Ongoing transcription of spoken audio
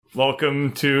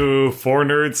Welcome to Four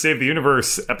Nerds Save the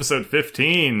Universe, episode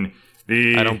 15.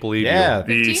 I don't believe you.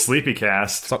 The 15? sleepy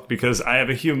cast, because I have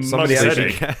a Somebody humongous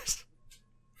actually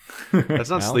headache. That's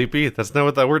not sleepy. That's not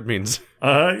what that word means.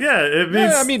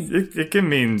 It means. It can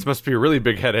mean. This must be a really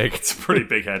big headache. It's a pretty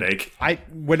big headache.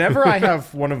 Whenever I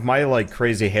have one of my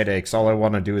crazy headaches, all I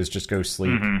want to do is just go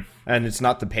sleep, and it's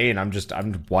not the pain. I'm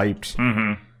wiped.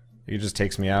 It just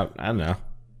takes me out. I don't know.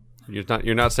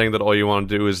 You're not saying that all you want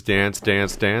to do is dance,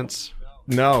 dance, dance?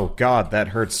 No, God, that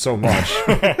hurts so much.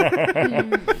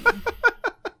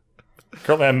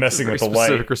 Currently, I'm messing with the light.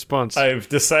 Specific response. I've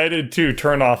decided to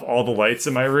turn off all the lights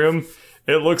in my room.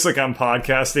 It looks like I'm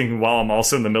podcasting while I'm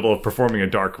also in the middle of performing a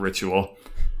dark ritual.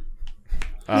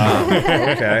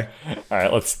 Okay. All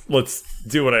right, let's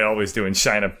do what I always do and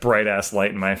shine a bright ass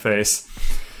light in my face.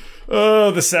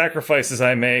 Oh, the sacrifices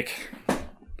I make.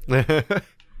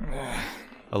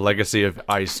 A legacy of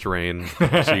ice rain,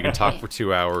 so you can talk for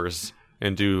 2 hours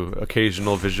and do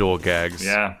occasional visual gags.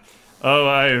 Yeah. Oh,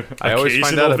 I always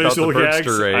find out about visual the gags.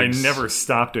 Birdster eggs. I never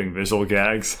stop doing visual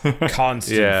gags.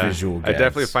 Constant visual gags. I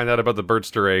definitely find out about the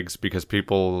Birdster eggs because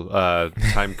people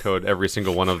time code every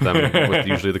single one of them with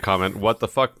usually the comment, "What the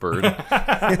fuck, bird?" But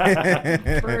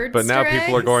now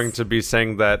people are going to be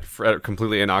saying that at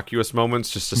completely innocuous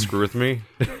moments just to screw with me.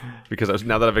 Because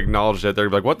now that I've acknowledged it, they're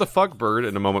like, "What the fuck, bird?"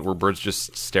 in a moment where bird's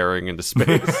just staring into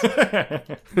space.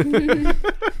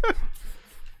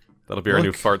 That'll be our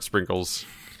new fart sprinkles.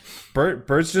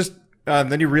 Bird's just...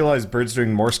 then you realize Bird's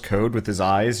doing Morse code with his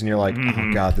eyes, and you're like,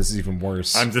 oh god, this is even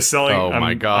worse. I'm just selling... Oh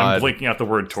my god. I'm blinking out the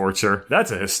word torture.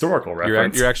 That's a historical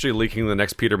reference. You're actually leaking the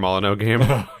next Peter Molyneux game.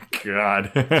 Oh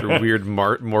god. Through weird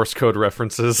Morse code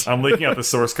references. I'm leaking out the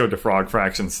source code to Frog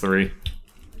Fractions 3.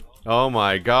 Oh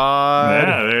my god.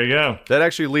 Yeah, there you go. That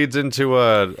actually leads into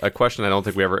a question I don't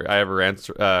think I ever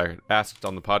asked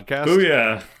on the podcast. Oh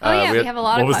yeah. We have a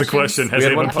lot of questions. What was the question? Has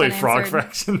anyone played Frog Unanswered.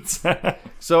 Fractions?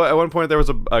 So at one point there was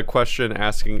a question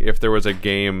asking if there was a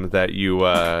game that you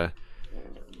a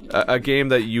game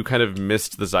that you kind of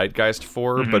missed the zeitgeist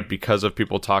for, but because of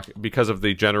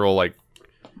the general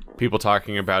people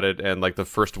talking about it and the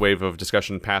first wave of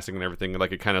discussion passing and everything,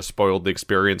 it kind of spoiled the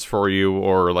experience for you,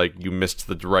 or you missed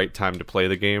the right time to play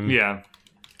the game. Yeah.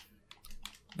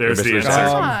 There's the There's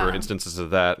answer. for instances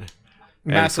of that.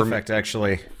 Mass Effect,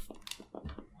 actually.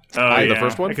 Oh, the yeah,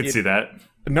 first one? I could see that.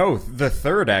 No, the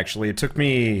third, actually. It took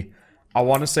me, I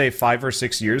want to say, 5 or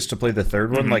 6 years to play the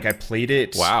third one. I played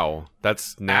it... Wow,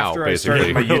 that's now, after basically.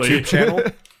 I started my YouTube channel.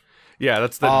 Yeah,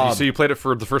 that's so you played it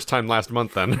for the first time last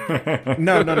month, then?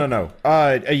 No.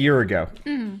 A year ago.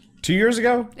 2 years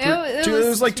ago? It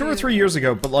was like 2 or 3 years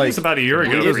ago, but It was about a year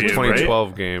ago. It was for a you, right?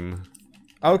 2012 game.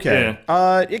 Okay.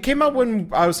 Yeah. It came out when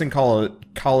I was in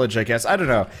college, I guess. I don't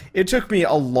know. It took me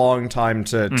a long time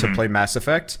to play Mass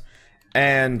Effect.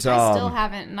 And I still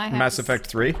haven't, and I have Mass Effect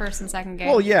 3. First and second game.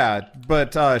 Well, yeah,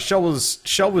 but Shell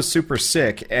was super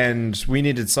sick, and we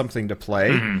needed something to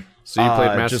play. So you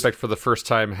played Mass Effect for the first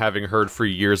time, having heard for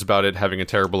years about it having a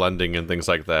terrible ending and things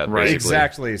like that. Right. Basically.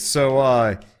 Exactly.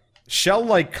 So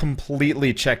Shell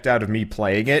completely checked out of me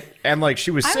playing it, and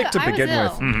she was sick to begin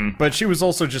with. But she was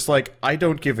also just I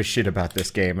don't give a shit about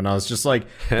this game, and I was just like,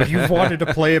 but you've wanted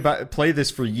to play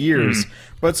this for years.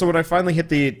 But so when I finally hit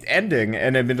the ending,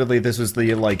 and admittedly this was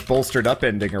the bolstered up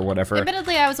ending or whatever.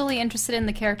 Admittedly, I was only interested in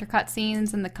the character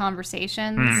cutscenes and the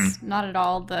conversations, not at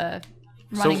all the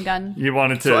running gun. You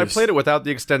wanted to... So I played it without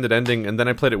the extended ending, and then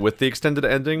I played it with the extended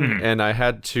ending, and I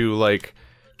had to I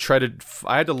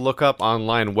had to look up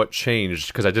online what changed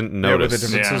because I didn't What the notice.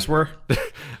 differences were.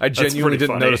 I genuinely pretty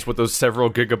didn't funny. notice what those several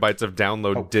gigabytes of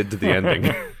download did to the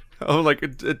ending. I'm like,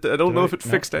 I don't know if it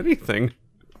fixed anything.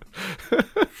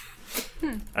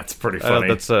 That's pretty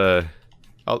funny.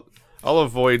 I'll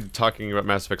avoid talking about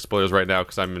Mass Effect spoilers right now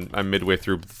because I'm midway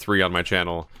through 3 on my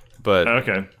channel. But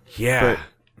Okay. yeah,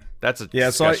 that's a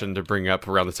discussion to bring up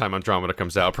around the time Andromeda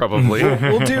comes out, probably.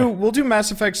 we'll do Mass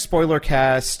Effect spoiler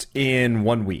cast in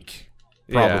 1 week,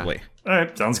 probably. All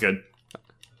right, sounds good.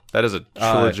 That is a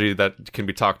trilogy that can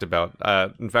be talked about.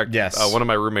 In fact, Yes. One of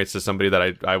my roommates is somebody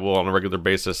that I will on a regular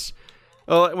basis.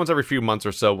 Once every few months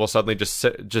or so, we'll suddenly just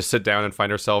sit down and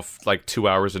find ourselves 2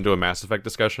 hours into a Mass Effect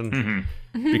discussion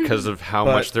because of how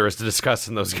much there is to discuss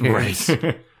in those games.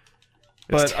 Right.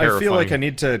 But I feel terrifying. like I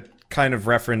need to kind of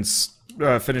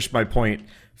finish my point.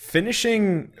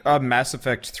 Finishing Mass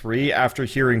Effect 3 after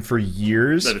hearing for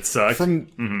years That it sucked?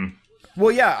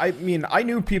 Well, yeah, I mean, I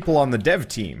knew people on the dev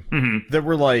team that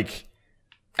were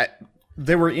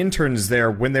they were interns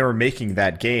there when they were making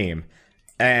that game,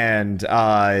 and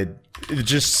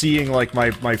just seeing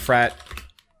my frat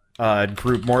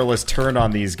group more or less turn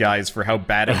on these guys for how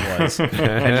bad it was,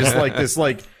 and just this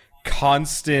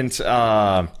constant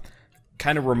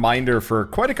kind of reminder for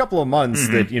quite a couple of months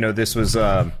that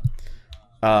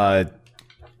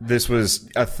this was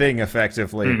a thing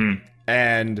effectively,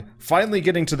 and finally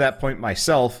getting to that point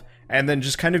myself, and then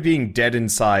just kind of being dead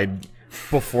inside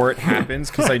before it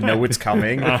happens because I know it's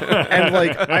coming. And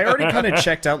like I already kind of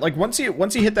checked out, like once you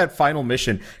hit that final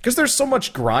mission, because there's so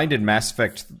much grind in Mass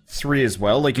Effect 3 as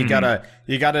well, like you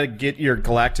gotta get your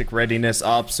galactic readiness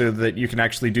up so that you can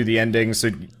actually do the ending, so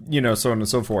so on and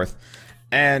so forth.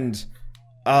 And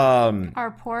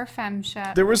our poor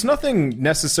femshep. there was nothing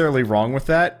necessarily wrong with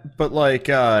that, but like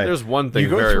there's one thing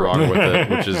very wrong with it,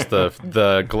 which is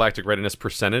the galactic readiness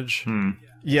percentage.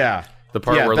 Yeah. The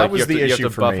part where like you have to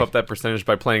buff up that percentage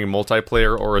by playing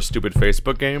multiplayer or a stupid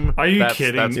Facebook game. Are you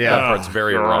kidding? That part's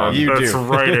very wrong. That's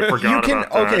right. I forgot about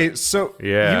that. Okay, so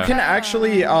you can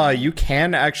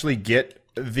actually get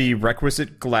the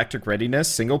requisite galactic readiness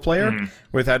single player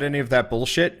without any of that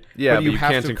bullshit. Yeah, but you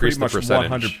have can't to increase the percentage.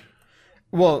 100.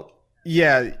 Well,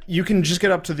 yeah, you can just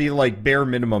get up to the like bare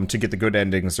minimum to get the good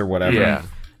endings or whatever. Yeah.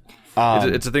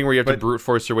 It's a thing where you have to brute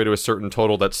force your way to a certain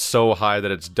total that's so high that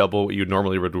it's double what you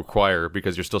normally would require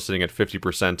because you're still sitting at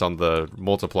 50% on the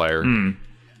multiplier.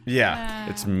 Yeah.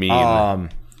 It's mean. I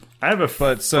have a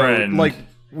friend. So, like,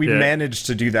 we managed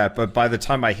to do that, but by the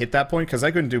time I hit that point, because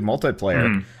I couldn't do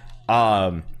multiplayer,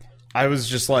 I was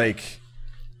just like,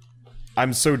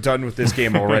 I'm so done with this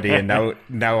game already, and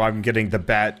now I'm getting the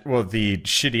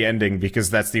shitty ending because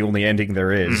that's the only ending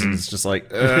there is. It's just like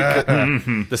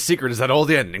the secret is that all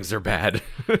the endings are bad.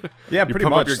 Yeah, you pretty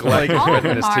pump much. Up your galactic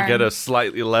readiness to hard. get a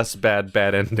slightly less bad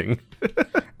ending.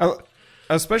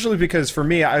 Especially because for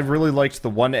me, I really liked the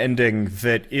one ending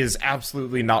that is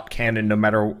absolutely not canon, no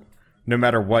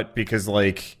matter what, because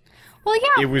like. Well,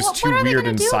 yeah. It was what too are they weird gonna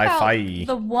and do sci-fi-y. about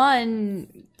the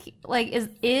one, like,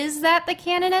 is that the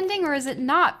canon ending or is it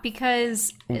not?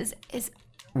 Because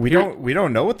We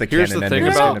don't know what the Here's canon the thing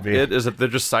ending is going to about be. it is that they're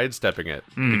just sidestepping it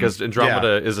because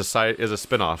Andromeda is a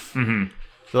spin-off.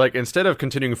 So like instead of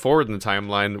continuing forward in the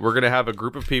timeline, we're going to have a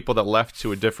group of people that left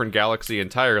to a different galaxy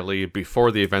entirely before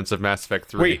the events of Mass Effect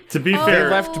 3. Wait, To be fair,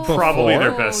 left probably before?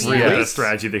 their best Really?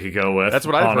 strategy they could go with. That's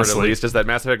what I've honestly. heard at least, is that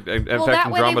Mass Effect, that way they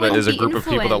Andromeda wouldn't is a be group of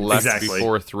people that left influenced. Exactly.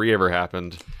 before 3 ever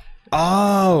happened.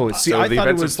 Oh, see, So I the thought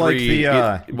it events was of like 3,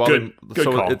 Good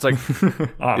call. it's like the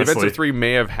events Honestly. of 3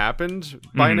 may have happened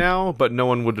by now, but no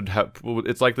one would have.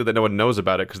 It's likely that no one knows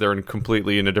about it because they're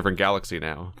completely in a different galaxy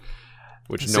now,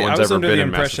 which no one's I was ever under been the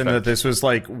in Mass impression Effect. that this was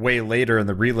like way later and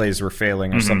the relays were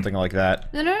failing or something like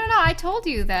that. No. I told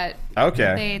you that.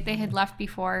 Okay. They had left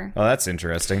before. Oh, that's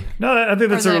interesting. No, I think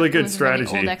that's Or a that really it good was a really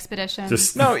strategy. old expedition.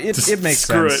 Just it makes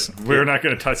screw sense. it. We're not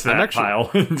going to touch that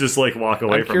pile. Just like walk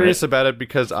away I'm from curious it. about it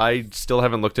because I still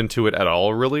haven't looked into it at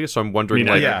all, really. So I'm wondering,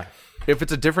 Me like, neither. if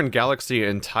it's a different galaxy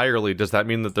entirely, does that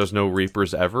mean that there's no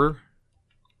Reapers ever?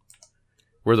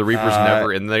 Were the Reapers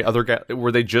never in the other?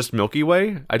 Were they just Milky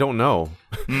Way? I don't know.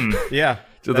 Yeah,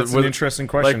 So that's an interesting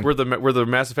question. Like, were the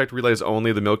Mass Effect relays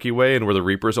only the Milky Way, and were the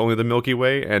Reapers only the Milky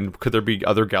Way? And could there be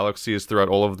other galaxies throughout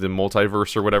all of the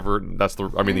multiverse or whatever?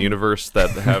 The universe that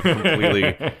have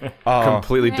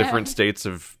completely different states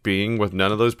of being with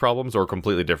none of those problems, or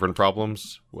completely different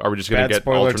problems? Are we just going to Bad get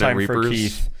spoiler alternate time Reapers? for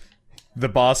Keith. The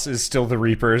boss is still the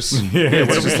Reapers. Yeah,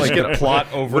 It's just like a plot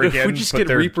over What if again. we just but get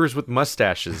they're- Reapers with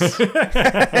mustaches?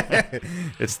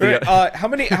 It's the how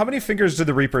many fingers do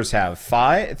the Reapers have?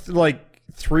 5? Like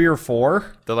 3 or 4?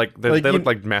 they look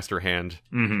like Master Hand.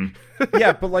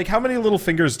 Yeah, but like how many little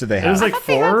fingers do they It have? was like I thought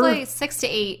they had 4. like 6 to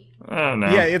 8. I don't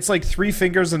know. Yeah, it's like 3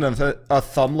 fingers and a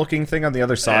thumb-looking thing on the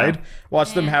other side.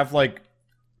 Watch them have like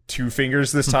 2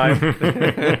 fingers this time.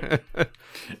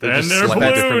 They're And just they're slightly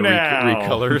blue different now.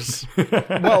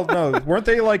 recolors. Well, no, weren't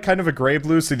they like kind of a gray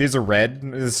blue? So these are red.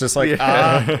 It's just like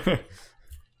They're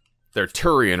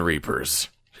Turian Reapers.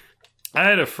 I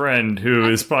had a friend who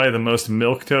is probably the most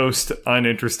milquetoast,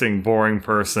 uninteresting, boring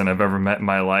person I've ever met in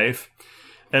my life.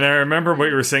 And I remember what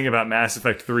you were saying about Mass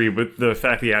Effect 3 with the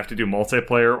fact that you have to do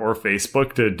multiplayer or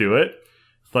Facebook to do it,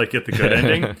 like get the good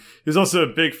ending. He's also a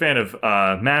big fan of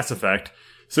Mass Effect.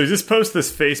 So he just posts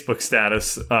this Facebook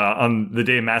status on the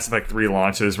day Mass Effect 3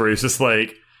 launches where he's just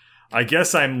like, I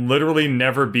guess I'm literally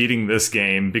never beating this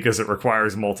game because it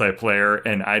requires multiplayer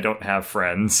and I don't have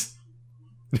friends.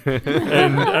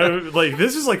 And like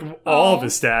this is like all of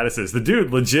his statuses. The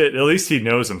dude legit, at least he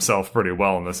knows himself pretty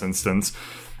well in this instance.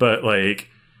 But like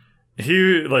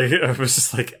I was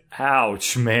just like,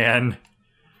 ouch, man.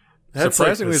 That's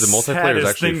Surprisingly, like the multiplayer is saddest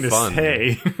actually thing to fun.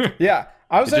 say. yeah.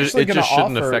 I was It actually going to just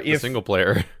shouldn't offer affect the single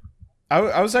player.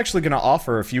 I was actually going to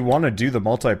offer, if you want to do the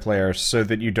multiplayer so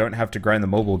that you don't have to grind the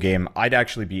mobile game, I'd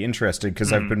actually be interested,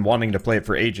 because I've been wanting to play it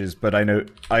for ages, but I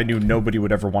knew nobody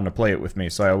would ever want to play it with me,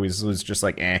 so I always was just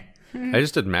like, eh. I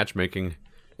just did matchmaking.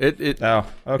 Okay.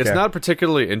 It's not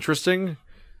particularly interesting,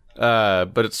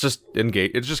 but it's just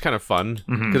it's just kind of fun,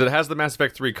 because it has the Mass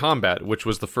Effect 3 combat, which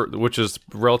was which is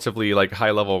relatively like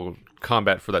high level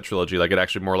combat for that trilogy. Like, it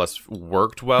actually more or less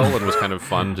worked well and was kind of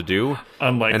fun to do,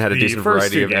 unlike and had a the decent first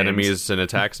variety two of games. enemies and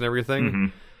attacks and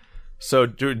everything. So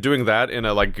doing that in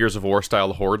a like Gears of War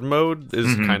style horde mode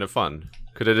is kind of fun,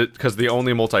 because the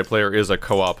only multiplayer is a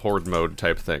co-op horde mode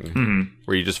type thing,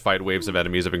 where you just fight waves of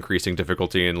enemies of increasing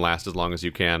difficulty and last as long as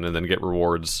you can, and then get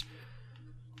rewards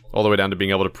all the way down to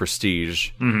being able to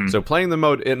prestige. So playing the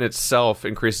mode in itself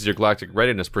increases your galactic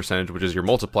readiness percentage, which is your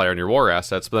multiplier and your war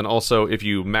assets, but then also if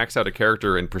you max out a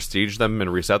character and prestige them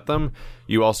and reset them,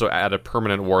 you also add a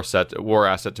permanent war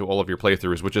asset to all of your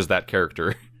playthroughs, which is that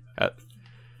character.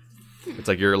 It's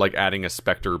like you're like adding a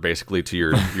Spectre basically to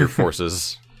your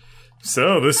forces.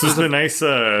 So this is a nice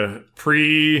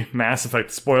pre-Mass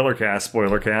Effect spoiler cast,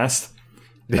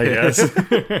 I guess.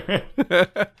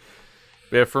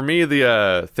 Yeah, for me,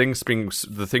 the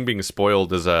thing being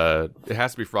spoiled is it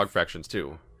has to be Frog Fractions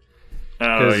too.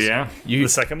 Oh yeah, the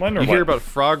second one. Or you what? hear about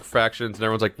Frog Fractions, and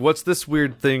everyone's like, "What's this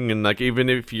weird thing?" And like, even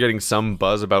if you're getting some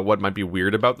buzz about what might be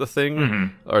weird about the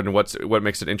thing, or what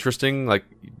makes it interesting, like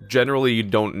generally you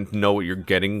don't know what you're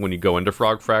getting when you go into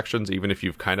Frog Fractions, even if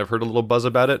you've kind of heard a little buzz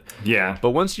about it. Yeah. But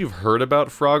once you've heard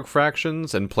about Frog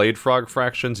Fractions and played Frog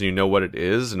Fractions, and you know what it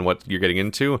is and what you're getting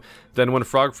into, then when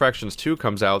Frog Fractions 2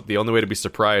 comes out, the only way to be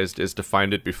surprised is to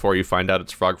find it before you find out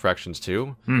it's Frog Fractions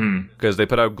 2. Because they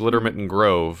put out Glittermitten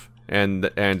Grove, and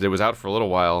it was out for a little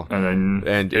while.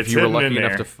 And if you were lucky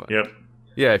enough to...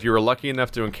 Yeah, if you were lucky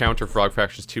enough to encounter Frog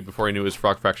Fractions 2 before you knew it was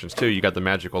Frog Fractions 2, you got the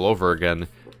magic all over again.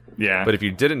 Yeah. But if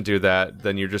you didn't do that,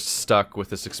 then you're just stuck with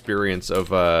this experience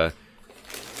of...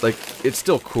 like, it's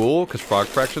still cool, because Frog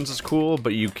Fractions is cool,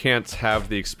 but you can't have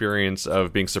the experience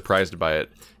of being surprised by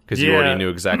it, because you already knew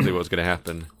exactly what was going to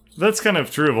happen. That's kind of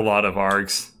true of a lot of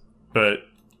ARGs, but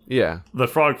yeah, the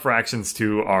Frog Fractions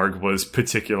 2 ARG was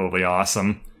particularly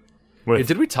awesome. Hey,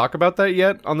 did we talk about that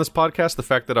yet on this podcast? The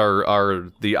fact that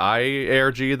the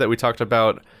ARG that we talked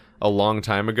about a long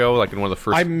time ago, like in one of the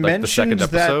first, I like mentioned the second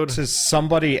episode, that to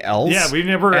somebody else. Yeah, we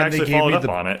never actually followed up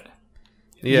on it.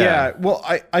 Yeah, well,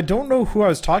 I don't know who I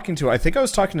was talking to. I think I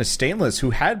was talking to Stainless,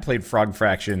 who had played Frog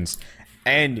Fractions,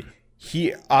 and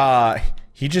he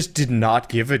just did not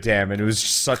give a damn, and it was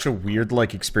just such a weird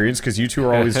like experience, because you two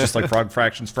are always just like Frog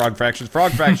Fractions, Frog Fractions,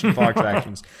 Frog Fractions, Frog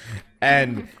Fractions,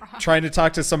 and trying to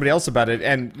talk to somebody else about it.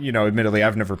 And you know, admittedly,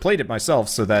 I've never played it myself,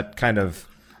 so that kind of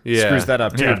screws that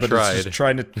up too. Yeah, but it's just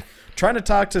trying to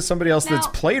talk to somebody else that's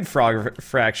played Frog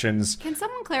Fractions. Can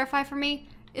someone clarify for me?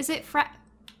 Is it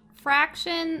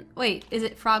fraction? Wait, is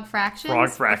it Frog Fractions?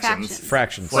 Frog Fractions.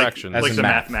 Fractions. Like the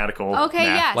mathematical. Okay,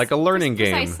 yes. like a learning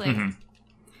game. Precisely.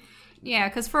 Yeah,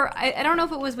 because I don't know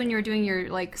if it was when you were doing your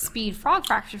like speed Frog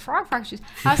Fractions. I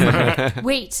was like,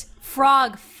 wait,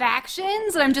 Frog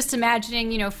Factions? And I'm just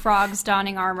imagining, frogs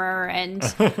donning armor and,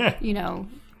 going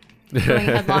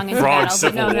headlong into Frog battle.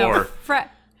 Civil War.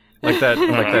 Like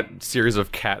that series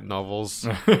of cat novels.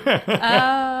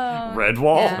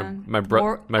 Redwall? Yeah. My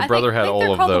brother had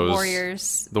all of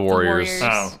those. The Warriors.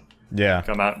 Oh. Yeah.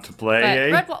 Come out to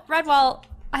play. Redwall,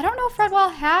 I don't know if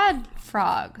Redwall had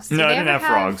frogs. No, it didn't have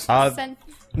frogs.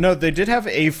 No, they did have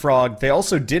a frog. They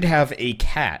also did have a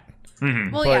cat.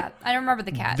 Well, yeah, I don't remember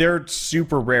the cat. They're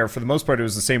super rare. For the most part, it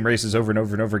was the same races over and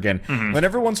over and over again. But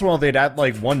every once in a while, they'd add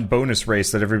like one bonus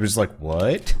race that everybody's like,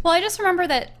 what? Well, I just remember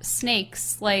that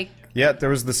snakes, Yeah, there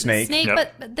was the snake.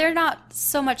 But they're not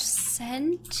so much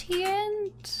sentient.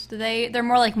 They're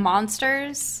more like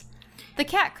monsters. The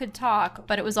cat could talk,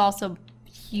 but it was also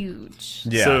huge.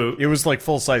 Yeah, so, it was like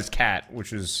full-size cat,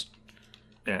 which was...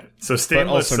 Yeah, so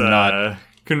Stainless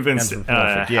convinced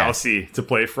Housey to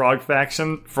play Frog Fractions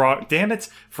like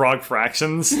 2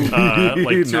 or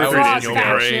 3 days ago.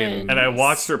 And I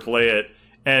watched her play it,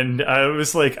 and I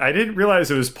was like, I didn't realize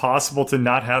it was possible to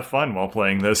not have fun while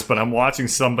playing this, but I'm watching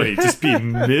somebody just be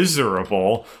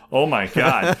miserable. Oh my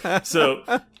god. So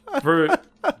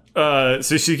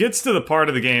she gets to the part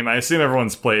of the game, I assume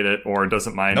everyone's played it or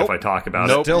doesn't mind if I talk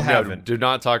about it. Still haven't. Do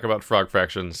not talk about Frog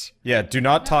Fractions. Yeah, do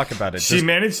not talk about it. She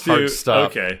managed to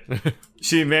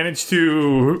she managed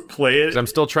to play it. I'm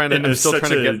still trying to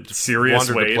get serious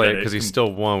Wander way to play it because he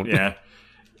still won't. Yeah.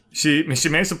 She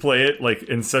managed to play it like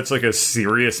in such like a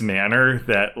serious manner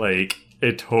that like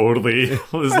it totally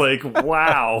was like,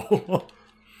 wow.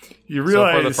 You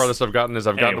realize... So far, the farthest I've gotten is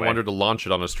I've gotten Anyway. Wonder to launch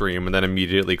it on a stream and then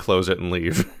immediately close it and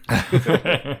leave.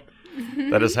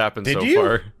 That has happened Did so you?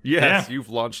 far. Yes, Yeah. you've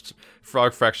launched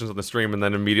Frog Fractions on the stream and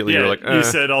then immediately you're like, you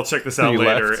said, I'll check this out You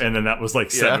later, left. and then that was like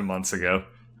 7 months ago.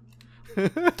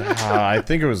 I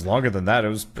think it was longer than that. It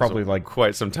was probably like,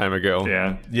 quite some time ago.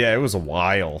 Yeah. it was a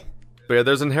while. But yeah,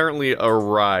 there's inherently a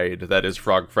ride that is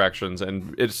Frog Fractions,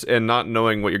 and not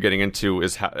knowing what you're getting into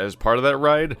is as part of that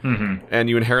ride, and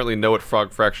you inherently know what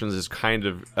Frog Fractions is kind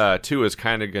of going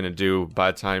to do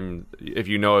by the time if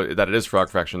you know that it is Frog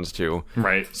Fractions 2.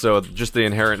 Right. So just the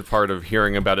inherent part of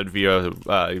hearing about it via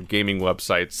gaming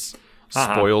websites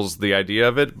spoils the idea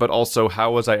of it, but also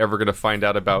how was I ever going to find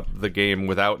out about the game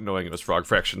without knowing it was Frog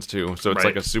Fractions 2? So it's Right.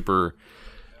 like a super.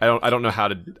 I don't know how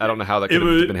that could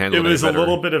have been handled. It was any a better.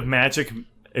 little bit of magic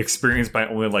experienced by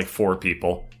only like 4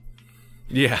 people.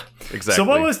 Yeah, exactly. So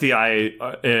what was the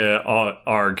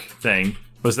ARG thing?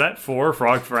 Was that 4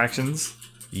 Frog Fractions?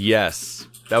 Yes.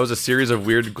 That was a series of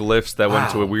weird glyphs that went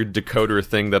to a weird decoder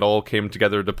thing that all came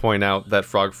together to point out that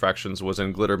Frog Fractions was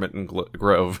in Glittermitten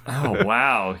Grove. Oh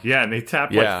wow! Yeah, and they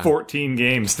tapped Yeah. like 14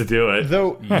 games to do it.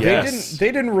 Though Yes.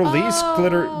 they didn't release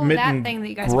Glitter that Mitten thing that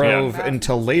you guys were Grove talking about.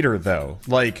 until later, though.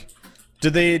 Like,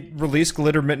 did they release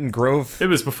Glitter Mitten Grove It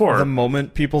was before. the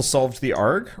moment people solved the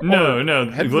ARG? no, Or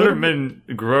had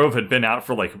Glitterman Grove had been out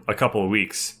for like a couple of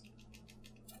weeks.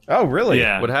 Oh, really?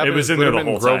 Yeah, What happened it was is in there the Glittermitten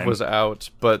whole Grove time. was out,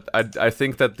 but I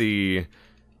think that the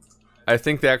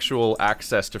actual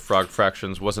access to Frog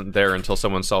Fractions wasn't there until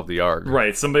someone solved the ARG.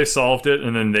 Right, somebody solved it,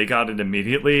 and then they got it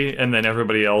immediately, and then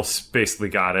everybody else basically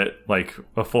got it, like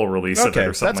a full release of Okay, it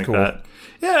or something that's like cool. that.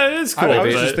 Yeah, it is cool. I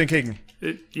was but just thinking.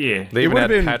 yeah. They even would've had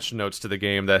been- patch notes to the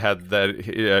game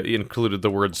that included the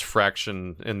words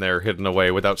fraction in there hidden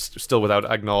away without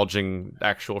acknowledging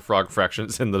actual Frog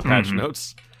Fractions in the patch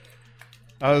notes.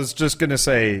 I was just gonna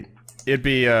say it'd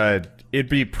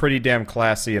be pretty damn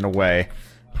classy in a way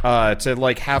to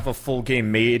like have a full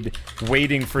game made,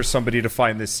 waiting for somebody to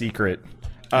find this secret.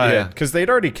 Yeah. Because they'd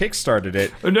already kickstarted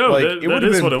it. Oh, no, like, that would've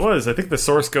is been- what it was. I think the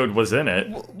source code was in it.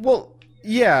 Well,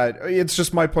 yeah, it's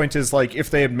just my point is like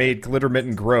if they had made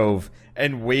Glittermitten Grove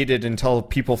and waited until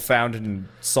people found and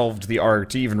solved the ARG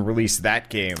to even release that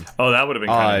game. Oh, that would have been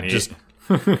kind of neat. Just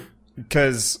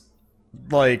because,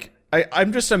 like,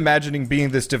 I'm just imagining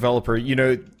being this developer. You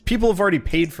know, people have already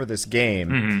paid for this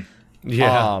game.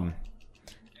 Yeah.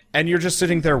 And you're just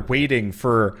sitting there waiting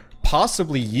for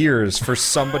possibly years for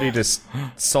somebody to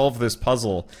solve this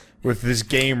puzzle with this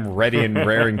game ready and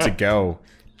raring to go.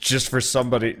 Just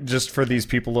for these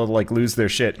people to like lose their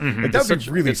shit. Like, that would be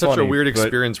really it's funny. such a weird but-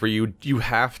 experience where you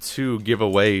have to give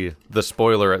away the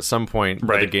spoiler at some point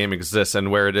where the Right. game exists and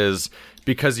where it is,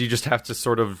 because you just have to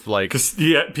sort of like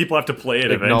Yeah, people have to play it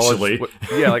eventually.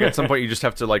 like at some point you just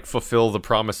have to like fulfill the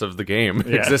promise of the game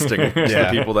existing to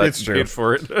Yeah, the people that it's true. paid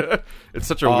for it. It's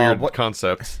such a weird what-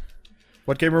 concept.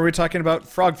 What game are we talking about?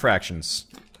 Frog Fractions.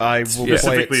 I will play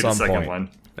Specifically at the some second point. one.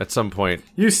 At some point,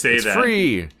 You say it's that.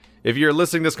 free. If you're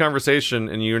listening to this conversation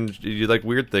and you like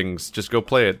weird things, just go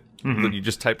play it. You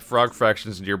just type Frog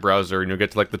Fractions into your browser and you'll get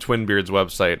to like the Twin Beards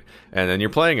website, and then you're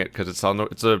playing it because it's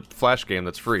a Flash game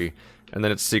that's free, and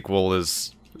then its sequel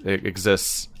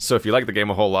exists. So if you like the game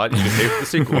a whole lot, you can pay for the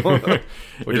sequel. Which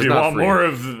If is you not want free. more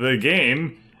of the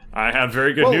game, I have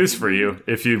very good Well- news for you.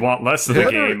 If you want less of the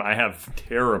Glitter- game, I have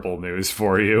terrible news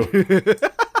for you.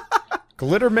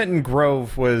 Glittermitten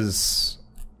Grove was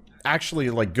actually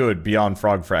like good beyond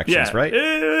Frog Fractions, Yeah, right?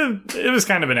 It was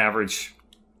kind of an average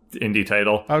indie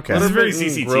title. Okay. This is very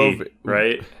Glittermitten CCT, Grove-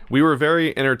 right? We were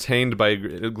very entertained by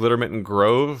Glittermitten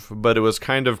Grove, but it was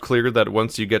kind of clear that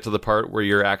once you get to the part where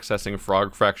you're accessing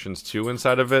Frog Fractions 2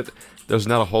 inside of it, there's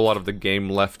not a whole lot of the game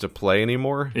left to play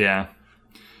anymore. Yeah.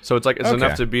 So it's like it's Okay.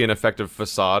 enough to be an effective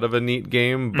facade of a neat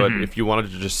game, but if you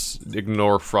wanted to just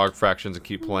ignore Frog Fractions and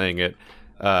keep playing it,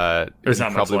 you not much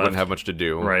probably left. wouldn't have much to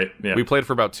do. Right, yeah. We played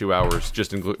for about 2 hours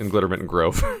just in Glittermitten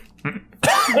Grove. We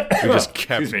just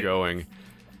kept Excuse me. going.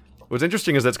 What's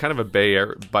interesting is that's kind of a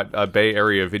Bay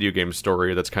Area video game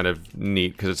story that's kind of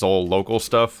neat because it's all local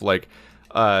stuff. Like,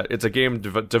 it's a game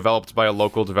developed by a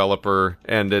local developer,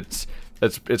 and its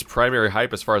primary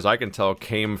hype, as far as I can tell,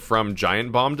 came from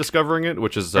Giant Bomb discovering it,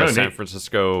 which is a San neat.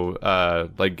 Francisco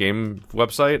like game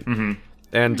website. Mm-hmm.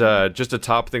 And just to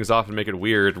top things off and make it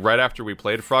weird, right after we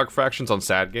played Frog Fractions on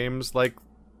Sad Games like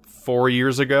 4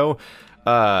 years ago,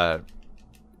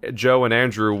 Joe and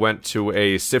Andrew went to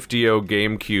a Siftio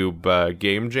GameCube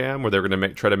game jam where they were going to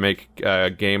try to make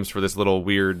games for this little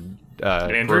weird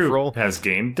Andrew peripheral. has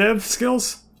game dev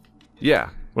skills? Yeah.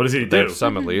 What does he They do? have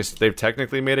some, at least. They've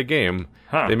technically made a game.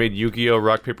 Huh. They made Yu-Gi-Oh!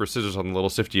 Rock, Paper, Scissors on the little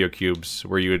Siftio cubes,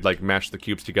 where you would like mash the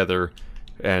cubes together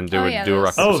and do a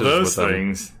rock paper Oh, scissors those with them.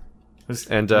 things.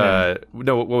 And no,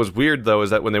 what was weird though is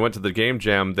that when they went to the game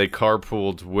jam, they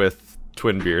carpooled with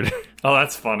Twinbeard. Oh,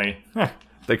 that's funny.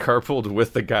 They carpooled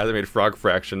with the guy that made Frog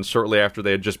Fractions shortly after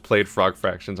they had just played Frog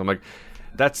Fractions. I'm like,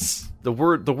 that's the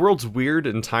world's weird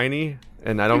and tiny,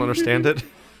 and I don't understand it.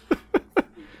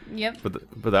 Yep.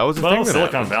 But that was the Well, thing.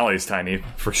 Silicon Valley's tiny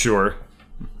for sure.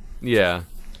 Yeah.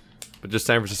 But just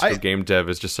San Francisco game dev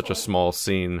is just such a small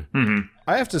scene.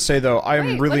 I have to say though, I'm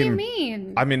Wait, really. what do you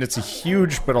mean? I mean, it's a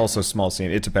huge but also small scene.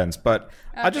 It depends, but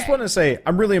I just Okay. want to say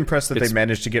I'm really impressed that they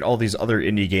managed to get all these other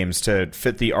indie games to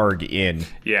fit the ARG in.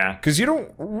 Yeah. Because you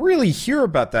don't really hear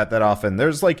about that often.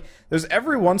 There's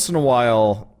every once in a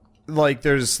while, like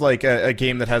there's like a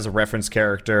game that has a reference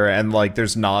character and like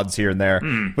there's nods here and there,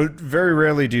 but very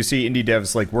rarely do you see indie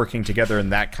devs like working together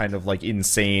in that kind of like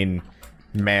insane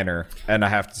manner. And I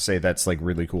have to say that's like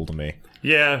really cool to me.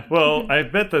 Yeah, well, I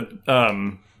bet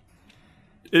that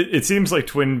it seems like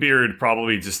Twinbeard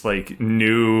probably just like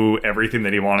knew everything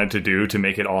that he wanted to do to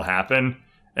make it all happen,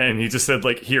 and he just said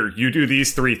like, "Here, you do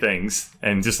these 3 things,"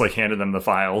 and just like handed them the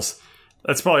files.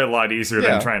 That's probably a lot easier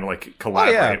than trying to like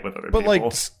collaborate with other but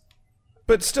people.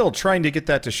 But still, trying to get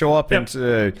that to show up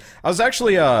into. I was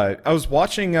actually I was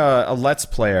watching a Let's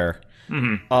Player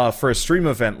for a stream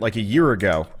event like a year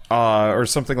ago. Or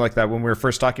something like that when we were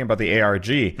first talking about the ARG.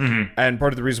 And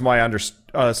part of the reason why I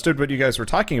understood what you guys were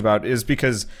talking about is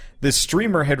because this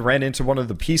streamer had ran into one of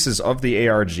the pieces of the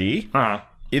ARG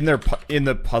in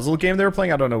the puzzle game they were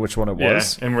playing. I don't know which one it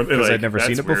was, and we're because like, I'd never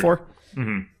seen it "That's before.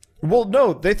 Well,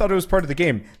 no, they thought it was part of the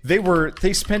game.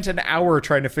 They spent an hour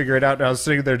trying to figure it out, and I was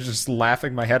sitting there just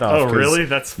laughing my head off. Oh, 'cause really?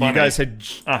 That's funny. You guys had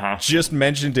just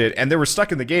mentioned it, and they were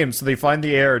stuck in the game, so they find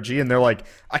the ARG, and they're like,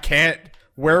 I can't.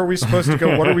 Where are we supposed to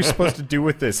go? What are we supposed to do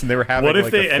with this? And they were having What if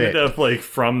like, they a ended fit. up like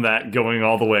from that going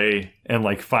all the way and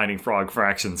like finding Frog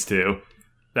Fractions too?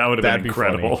 That would have That'd been be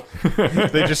incredible.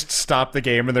 They just stop the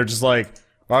game and they're just like,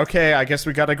 okay, I guess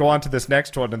we got to go on to this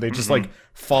next one, and they just like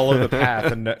follow the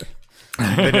path and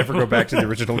they never go back to the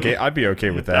original game. I'd be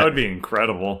okay with that. That would be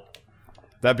incredible.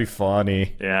 That'd be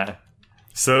funny. Yeah.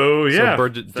 So yeah. So,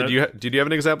 Bird, did you have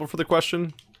an example for the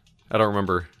question? I don't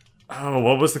remember. Oh,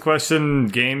 what was the question?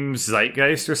 Game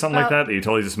Zeitgeist or something like that you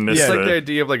totally just missed? It's like the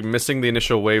idea of like missing the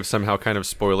initial wave somehow kind of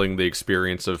spoiling the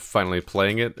experience of finally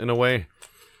playing it in a way.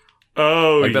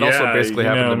 Oh, Like that yeah, also basically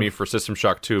happened know. to me for System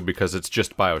Shock 2 because it's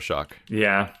just BioShock.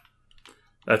 Yeah.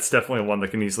 That's definitely one that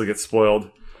can easily get spoiled.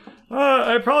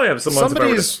 I probably have some ones if I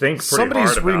were to think pretty somebody's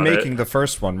hard about remaking it. the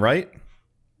first one, right?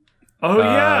 Oh,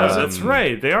 yeah, that's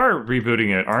right. They are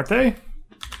rebooting it, aren't they?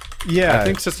 Yeah, I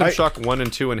think System Shock 1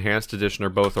 and 2 Enhanced Edition are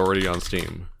both already on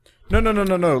Steam. No.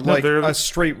 Like they're- a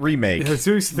straight remake. They're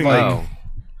doing something Like- like... Oh.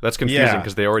 That's confusing Yeah.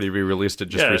 because they already re-released it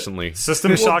just recently.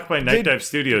 System Shock by they- Night Dive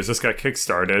Studios just got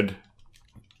kickstarted.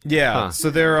 Yeah, so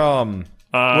they're what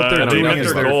they're They doing met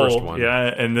is their they're goal. first one.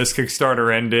 Yeah, and this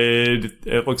Kickstarter ended,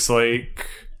 it looks like...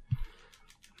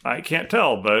 I can't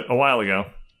tell, but a while ago.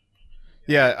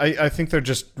 Yeah, I think they're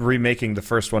just remaking the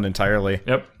first one entirely.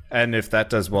 Yep. And if that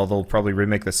does well, they'll probably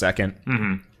remake the second.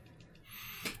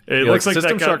 It Yeah, looks like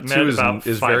System that got Shock met 2 about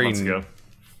is 5 very months ago.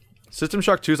 System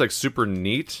Shock 2 is like super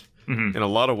neat in a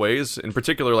lot of ways. In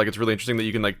particular, like it's really interesting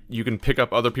that you can pick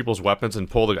up other people's weapons and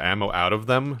pull the ammo out of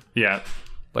them. Yeah.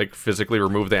 Like physically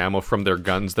remove the ammo from their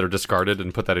guns that are discarded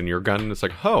and put that in your gun. It's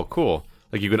like, oh, cool.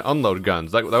 Like you can unload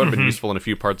guns. That would have been useful in a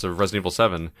few parts of Resident Evil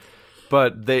 7.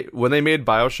 But when they made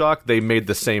BioShock, they made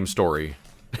the same story.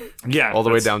 Yeah. All the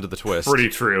way that's down to the twist. Pretty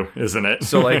true, isn't it?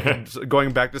 So like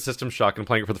going back to System Shock and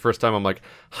playing it for the first time, I'm like,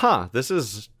 huh, this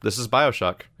is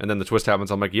BioShock. And then the twist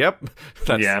happens, I'm like, yep,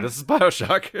 this is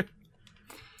BioShock.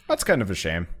 That's kind of a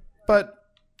shame, but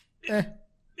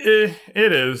It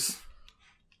is.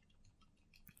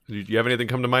 Do you have anything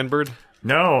come to mind, Bird?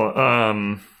 No,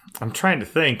 I'm trying to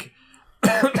think.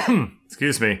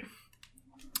 Excuse me.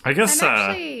 I guess, I'm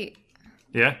actually...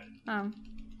 yeah?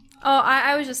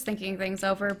 I was just thinking things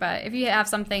over, but if you have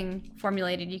something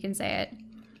formulated, you can say it.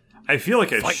 I feel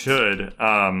like I should.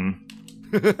 I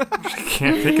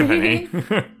can't think of any.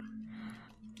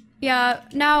 Yeah,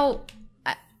 now,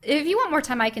 if you want more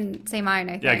time, I can say mine,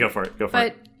 I think. Yeah, go for it.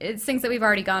 But it's things that we've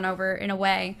already gone over in a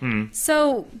way.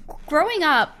 So, growing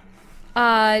up,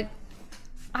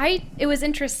 it was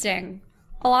interesting.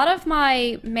 A lot of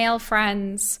my male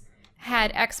friends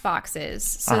had Xboxes,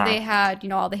 so they had,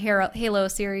 all the Halo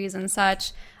series and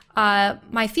such.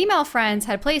 My female friends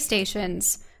had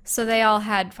PlayStations, So they all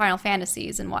had Final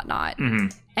Fantasies and whatnot. Mm-hmm.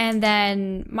 And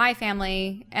then my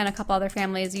family and a couple other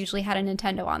families usually had a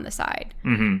Nintendo on the side.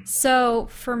 Mm-hmm. So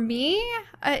for me,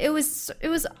 it was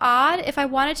odd. If I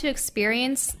wanted to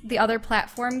experience the other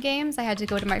platform games, I had to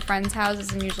go to my friends'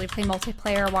 houses and usually play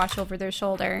multiplayer or watch over their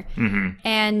shoulder. Mm-hmm.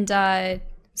 And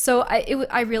so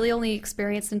I really only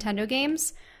experienced Nintendo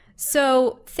games.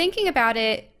 So thinking about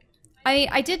it,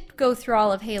 I did go through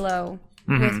all of Halo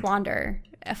with Wander.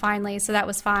 Finally, so that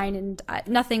was fine, and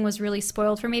nothing was really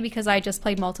spoiled for me because I just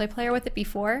played multiplayer with it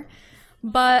before.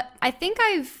 But I think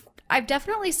I've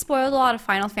definitely spoiled a lot of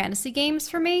Final Fantasy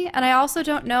games for me, and I also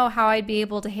don't know how I'd be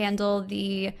able to handle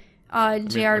the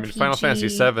JRPG. Final Fantasy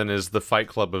VII is the Fight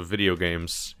Club of video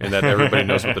games, and that everybody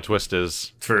knows what the twist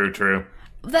is. True.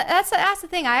 That's the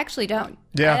thing. I actually don't.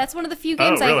 Yeah. That's one of the few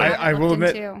games really? I will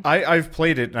admit, into. I've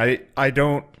played it, and I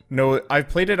don't know. I've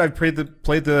played it. I've played the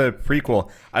prequel.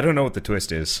 I don't know what the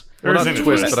twist is. Well, not There's a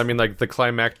twist, twist. but I mean like the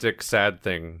climactic sad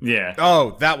thing. Yeah.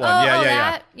 Oh, that one. Yeah.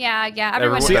 That? Yeah. Everyone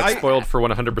Everyone See, that's I- spoiled for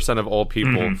 100% of all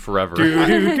people forever.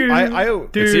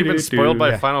 It's It's even spoiled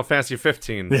by Yeah. Final Fantasy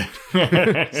 15.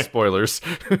 Spoilers.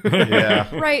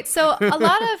 Yeah. Right. So a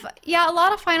lot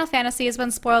of Final Fantasy has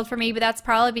been spoiled for me, but that's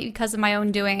probably because of my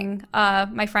own doing.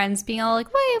 My friends being all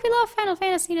like, "Wait, we love Final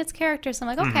Fantasy and its characters." I'm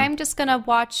like, "Okay, I'm just gonna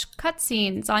watch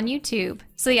cutscenes on YouTube."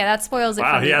 So yeah, that spoils it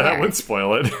Wow, for me. yeah, there. that would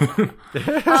spoil it. To be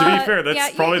fair, that's yeah,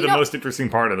 probably you the know- most interesting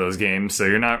part of those games, so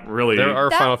you're not really... There are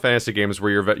That- Final Fantasy games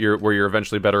where you're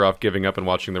eventually better off giving up and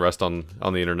watching the rest on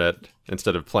the internet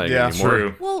instead of playing Yeah. anymore.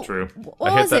 True. Well, True.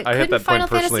 What I hit was that- it? I hit Couldn't that point Final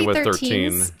personally Fantasy with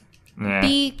 13. 13s Yeah.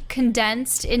 be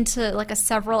condensed into like a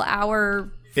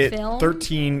several-hour film?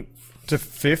 13 to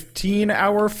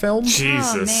 15-hour film.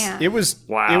 Jesus. Oh man. It was.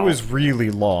 Wow. It was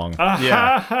really long.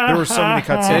 Yeah. There were so many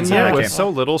cutscenes And in yet that with game. so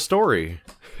little story.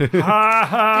 Eh.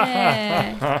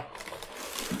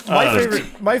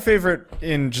 My favorite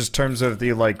in just terms of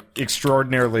the like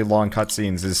extraordinarily long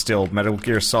cutscenes is still Metal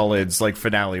Gear Solid's like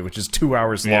finale, which is 2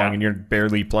 hours long, Yeah. and you're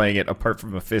barely playing it apart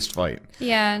from a fist fight.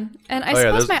 Yeah, and I Oh yeah,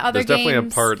 suppose there's, my other there's definitely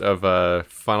games. a part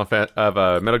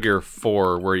of Metal Gear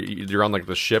 4 where you're on like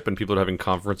the ship and people are having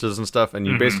conferences and stuff, and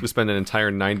you basically spend an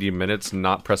entire 90 minutes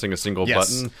not pressing a single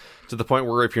Yes. button. To the point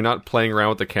where if you're not playing around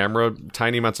with the camera,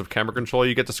 tiny amounts of camera control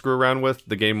you get to screw around with,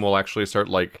 the game will actually start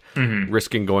like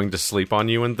risking going to sleep on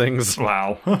you and things.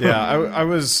 Wow. Yeah,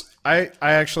 I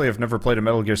actually have never played a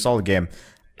Metal Gear Solid game,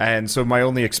 and so my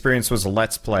only experience was a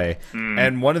Let's Play.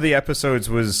 And one of the episodes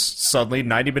was suddenly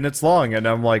 90 minutes long, and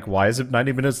I'm like, why is it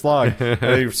 90 minutes long? And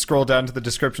I scroll down to the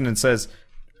description and says,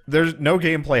 there's no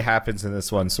gameplay happens in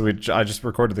this one, so I just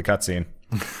recorded the cutscene,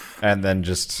 and then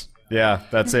just. Yeah,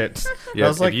 that's it. Yeah, I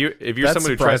was like, if you're that's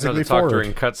someone who tries not to surprisingly talk forward.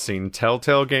 during cutscene,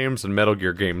 Telltale games and Metal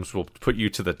Gear games will put you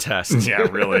to the test. Yeah,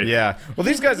 really. Yeah. Well,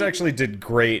 these guys actually did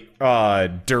great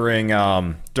during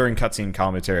cutscene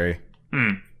commentary.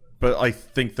 But I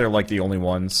think they're like the only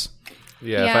ones.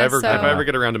 Yeah, Yeah, if so- I ever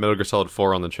get around to Metal Gear Solid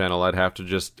 4 on the channel, I'd have to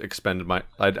just I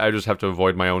just have to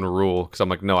avoid my own rule because I'm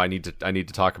like, no, I need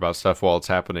to talk about stuff while it's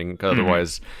happening. 'Cause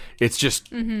otherwise, it's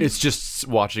just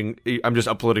watching. I'm just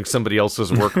uploading somebody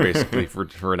else's work basically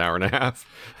for an hour and a half.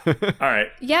 All right.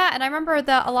 Yeah, and I remember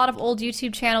that a lot of old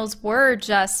YouTube channels were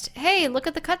just, hey, look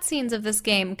at the cutscenes of this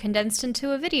game condensed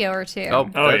into a video or two. Oh,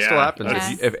 that yeah. still happens.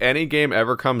 Yeah. If any game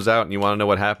ever comes out and you want to know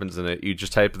what happens in it, you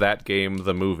just type that game,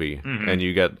 the movie, and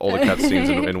you get all the cutscenes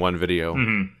in one video.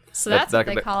 So that's that-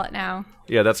 what they call it now.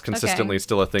 Yeah, that's consistently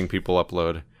still a thing people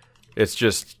upload. It's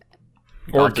just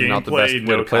Or often not the best gameplay,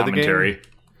 way no to play the commentary. game.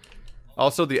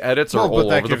 Also, the edits are Well, but all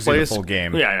that over the gives you the place. full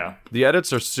game. Yeah. The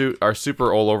edits are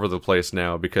super all over the place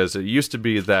now because it used to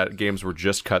be that games were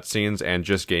just cutscenes and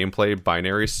just gameplay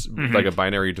binaries, like a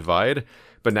binary divide.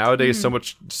 But nowadays, so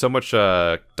much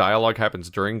dialogue happens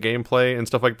during gameplay and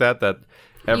stuff like that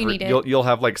need it. you'll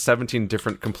have like 17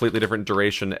 completely different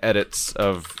duration edits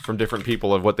from different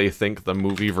people of what they think the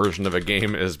movie version of a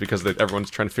game is because everyone's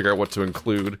trying to figure out what to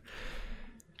include.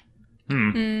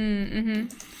 It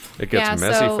gets Yeah,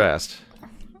 messy so- fast.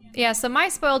 Yeah, so my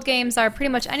spoiled games are pretty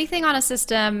much anything on a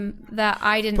system that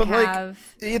I didn't But like, have.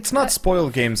 it's not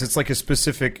spoiled games. It's like a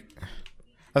specific.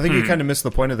 I think you kind of missed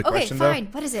the point of the Okay, question, fine.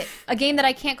 What is it? A game that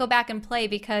I can't go back and play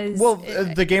because... though.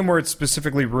 Well, the game where it's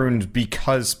specifically ruined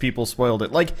because people spoiled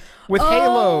it. Like with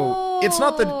Halo, it's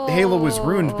not that Halo was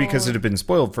ruined because it had been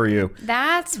spoiled for you.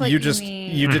 That's what You you just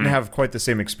mean. you didn't have quite the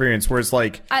same experience. Whereas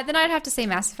like, Then I'd have to say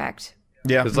Mass Effect.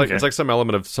 yeah, It's like some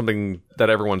element of something that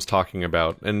everyone's talking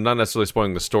about, and not necessarily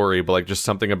spoiling the story, but like just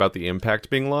something about the impact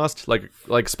being lost. Like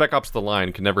Spec Ops: The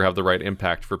Line can never have the right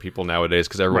impact for people nowadays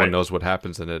because everyone Right. knows what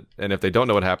happens in it, and if they don't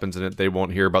know what happens in it, they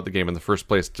won't hear about the game in the first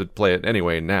place to play it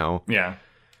anyway. Now, Yeah.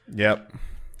 yep.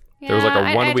 There was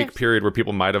like a 1 week period where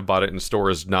people might have bought it in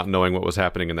stores not knowing what was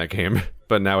happening in that game.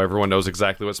 But now everyone knows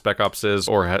exactly what Spec Ops is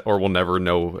or will never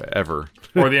know ever.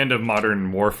 Or the end of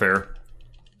Modern Warfare.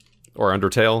 Or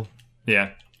Undertale. Yeah.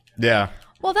 Yeah.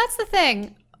 Well, that's the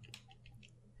thing.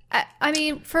 I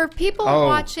mean, for people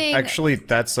watching... Actually,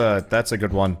 that's a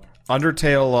good one.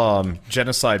 Undertale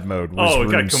Genocide mode was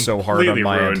ruined so hard on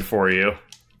my ruined end. for you.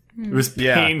 It was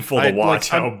painful to watch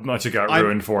how much it got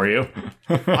ruined for you.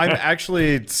 I'm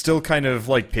actually still kind of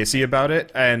like pissy about it,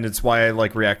 and it's why I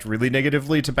like react really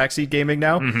negatively to backseat gaming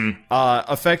now.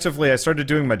 Effectively, I started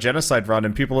doing my Genocide run,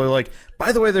 and people are like,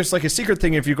 "By the way, there's like a secret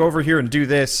thing if you go over here and do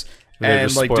this They're and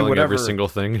just like do spoiling whatever." every single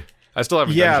thing. I still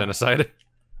haven't done Genocide.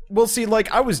 Well, see, like,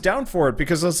 I was down for it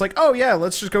because I was like, oh, yeah,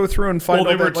 let's just go through and find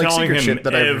all that, like, secret shit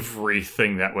that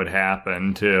everything that would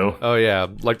happen, too. Oh, yeah.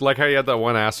 Like how you had that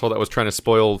one asshole that was trying to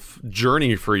spoil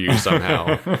Journey for you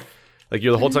somehow. Like,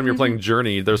 the whole time you're playing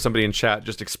Journey, there's somebody in chat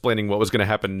just explaining what was going to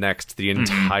happen next the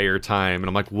entire time. And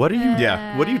I'm like, what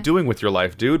are you doing with your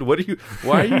life, dude? Why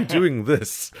are you doing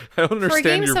this? I don't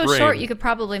understand your brain. For a game so short, you could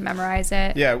probably memorize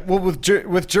it. Yeah, well,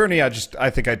 with Journey, I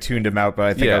think I tuned him out, but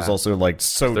I think I was also, like,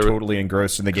 totally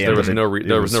engrossed in the game. There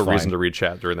was no reason to read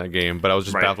chat during that game, but I was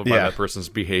just baffled by that person's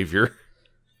behavior.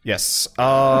 Yes.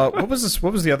 What was this?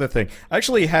 What was the other thing? I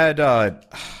actually had,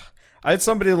 I had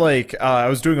somebody like, I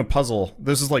was doing a puzzle.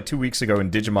 This was like 2 weeks ago in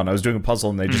Digimon. I was doing a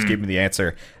puzzle and they just gave me the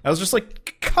answer. I was just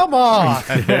like, come on!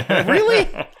 Really?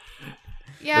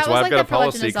 Yeah, that's why I've like got a that for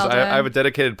Legend policy, of because Zelda. I have a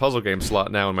dedicated puzzle game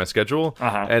slot now in my schedule,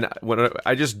 and when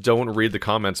I just don't read the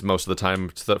comments most of the time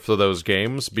for those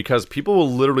games, because people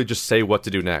will literally just say what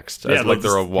to do next, as like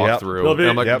they're a walkthrough. And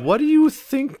I'm like, what do you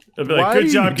think? They'll be like, good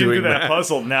job getting through that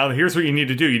puzzle. Now here's what you need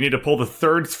to do. You need to pull the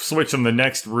third switch in the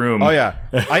next room. Oh yeah,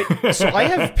 I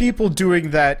have people doing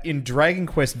that in Dragon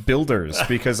Quest Builders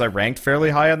because I ranked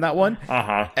fairly high on that one.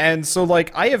 And so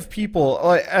like I have people,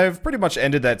 I've pretty much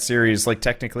ended that series. Like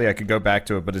technically I could go back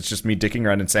to it, but it's just me dicking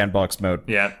around in sandbox mode.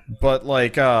 Yeah. But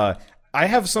like I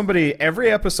have somebody every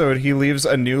episode he leaves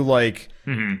a new like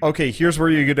okay, here's where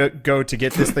you're gonna go to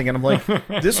get this thing, and I'm like,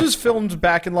 this was filmed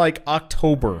back in like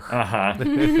October. I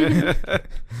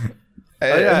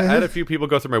had a few people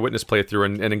go through my witness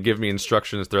playthrough and give me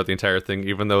instructions throughout the entire thing,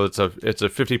 even though it's a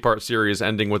 50-part series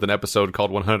ending with an episode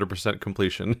called 100%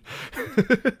 completion.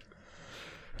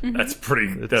 That's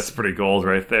pretty gold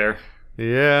right there.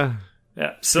 Yeah.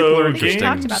 Yeah. So we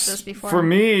talked about this before. For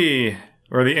me,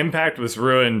 where the impact was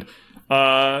ruined,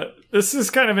 this is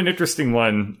kind of an interesting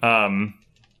one.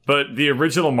 But the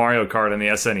original Mario Kart on the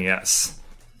SNES.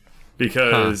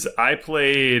 Because I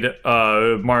played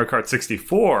Mario Kart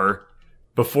 64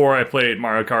 before I played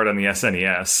Mario Kart on the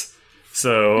SNES.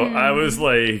 So I was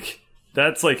like,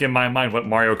 that's like in my mind what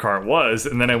Mario Kart was.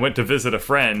 And then I went to visit a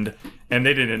friend and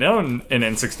they didn't own an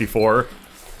N64.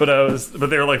 But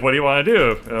they were like, what do you want to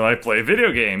do? And I play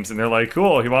video games. And they're like,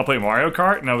 cool, you want to play Mario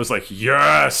Kart? And I was like,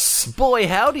 yes! Boy,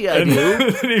 howdy I do.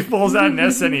 And he pulls out an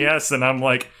SNES and I'm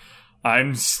like,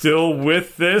 I'm still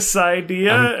with this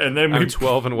idea. And then I'm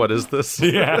 12 and what is this?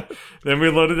 Yeah. Then we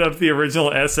loaded up the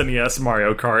original SNES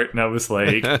Mario Kart and I was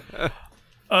like,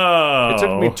 oh. It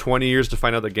took me 20 years to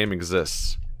find out that game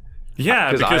exists.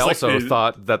 Yeah, because I also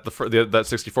thought that that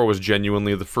 64 was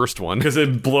genuinely the first one. Because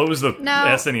it blows the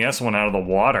SNES one out of the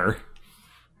water.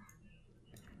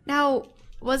 Now,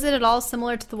 was it at all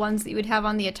similar to the ones that you would have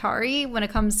on the Atari when it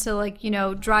comes to, like, you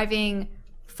know, driving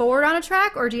forward on a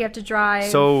track, or do you have to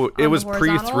drive? So it was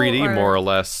pre-3D more or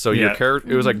less. So your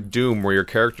character, it was like Doom, where your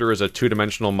character is a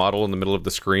two-dimensional model in the middle of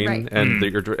the screen, and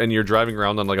you're driving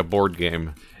around on like a board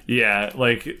game. Yeah,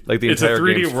 like the it's a entire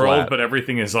 3D game's world, flat. but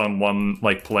everything is on one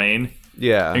like plane.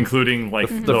 Yeah, including like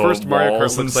the first Mario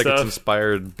Kart looks like stuff. it's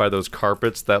inspired by those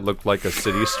carpets that look like a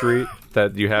city street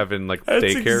that you have in like That's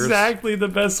daycares. Exactly the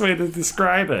best way to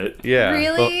describe it. Yeah,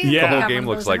 really? The whole game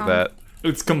looks like that.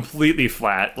 It's completely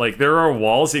flat. Like there are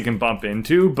walls you can bump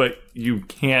into, but you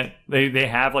can't. They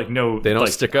have like no. They don't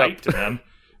like, stick height up to them.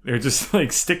 They're just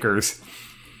like stickers.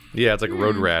 Yeah, it's like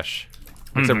Road Rash,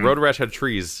 except Road Rash had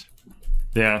trees.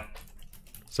 Yeah.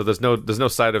 So there's no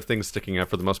side of things sticking out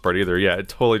for the most part either. Yeah, it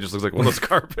totally just looks like one of those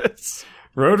carpets.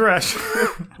 Road Rash.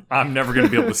 I'm never going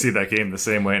to be able to see that game the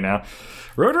same way now.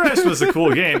 Road Rash was a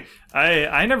cool game.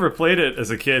 I never played it as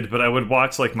a kid, but I would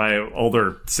watch like my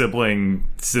older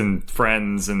siblings and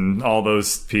friends and all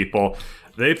those people.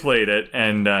 They played it,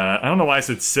 and I don't know why I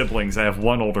said siblings. I have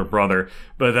one older brother,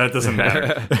 but that doesn't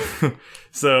matter.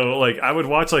 So, like, I would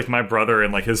watch, like, my brother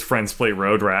and, like, his friends play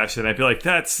Road Rash, and I'd be like,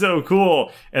 that's so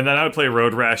cool! And then I would play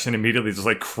Road Rash and immediately just,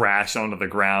 like, crash onto the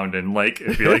ground and, like,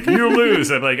 it'd be like, you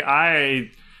lose! I'd be like,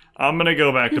 I'm gonna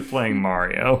go back to playing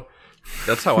Mario.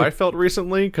 That's how I felt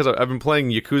recently, because I've been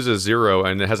playing Yakuza 0,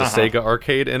 and it has a Sega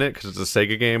arcade in it, because it's a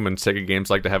Sega game, and Sega games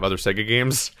like to have other Sega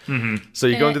games. Mm-hmm. So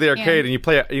you go into the arcade, and you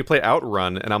play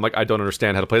Outrun, and I'm like, I don't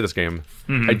understand how to play this game.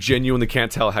 Mm-hmm. I genuinely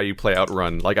can't tell how you play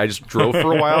Outrun. Like, I just drove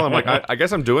for a while, I'm like, I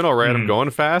guess I'm doing all right, I'm going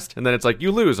fast, and then it's like,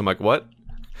 you lose. I'm like, what?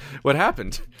 What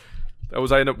happened?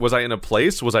 Was I in a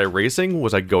place? Was I racing?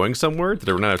 Was I going somewhere? Did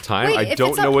I run out of time? Wait, I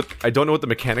don't know what the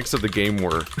mechanics of the game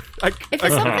were. If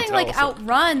it's something like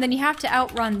Outrun, then you have to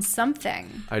outrun something.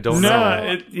 I don't know.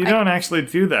 No, you don't actually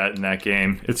do that in that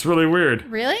game. It's really weird.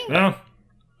 Really? No.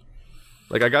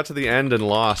 Like, I got to the end and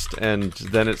lost, and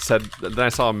then then I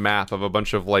saw a map of a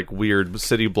bunch of, like, weird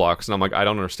city blocks, and I'm like, I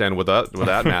don't understand what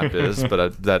that map is,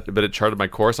 but it charted my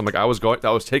course. I'm like, I was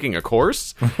taking a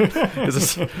course?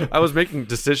 I was making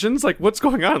decisions? Like, what's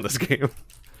going on in this game?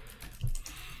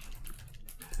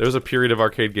 There was a period of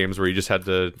arcade games where you just had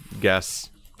to guess.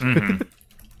 Mm-hmm.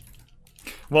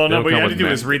 Well, no, what you had to do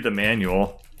is read the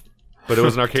manual. But it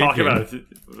was an arcade Talk game. about it.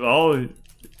 Oh,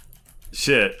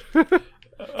 shit.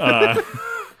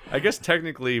 I guess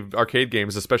technically arcade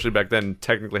games, especially back then,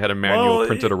 technically had a manual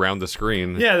printed around the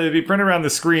screen. Yeah, they'd be printed around the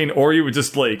screen, or you would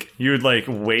just wait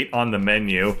on the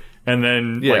menu, and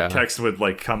then text would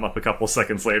come up a couple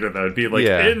seconds later that would be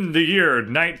in the year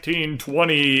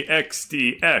 1920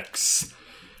 XDX,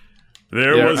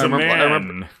 there was a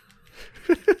man.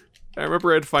 I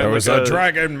remember I'd find there was a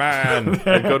dragon man.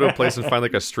 I'd go to a place and find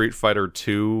like a Street Fighter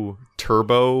 2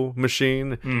 turbo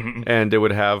machine, and it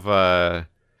would have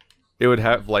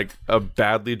like a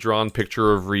badly drawn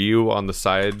picture of Ryu on the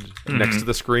side next to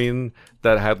the screen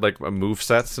that had like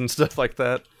movesets and stuff like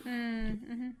that.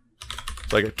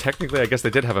 Like, technically, I guess they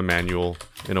did have a manual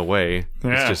in a way.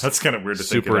 Yeah, it's just that's kind of weird to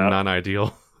think about. Super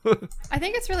non-ideal. I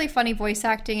think it's really funny voice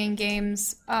acting in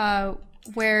games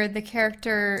where the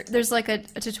character, there's like a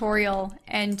tutorial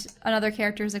and another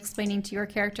character is explaining to your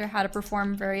character how to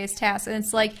perform various tasks, and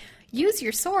it's like, use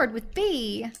your sword with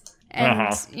B.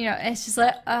 And, it's just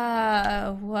like,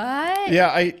 what?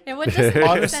 Yeah,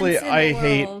 honestly, I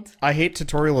hate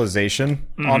tutorialization,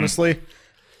 honestly.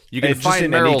 You can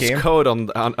find Meryl's code on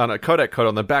a codec code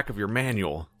on the back of your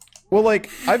manual. Well,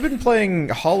 like, I've been playing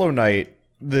Hollow Knight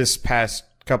this past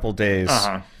couple days,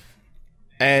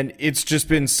 and it's just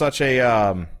been such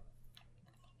a,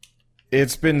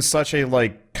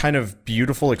 like, kind of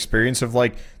beautiful experience of,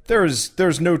 like, there's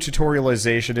no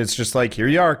tutorialization, it's just like, here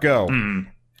you are, go.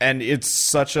 And it's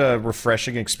such a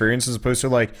refreshing experience as opposed to,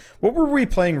 like, what were we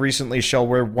playing recently, Shell,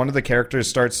 where one of the characters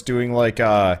starts doing, like,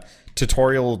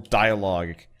 tutorial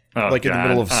dialogue, in the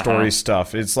middle of story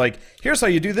stuff. It's like, here's how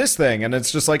you do this thing, and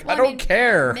it's just like, I don't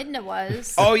care. Midna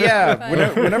was. Oh, yeah.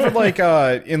 Whenever, like,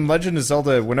 in Legend of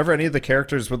Zelda, whenever any of the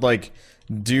characters would, like,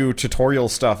 do tutorial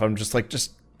stuff, I'm just like,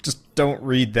 just don't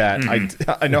read that.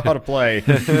 I know how to play.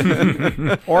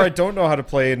 Or I don't know how to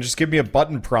play, and just give me a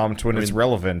button prompt when it's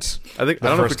relevant. I don't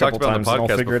know if we talked about it on the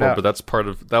podcast before,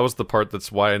 but that was the part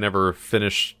that's why I never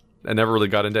really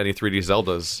got into any 3D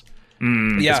Zeldas.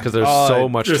 Yeah, because there's so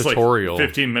much tutorial. Like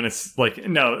 15 minutes, it's like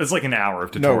an hour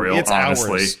of tutorial. No, it's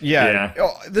honestly. Hours. Yeah.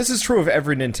 Oh, this is true of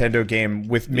every Nintendo game,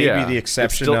 with maybe the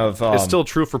exception of. It's still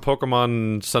true for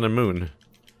Pokemon Sun and Moon.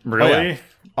 Really?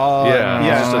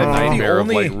 It's just a nightmare of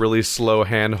like really slow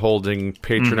hand-holding,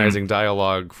 patronizing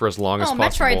dialogue for as long as possible.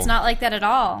 Metroid's not like that at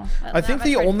all. I think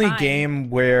the only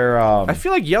game where I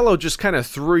feel like Yellow just kind of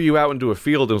threw you out into a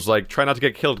field and was like, "Try not to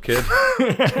get killed, kid."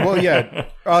 Well, yeah,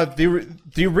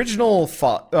 the original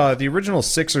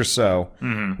 6 or so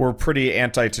were pretty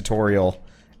anti-tutorial,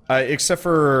 except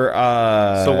for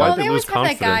so why did they lose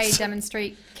confidence? That guy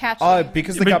demonstrate catching.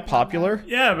 Because they got popular.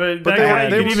 Yeah, but that guy,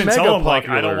 they you could even tell him, like,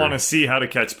 popular. I don't want to see how to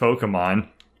catch Pokemon. You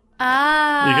could,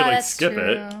 that's skip true.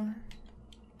 it.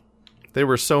 They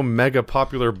were so mega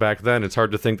popular back then, it's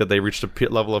hard to think that they reached a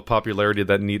level of popularity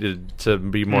that needed to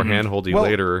be more hand-holdy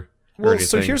later. Well,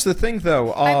 so here's the thing,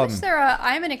 though. I wish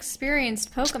I'm an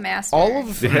experienced Pokemaster. All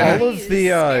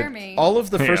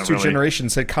of the first two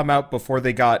generations had come out before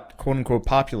they got quote-unquote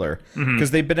popular,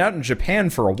 because they'd been out in Japan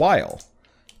for a while.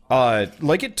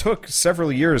 It took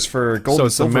several years for Gold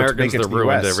and Silver to make it to the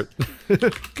US.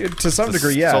 To some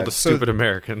degree, yeah. It's all the stupid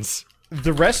Americans.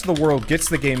 The rest of the world gets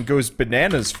the game, goes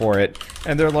bananas for it,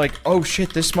 and they're like, oh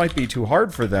shit, this might be too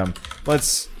hard for them.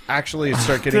 Let's actually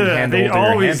start getting hand-holdier. They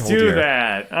always do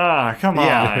that. Come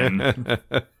on.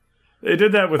 They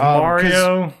did that with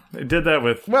Mario. They did that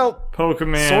with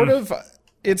Pokemon. Sort of.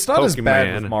 It's not as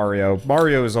bad with Mario.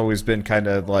 Mario has always been kind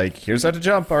of like, here's how to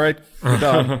jump, alright, we're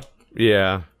done.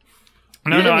 Yeah.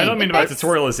 No, I don't mean about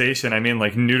tutorialization. I mean,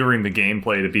 like, neutering the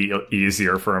gameplay to be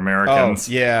easier for Americans.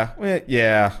 Oh, yeah.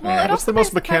 Well, what's the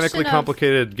most mechanically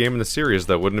complicated game in the series,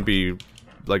 though? Wouldn't it be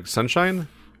like Sunshine?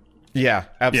 Yeah,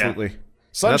 absolutely. Yeah.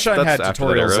 Sunshine That's had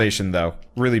tutorialization though,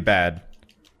 really bad.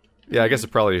 Yeah, I guess it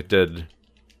probably did.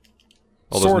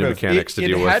 All those new mechanics to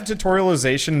deal with. It had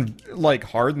tutorialization like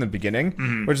hard in the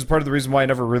beginning, which is part of the reason why I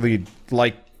never really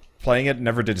liked playing it.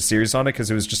 Never did a series on it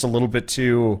because it was just a little bit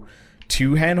too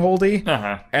handholdy.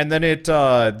 And then it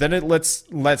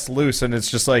lets loose, and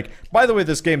it's just like, by the way,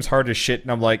 this game's hard as shit.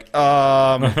 And I'm like,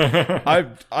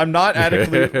 I'm not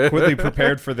adequately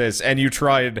prepared for this. And you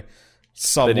tried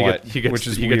somewhat, which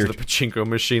is you weird. get to the pachinko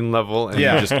machine level and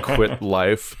Yeah. you just quit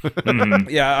life.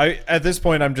 Yeah, at this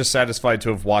point, I'm just satisfied to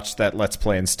have watched that Let's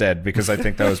Play instead, because I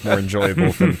think that was more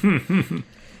enjoyable than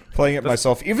playing it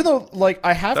myself. Even though, like,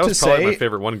 I have That to was probably say, my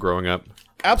favorite one growing up.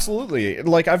 absolutely,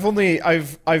 like,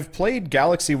 I've played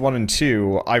Galaxy 1 and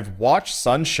 2, I've watched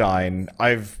Sunshine,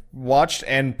 I've watched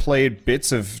and played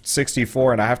bits of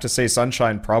 64, and I have to say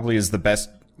Sunshine probably is the best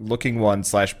looking one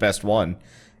 / best one.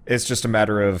 It's just a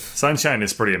matter of... Sunshine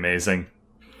is pretty amazing.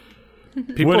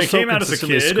 People When it so came out as a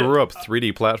consistently kid- screw up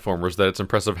 3D platformers that it's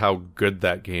impressive how good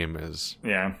that game is.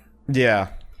 Yeah. Yeah.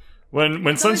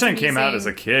 When Sunshine came out as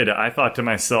a kid, I thought to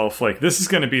myself, like, this is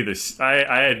going to be this...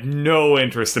 I had no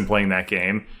interest in playing that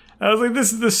game. I was like,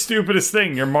 this is the stupidest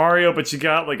thing. You're Mario, but you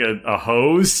got, like, a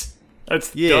hose?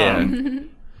 That's dumb.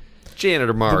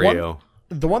 Janitor Mario.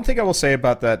 The one thing I will say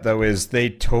about that, though, is they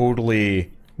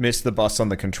totally missed the bus on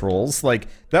the controls. Like,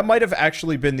 that might have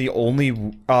actually been the only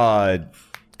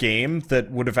game that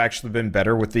would have actually been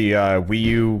better with the Wii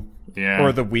U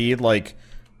or the Wii, like,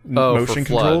 motion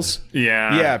controls.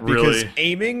 Yeah, because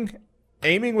really.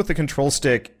 aiming with the control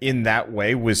stick in that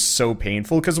way was so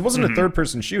painful, because it wasn't a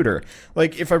third-person shooter.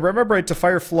 Like, if I remember right, to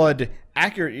fire Flood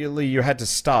accurately, you had to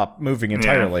stop moving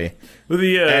entirely.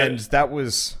 Yeah. And that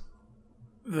was...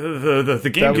 The That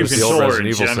GameCube was the old controller in Resident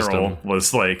Evil general system.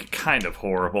 was, like, kind of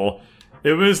horrible.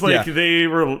 It was like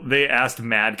Yeah. they asked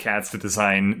Mad Catz to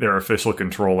design their official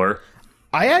controller.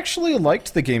 I actually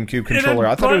liked the GameCube controller.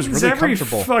 I thought it was really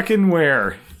comfortable. Fucking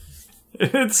where.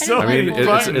 It's so I mean, many it's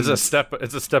buttons. a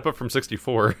step up from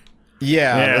 64.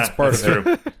 Yeah, that's part of it.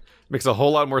 true. Makes a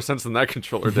whole lot more sense than that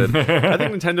controller did. I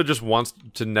think Nintendo just wants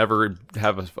to never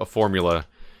have a formula.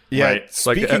 Yeah, Right. It's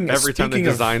like every time they speaking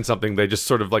of- design something, they just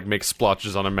sort of like make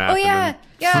splotches on a map Oh yeah, and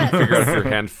yeah. then figure out if your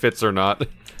hand fits or not.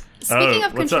 Speaking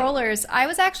of what's up? controllers, I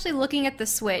was actually looking at the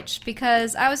Switch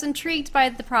because I was intrigued by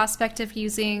the prospect of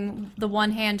using the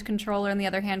one-hand controller and the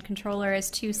other-hand controller as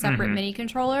two separate mini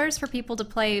controllers for people to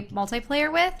play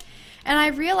multiplayer with. And I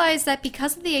realized that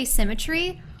because of the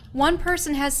asymmetry, one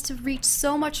person has to reach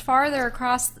so much farther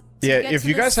across. Yeah, if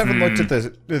you guys haven't looked at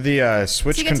the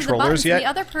Switch to get to the controllers buttons, yet, the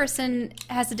other person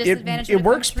has a disadvantage. it when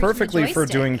works comes to reaching the perfectly for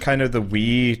joystick. doing kind of the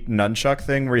Wii nunchuck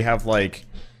thing, where you have like,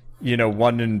 you know,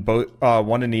 one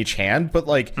in each hand. But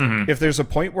like, if there's a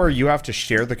point where you have to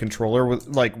share the controller with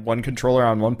like one controller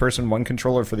on one person, one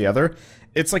controller for the other,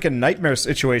 it's like a nightmare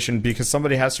situation because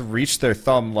somebody has to reach their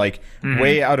thumb like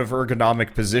way out of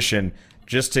ergonomic position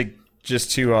just to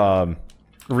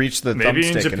reach the Maybe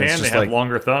thumbstick. in Japan and it's they just have like,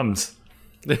 longer thumbs.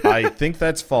 I think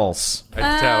that's false. I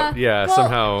doubt. Yeah, Well,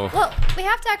 somehow. Well, we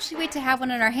have to actually wait to have one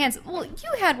in our hands. Well,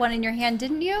 you had one in your hand,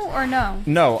 didn't you? Or no?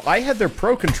 No, I had their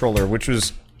Pro controller, which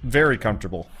was very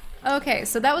comfortable. Okay,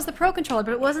 so that was the Pro controller,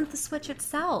 but it wasn't the Switch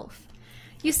itself.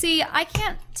 You see, I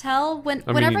can't tell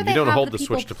whenever you they don't have hold the the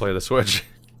people... Switch to play the Switch.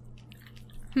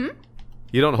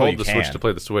 You don't hold you the Switch can. to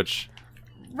play the Switch.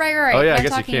 Right. Oh, yeah, I I'm guess you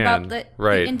talking can. about the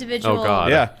Right. individual... Oh,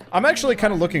 God. Yeah, I'm actually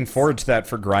kind of looking forward to that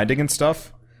for grinding and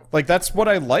stuff. Like, that's what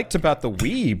I liked about the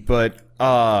Wii, but,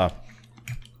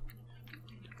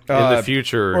 In the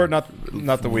future, or not the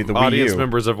Wii, the Wii audience U.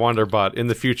 members of WonderBot, in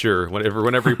the future,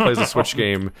 whenever he plays a Switch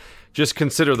game, just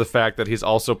consider the fact that he's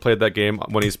also played that game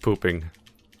when he's pooping.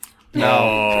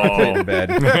 I played in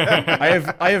bed.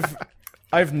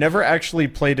 I've never actually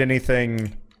played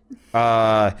anything.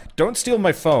 Don't steal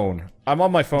my phone. I'm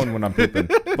on my phone when I'm pooping,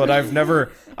 but I've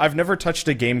never touched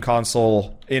a game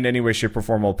console in any way, shape, or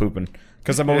form while pooping.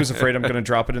 Because I'm always afraid I'm going to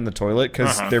drop it in the toilet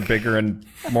because they're bigger and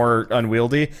more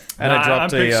unwieldy. And I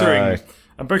dropped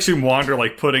I'm picturing Wander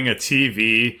like putting a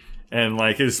TV and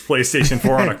like his PlayStation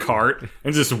 4 on a cart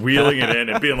and just wheeling it in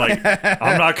and being like,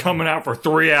 "I'm not coming out for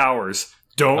 3 hours.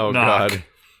 Don't Oh knock." God!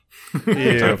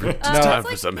 Ew. Time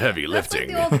for some heavy That's like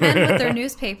lifting. the old men with their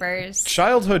newspapers.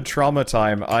 Childhood trauma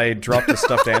time. I dropped a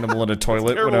stuffed animal in a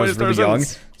toilet when I was really young.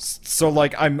 So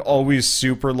like I'm always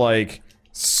super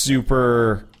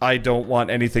I don't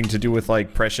want anything to do with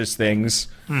like precious things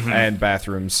and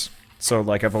bathrooms. So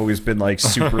like I've always been like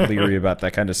super leery about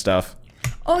that kind of stuff.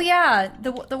 Oh yeah,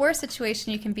 the worst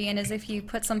situation you can be in is if you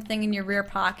put something in your rear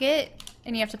pocket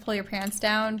and you have to pull your pants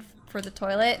down for the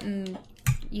toilet and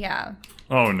yeah.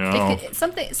 Oh no!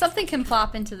 Something can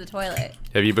plop into the toilet.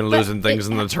 Have you been losing things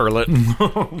in the toilet?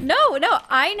 No,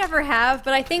 I never have.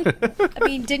 But I think,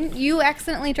 didn't you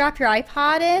accidentally drop your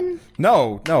iPod in?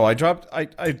 No,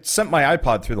 I sent my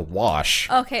iPod through the wash.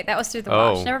 Okay, that was through the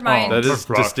wash. Never mind. That is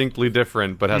distinctly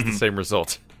different, but has the same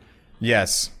result.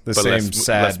 Yes, the but same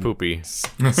less poopy.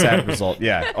 Sad result.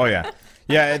 Yeah. Oh yeah.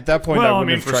 Yeah. At that point, I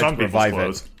wouldn't have tried to revive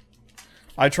it.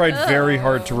 I tried very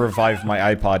hard to revive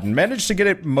my iPod and managed to get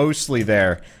it mostly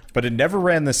there, but it never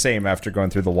ran the same after going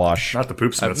through the wash. Not the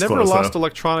poop. I've never lost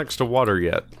electronics to water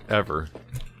yet, ever.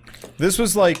 This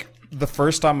was like the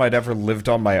first time I'd ever lived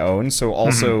on my own, so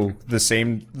also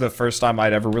the first time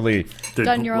I'd ever really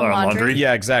done your own laundry.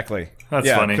 Yeah, exactly. That's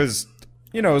funny. Because,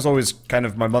 it was always kind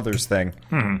of my mother's thing.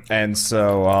 And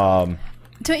so,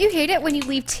 Don't you hate it when you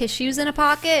leave tissues in a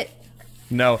pocket?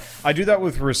 No, I do that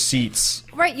with receipts.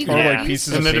 Right, you Or can like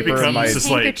pieces and of then paper. it becomes just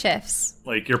handkerchiefs.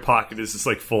 like your pocket is just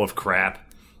like full of crap.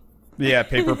 Yeah,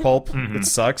 paper pulp. It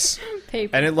sucks.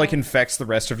 Paper And it like infects the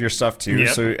rest of your stuff too. Yep.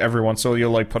 So every once in a while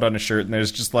you'll like put on a shirt and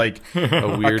there's just like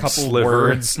A weird couple sliver.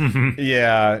 words.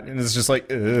 Yeah, and it's just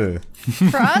like ugh.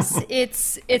 For us,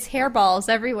 it's hairballs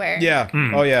everywhere. Yeah.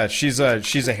 Oh yeah, she's a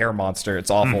hair monster.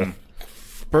 It's awful.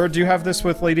 Bird, do you have this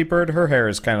with Lady Bird? Her hair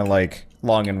is kind of like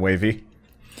long and wavy.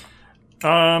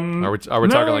 Are we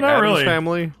talking like not Addams really.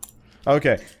 Family?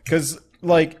 Okay, because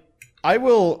like I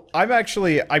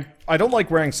don't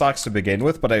like wearing socks to begin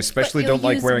with, but I especially But don't you'll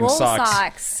like use wearing wool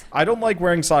socks. I don't like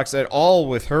wearing socks at all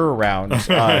with her around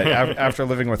after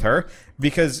living with her,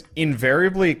 because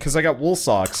invariably, because I got wool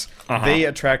socks, they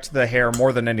attract the hair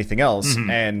more than anything else,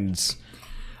 and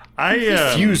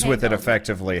I fuse with it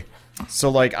effectively. So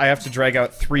like I have to drag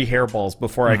out 3 hairballs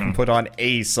before I can put on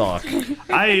a sock.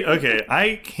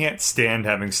 I can't stand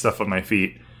having stuff on my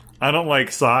feet. I don't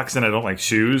like socks and I don't like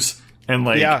shoes. And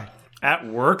like at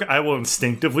work, I will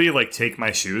instinctively like take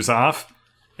my shoes off,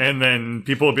 and then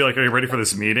people will be like, "Are you ready for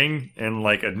this meeting?" And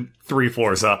like 3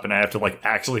 floors up, and I have to like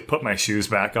actually put my shoes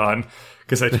back on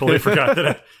because I totally forgot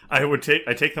that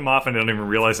I take them off and I don't even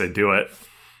realize I do it.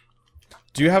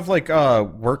 Do you have like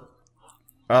work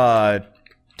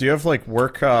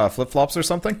flip flops or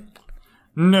something?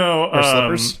 No, Or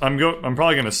slippers? I'm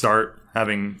probably going to start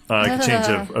having a change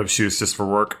of shoes just for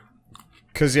work.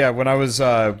 Because when I was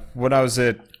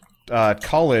at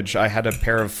college, I had a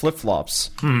pair of flip flops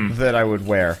that I would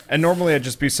wear, and normally I'd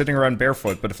just be sitting around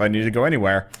barefoot. But if I needed to go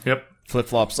anywhere, flip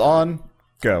flops on,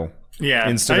 go. Yeah,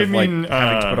 instead of having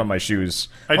to put on my shoes.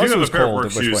 I do Unless it have was a pair of cold, work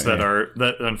at which shoes point,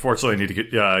 that unfortunately need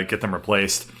to get them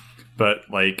replaced. But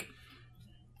like,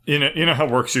 you know how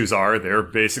work shoes are? They're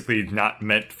basically not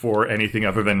meant for anything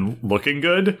other than looking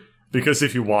good. Because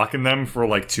if you walk in them for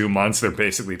like 2 months, they're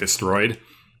basically destroyed.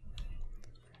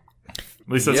 At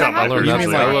least that's how I my learned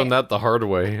shoes I are. learned that the hard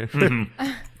way. You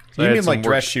mean like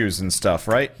dress shoes and stuff,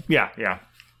 right? Yeah.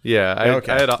 Yeah, I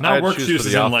had Not work shoes shoes for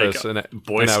as the in, like, office, and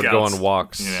Boy I would go Scouts, on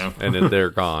walks, you know. and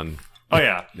they're gone. Oh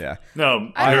yeah. Yeah.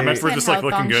 No, I they're meant for understand just like how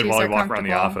looking thong good shoes while you are walk around the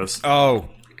comfortable. office. Oh,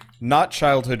 not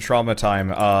childhood trauma time.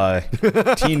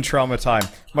 Teen trauma time.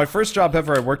 My first job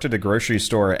ever, I worked at a grocery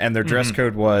store, and their dress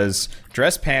code was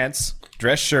dress pants,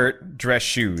 dress shirt, dress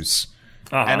shoes.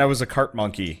 And I was a cart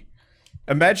monkey.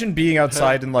 Imagine being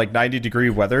outside in like 90-degree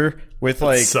weather with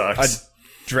like a sucks.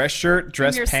 dress shirt,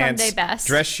 dress Your pants, Sunday best.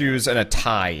 dress shoes, and a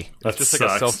tie. That Just sucks.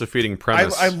 like a self-defeating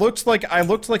premise. I looked like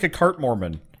a cart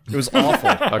Mormon. It was awful.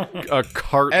 a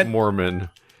cart Mormon.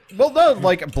 Well, no,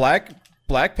 like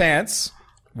black pants,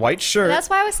 white shirt. That's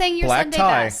why I was saying your black Sunday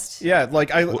tie. best. Yeah,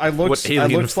 like I looked. What I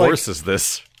alien looked force like is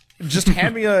this? just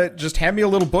hand me a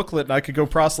little booklet and I could go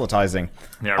proselytizing.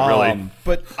 Yeah, really.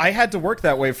 But I had to work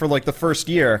that way for like the first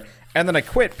year, and then I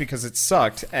quit because it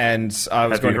sucked, and I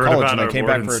was Have going you to heard college, about and I our came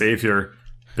Lord back and for. Savior,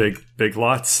 Big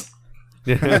Lots?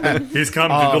 He's come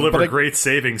to deliver but I- great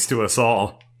savings to us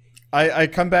all. I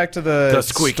come back to the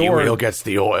store. gets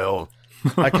the oil.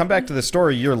 I come back to the store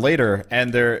a year later,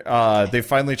 and they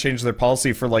finally changed their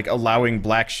policy for like allowing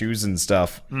black shoes and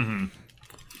stuff.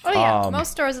 Oh yeah,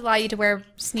 most stores allow you to wear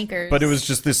sneakers. But it was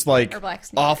just this like Or black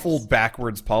sneakers. awful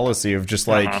backwards policy of just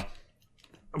like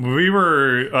We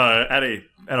were at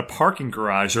a parking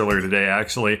garage earlier today,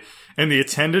 actually, and the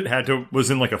attendant was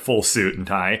in like a full suit and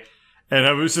tie, and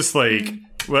I was just like,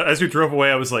 well, as we drove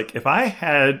away, I was like, if I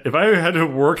had to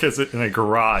work in a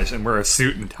garage and wear a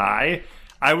suit and tie,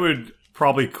 I would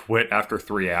probably quit after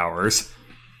 3 hours.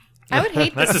 I would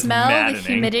hate the That's just smell, maddening. the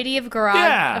humidity of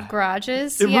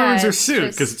garages. It ruins their it's suit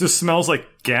just- because it just smells like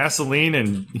gasoline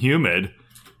and humid.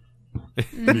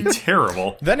 It'd be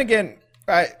terrible. Then again,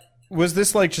 was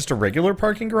this like just a regular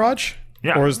parking garage?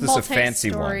 Yeah. Or is this a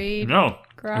fancy one? multi-storied No,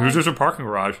 garage. it was just a parking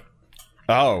garage.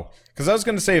 Oh, because I was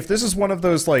going to say, if this is one of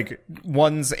those, like,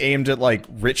 ones aimed at, like,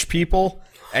 rich people,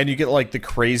 and you get, like, the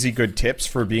crazy good tips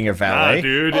for being a valet.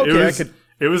 Dude, okay,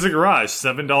 it was a garage.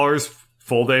 $7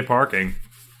 full day parking.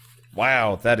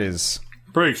 Wow, that is...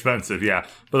 Pretty expensive, yeah.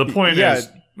 But the point is,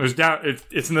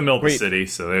 it's in the middle of the city,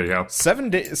 so there you go.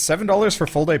 $7 for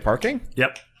full day parking?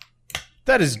 Yep.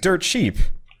 That is dirt cheap.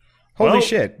 Holy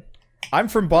shit. I'm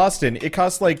from Boston. It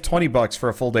costs like $20 for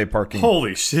a full day parking.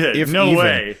 Holy shit. No even.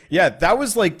 way. Yeah, that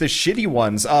was like the shitty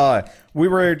ones. We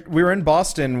were in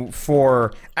Boston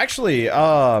for actually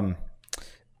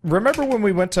remember when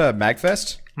we went to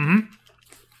MagFest?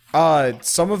 Mm-hmm.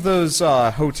 Some of those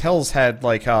hotels had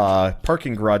like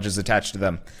parking garages attached to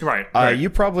them. Right. You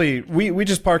probably we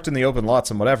just parked in the open lots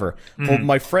and whatever. Mm-hmm. Well,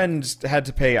 my friend had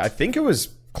to pay, I think it was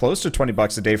close to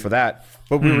 $20 a day for that.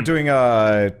 But we were doing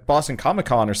Boston Comic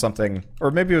Con or something,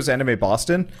 or maybe it was Anime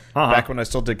Boston, back when I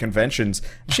still did conventions.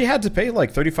 She had to pay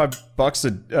like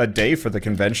 $35 a day for the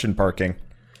convention parking.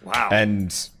 Wow.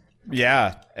 And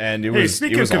yeah, and it was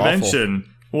speaking it was of convention,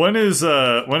 awful. when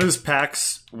is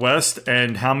PAX West,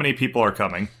 and how many people are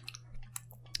coming?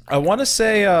 I want to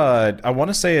say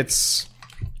it's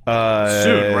soon,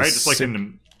 right? It's like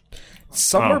in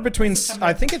somewhere between.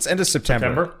 I think it's end of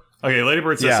September. Okay, Lady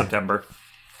Bird says September.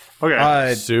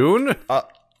 Okay, soon?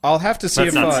 I'll have to see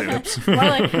That's if more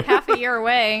like half a year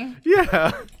away.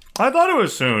 Yeah. I thought it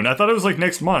was soon. I thought it was like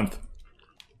next month.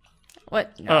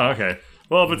 What? No. Oh, okay.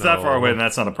 Well, if it's that far away, then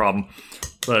that's not a problem.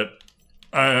 But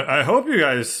I hope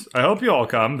you all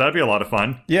come. That'd be a lot of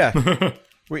fun. Yeah.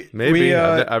 Maybe.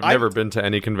 I've never been to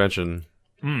any convention.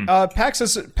 PAX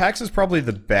is probably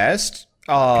the best,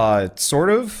 sort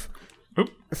of,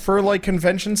 for like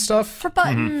convention stuff. For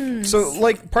buttons. So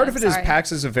like part of it is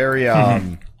PAX is a very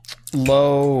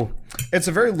low. It's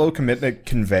a very low commitment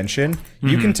convention.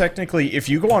 You can technically, if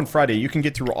you go on Friday, you can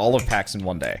get through all of PAX in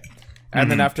one day,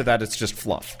 and then after that, it's just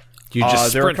fluff. You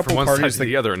just there are a sprint couple from one parties side to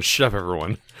the other and shove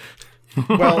everyone.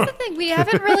 Well, That's the thing. We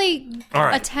haven't really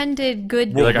attended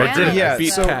good. Like I did. Yeah, I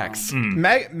beat so- PAX.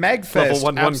 MagFest Level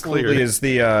 1 absolutely cleared.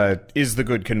 is the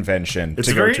good convention It's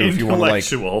to go very to if you want to like.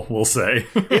 intellectual, we'll say.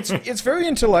 It's very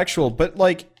intellectual, but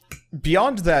like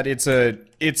beyond that, it's a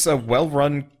well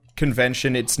run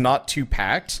convention. It's not too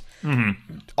packed.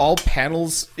 All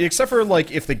panels, except for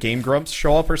like if the Game Grumps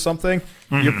show up or something,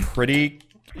 you're pretty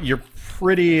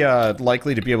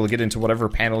likely to be able to get into whatever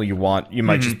panel you want. You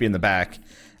might just be in the back.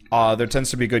 There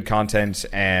tends to be good content,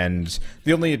 and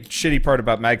the only shitty part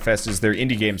about MagFest is their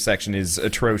indie game section is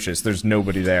atrocious. There's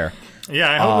nobody there.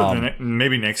 Yeah, I hope that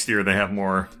maybe next year they have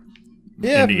more.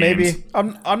 Yeah, indie maybe. games.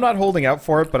 I'm not holding out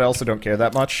for it, but I also don't care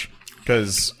that much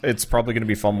because it's probably going to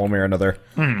be fun one way or another.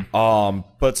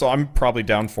 But so I'm probably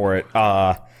down for it.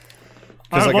 I'd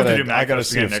love to do I gotta MagFest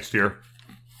see again if, next year.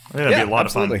 I think that'd be a lot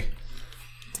of fun.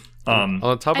 On the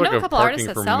I topic know a of couple parking artists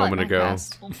that from a sell moment at ago,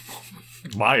 MagFest.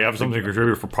 Why, you have something to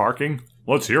contribute for parking?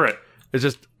 Let's hear it. it's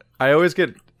just I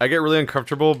get really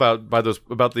uncomfortable about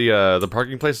the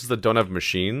parking places that don't have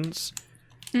machines.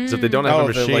 So if they don't have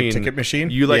a the, machine, like, ticket machine?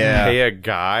 you Yeah. pay a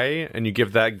guy and you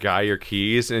give that guy your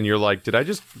keys, and you're like, did I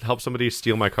just help somebody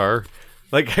steal my car?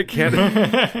 Like I can't.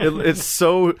 It's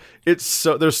so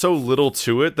there's so little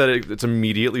to it that it's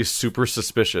immediately super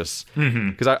suspicious.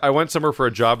 Because I went somewhere for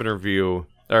a job interview.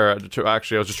 I was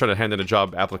just trying to hand in a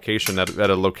job application at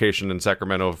a location in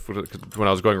Sacramento when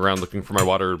I was going around looking for my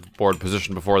water board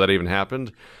position before that even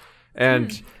happened.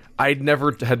 And I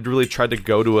never had really tried to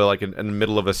go to in the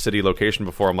middle of a city location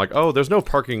before. I'm like, oh, there's no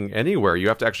parking anywhere. You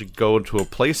have to actually go to a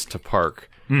place to park.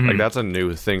 Like that's a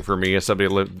new thing for me as somebody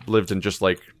lived in just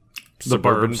like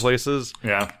suburban burbs. places.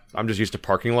 Yeah. I'm just used to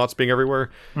parking lots being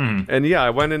everywhere. And yeah, I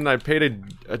went in and I paid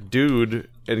a dude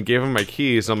and gave him my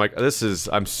keys. And I'm like,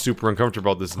 I'm super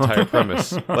uncomfortable with this entire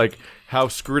premise. Like, how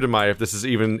screwed am I if this is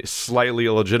even slightly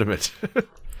illegitimate?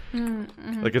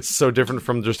 Like, it's so different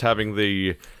from just having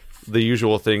the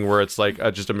usual thing where it's like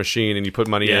just a machine and you put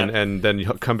money in and then you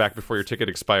come back before your ticket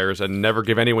expires and never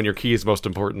give anyone your keys, most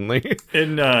importantly.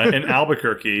 In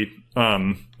Albuquerque,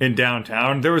 in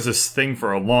downtown, there was this thing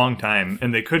for a long time,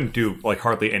 and they couldn't do like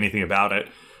hardly anything about it,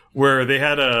 where they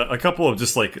had a couple of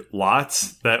just like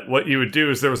lots that what you would do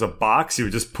is there was a box, you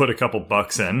would just put a couple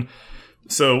bucks in.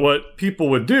 So what people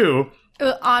would do...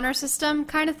 Honor system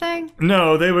kind of thing?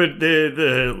 No, they would.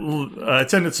 The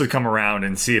attendants would come around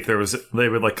and see if there was. They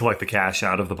would like collect the cash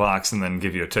out of the box and then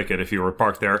give you a ticket if you were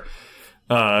parked there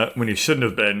when you shouldn't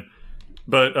have been.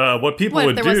 But what people would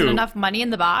if there do, wasn't enough money in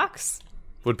the box?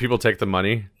 Would people take the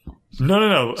money?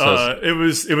 No. So it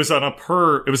was on a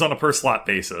per slot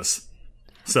basis.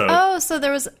 So So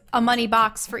there was a money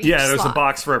box for each slot. there's a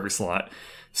box for every slot.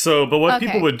 So, but what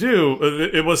people would do,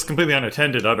 it was completely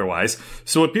unattended otherwise.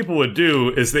 So what people would do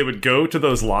is they would go to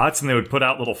those lots and they would put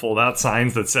out little fold-out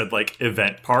signs that said, like,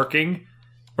 event parking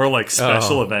or, like,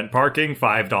 special event parking,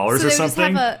 $5 or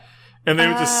something. And they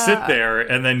would just sit there,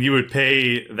 and then you would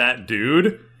pay that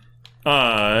dude.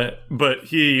 But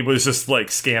he was just, like,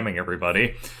 scamming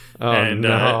everybody.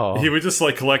 He would just,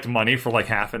 like, collect money for, like,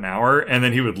 half an hour, and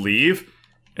then he would leave.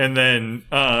 And then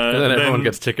everyone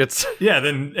gets tickets. Yeah,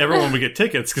 then everyone would get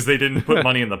tickets because they didn't put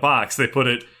money in the box. They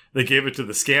gave it to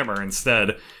the scammer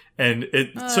instead. And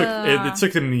it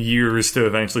took them years to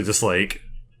eventually just like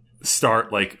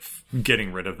start like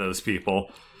getting rid of those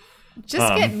people.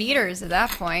 Just get meters at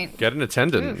that point. Get an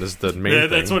attendant is the main thing.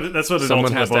 That's what it someone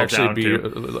ultimately has to actually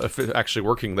be actually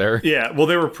working there. Yeah, well,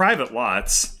 they were private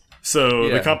lots. So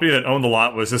the company that owned the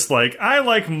lot was just like, I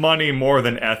like money more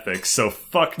than ethics, so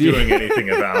fuck doing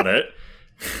anything about it.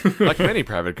 Like many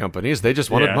private companies, they just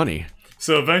wanted money.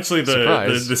 So eventually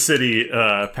the city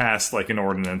passed like an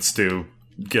ordinance to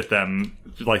get them,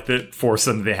 like, force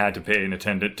them, they had to pay an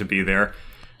attendant to be there.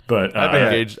 But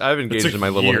I've engaged in my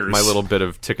little bit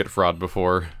of ticket fraud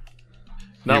before.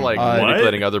 Not like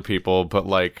manipulating other people, but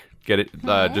like get it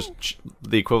just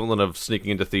the equivalent of sneaking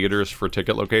into theaters for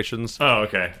ticket locations. Oh,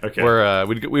 okay. Where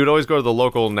we would always go to the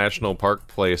local national park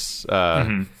place,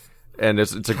 and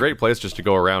it's a great place just to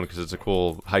go around because it's a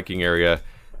cool hiking area.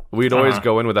 We'd always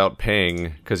go in without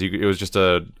paying because it was just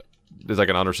it's like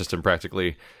an honor system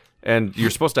practically. And you're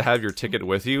supposed to have your ticket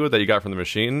with you that you got from the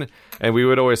machine. And we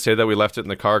would always say that we left it in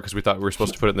the car because we thought we were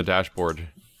supposed to put it in the dashboard.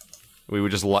 We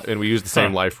would just and we used the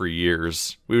same lie for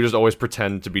years. We would just always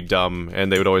pretend to be dumb,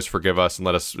 and they would always forgive us and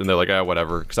let us. And they're like,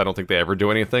 whatever, because I don't think they ever do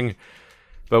anything.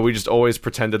 But we just always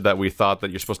pretended that we thought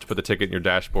that you're supposed to put the ticket in your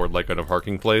dashboard, like at a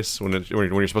parking place, when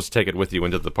you're supposed to take it with you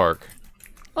into the park.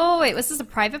 Oh wait, was this a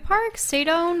private park, state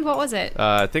owned? What was it?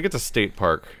 I think it's a state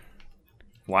park.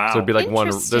 Wow. So it'd be like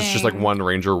there's just like one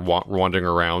ranger wandering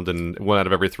around, and one out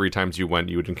of every 3 times you went,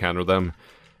 you would encounter them,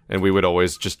 and we would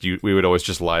always just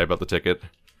lie about the ticket.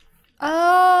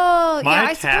 Oh, my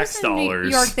I tax dollars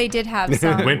in New York they did have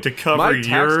some. went to cover my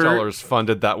tax dollars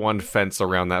funded that one fence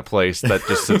around that place that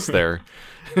just sits there.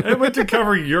 It went to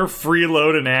cover your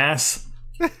freeloading ass.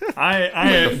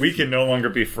 We can no longer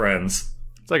be friends.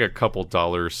 It's like a couple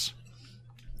dollars.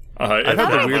 I've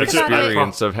had the weird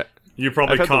experience of. You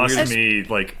probably cost me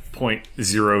like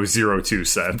 0.002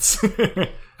 cents.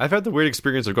 I've had the weird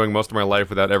experience of going most of my life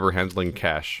without ever handling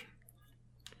cash.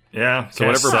 Yeah. So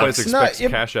whenever a place expects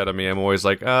cash out of me, I'm always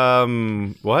like,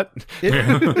 what?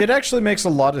 It actually makes a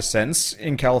lot of sense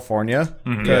in California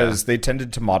because they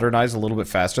tended to modernize a little bit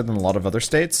faster than a lot of other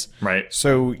states. Right.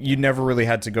 So you never really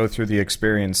had to go through the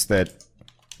experience that,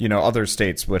 other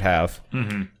states would have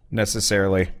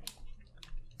necessarily.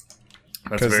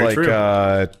 That's very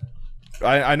true.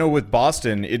 I know with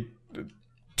Boston, it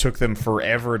took them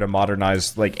forever to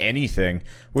modernize like anything,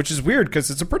 which is weird because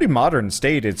it's a pretty modern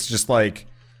state. It's just like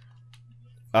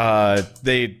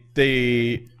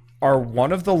they are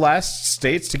one of the last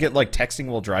states to get like texting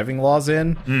while driving laws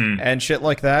in and shit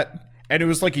like that. And it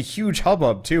was like a huge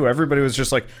hubbub too. Everybody was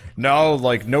just like, no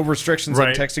restrictions on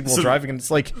texting while driving. And it's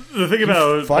like, the thing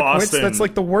about Boston, that's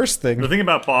like the worst thing. The thing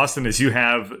about Boston is you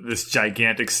have this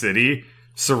gigantic city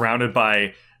surrounded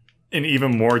by an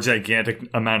even more gigantic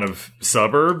amount of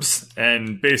suburbs,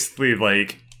 and basically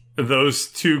like those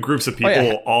two groups of people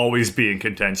will always be in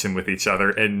contention with each other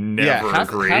and never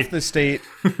agree. Half the state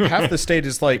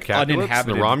is like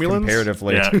uninhabited the Romulans?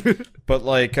 Comparatively, but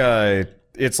like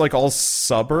it's like all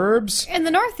suburbs. In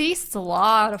the Northeast, it's a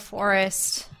lot of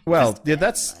forest. Well, yeah,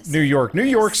 that's New York. New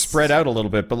York's spread out a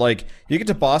little bit, but like you get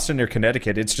to Boston or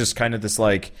Connecticut, it's just kind of this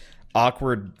like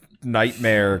awkward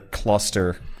nightmare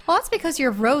cluster. Well, that's because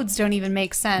your roads don't even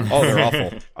make sense. Oh, they're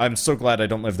awful. I'm so glad I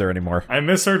don't live there anymore. I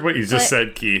misheard what you just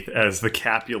said, Keith, as the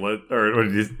Capulet, or what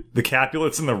the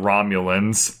Capulets and the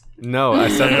Romulans. No, I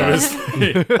said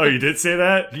that. Oh, you did say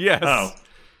that? Yes. Oh.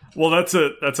 Well, that's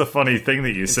a funny thing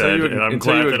that you said, and I'm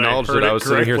until glad you that acknowledged I heard it. I was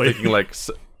sitting here correctly. thinking like,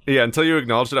 until you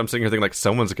acknowledged it, I'm sitting here thinking like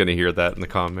someone's going to hear that in the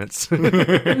comments.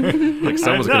 Like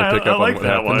someone's going to pick up on what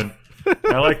happened.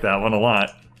 I like that one a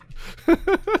lot.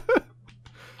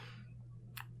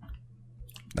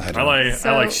 I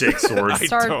like Shake Sword.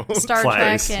 Star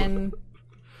Flags. Trek and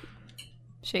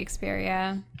Shakespeare,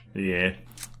 yeah. Yeah.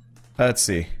 Let's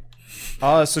see.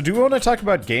 So do we want to talk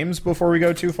about games before we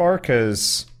go too far?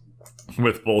 Because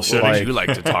with bullshit. Would you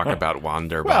like to talk about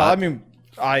Wanderbot? Well, I mean,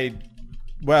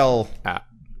 No,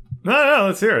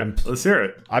 let's hear it. Let's hear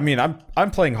it. I mean,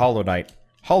 I'm playing Hollow Knight.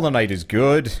 Hollow Knight is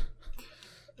good.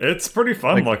 It's pretty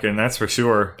fun looking, that's for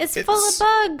sure. It's full of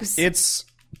bugs. It's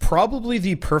probably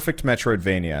the perfect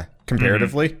Metroidvania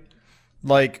comparatively.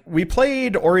 Like, we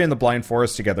played Ori and the Blind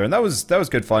Forest together, and that was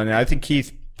good fun. And I think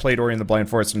Keith played Ori and the Blind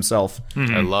Forest himself.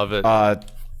 I love it.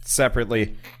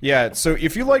 Separately. Yeah, so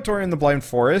if you liked Ori and the Blind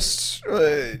Forest,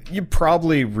 you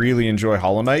probably really enjoy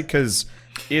Hollow Knight, because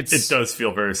it does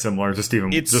feel very similar, just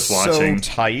watching. It's so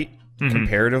tight,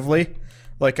 comparatively.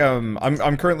 Like,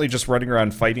 I'm currently just running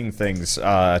around fighting things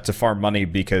to farm money,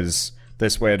 because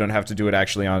this way I don't have to do it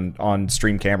actually on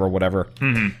stream cam or whatever.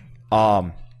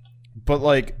 But,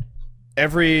 like,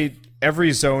 every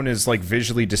zone is, like,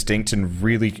 visually distinct and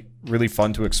really, really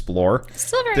fun to explore.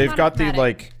 Still very They've got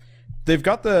monochromatic. They've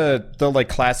got the like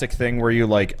classic thing where you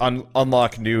like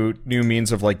unlock new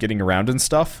means of like getting around and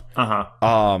stuff.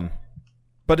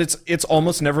 But it's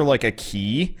almost never like a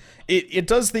key. It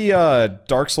does the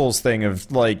Dark Souls thing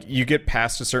of like you get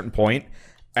past a certain point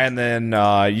and then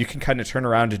you can kind of turn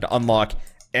around and unlock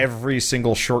every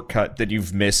single shortcut that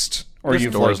you've missed or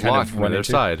you've like kind of run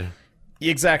into. Side.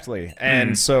 Exactly.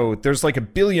 And so there's like a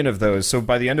billion of those. So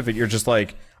by the end of it, you're just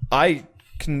like, I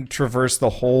can traverse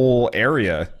the whole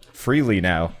area freely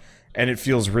now, and it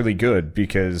feels really good,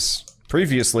 because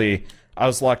previously I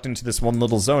was locked into this one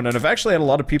little zone, and I've actually had a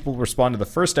lot of people respond to the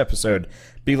first episode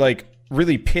be like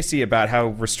really pissy about how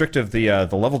restrictive the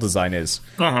level design is,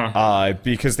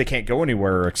 because they can't go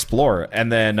anywhere or explore.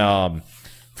 And then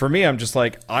for me, I'm just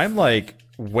like, I'm like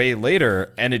way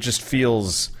later, and it just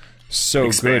feels so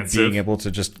expansive. good being able to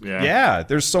just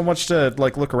there's so much to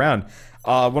like look around.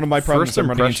 One of my problems First I'm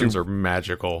running impressions into are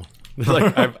magical.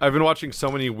 Like I've been watching so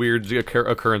many weird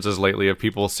occurrences lately of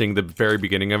people seeing the very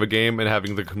beginning of a game and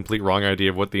having the complete wrong idea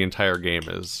of what the entire game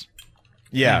is.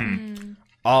 Yeah.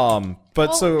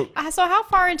 But so how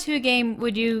far into a game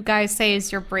would you guys say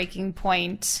is your breaking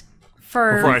point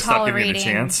for before I stop tolerating? giving it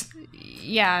a chance?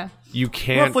 Yeah. You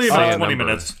can't Roughly say about a 20 number.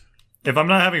 minute. If I'm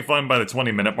not having fun by the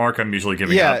 20-minute mark, I'm usually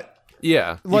giving up.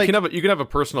 Yeah, Like- you can have a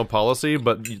personal policy,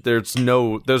 but there's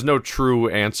no true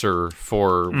answer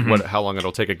for how long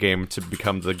it'll take a game to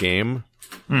become the game.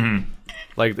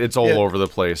 Like it's all over the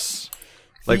place.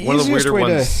 Like The one of the easiest weirder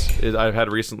way ones I've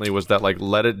had recently was that like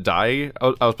Let It Die.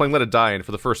 I was playing Let It Die, and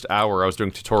for the first hour, I was doing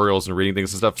tutorials and reading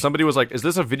things and stuff. Somebody was like, "Is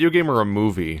this a video game or a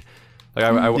movie?" Like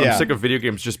I'm sick of video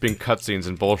games just being cutscenes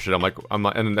and bullshit. I'm like,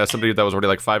 and as somebody that was already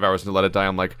like 5 hours into Let It Die,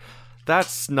 I'm like,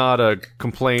 that's not a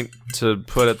complaint to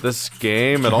put at this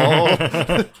game at all,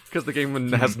 because the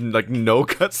game has like no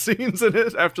cutscenes in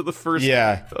it after the first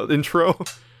intro.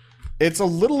 It's a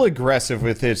little aggressive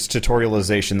with its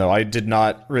tutorialization, though. I did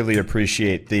not really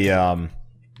appreciate the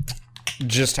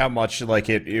just how much like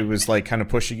it was like kind of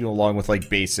pushing you along with like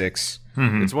basics.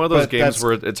 It's one of those But games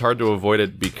where it's hard to avoid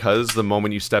it, because the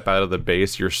moment you step out of the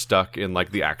base, you're stuck in like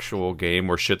the actual game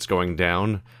where shit's going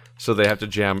down. So they have to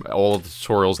jam all of the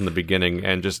tutorials in the beginning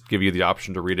and just give you the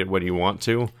option to read it when you want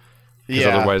to. Because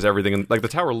otherwise everything... Like, the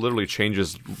tower literally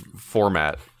changes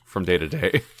format from day to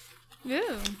day.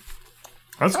 Ooh.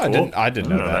 That's cool. I didn't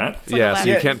know that. Yeah, so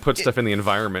you Yeah, can't put stuff in the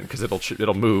environment because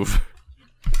it'll move.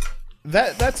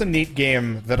 That's a neat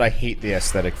game that I hate the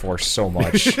aesthetic for so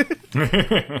much.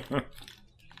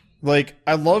 Like,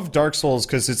 I love Dark Souls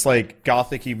because it's like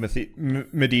gothic-y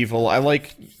medieval. I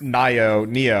like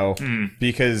Neo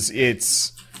because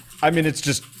it's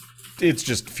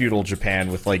just feudal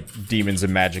Japan with like demons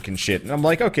and magic and shit. And I'm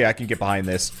like, okay, I can get behind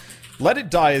this. Let It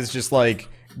Die is just like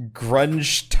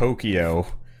grunge Tokyo,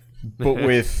 but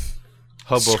with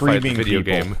Hobo Fight, the screaming video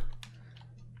people. game.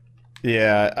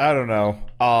 Yeah, I don't know.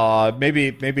 Maybe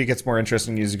it gets more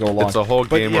interesting as you go along. It's a whole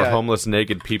But game where homeless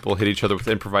naked people hit each other with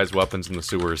improvised weapons in the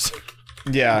sewers.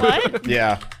 Yeah, What?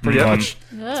 yeah, pretty Yeah. much.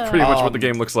 Pretty much what the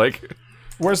game looks like.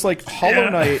 Whereas, like, Hollow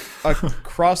Knight,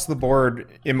 across the board,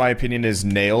 in my opinion, is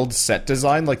nailed set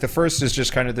design. Like, the first is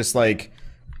just kind of this, like,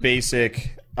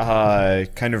 basic,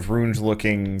 kind of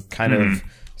ruined-looking, kind of...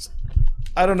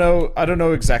 I don't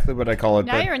know exactly what I call it,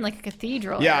 Now but... you're in like a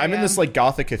cathedral. Yeah, I'm in this, like,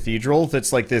 gothic cathedral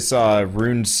that's, like, this,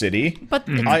 ruined city. But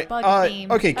it's bug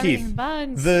themed. Okay, Everything's Keith.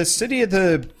 bugs. The city at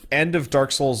the end of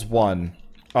Dark Souls 1,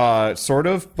 sort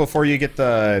of, before you get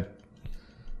the...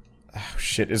 Oh,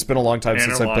 shit, it's been a long time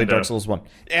since I played Dark Souls 1.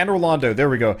 Anor Londo, there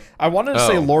we go. I wanted to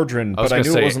say Lordran, but I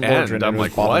knew it wasn't Lordran. I'm it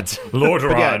was like, what?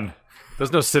 Lordran.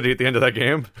 There's no city at the end of that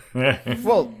game.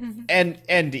 Well,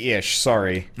 end-ish,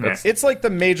 sorry. Yeah. It's like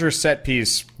the major set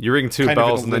piece. You ring two Kind of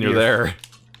bells in and a then you're linear-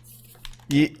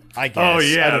 there. I guess. Oh I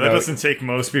yeah, don't that know. doesn't take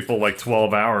most people like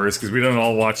 12 hours because we don't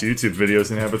all watch YouTube videos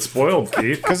and have it spoiled,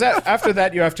 Keith. Because after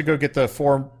that, you have to go get the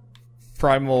 4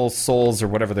 primal souls or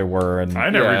whatever there were. And I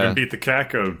never Yeah. even beat the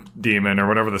Kako demon or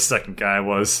whatever the second guy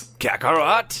was.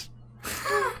 Kakarot!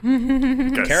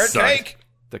 Guy Carrot sucked. cake!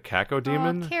 The Caco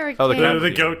Demon?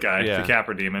 The goat guy, the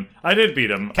Capra Demon. I did beat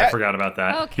him. I forgot about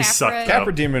that. Oh, he sucked.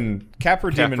 Capra Demon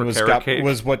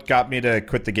was what got me to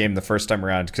quit the game the first time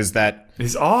around, because that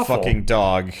is awful. Fucking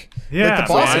dog. Yeah, like,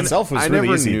 the boss itself was really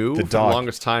easy. I never knew for the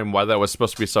longest time why that was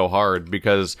supposed to be so hard,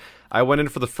 because I went in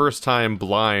for the first time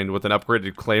blind with an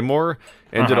upgraded Claymore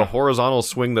and did a horizontal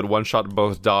swing that one-shot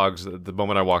both dogs the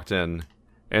moment I walked in.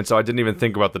 And so I didn't even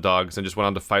think about the dogs and just went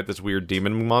on to fight this weird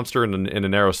demon monster in a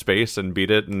narrow space and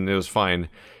beat it, and it was fine.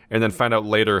 And then find out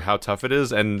later how tough it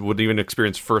is, and would even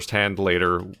experience firsthand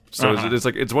later. So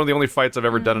it's one of the only fights I've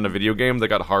ever done in a video game that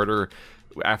got harder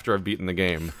after I've beaten the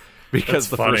game. Because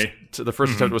the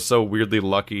first attempt was so weirdly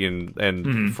lucky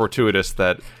and fortuitous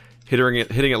that hitting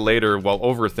it later while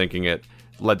overthinking it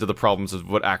led to the problems of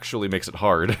what actually makes it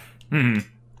hard.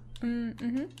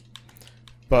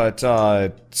 But,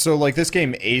 so, like, this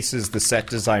game aces the set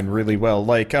design really well.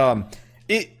 Like, I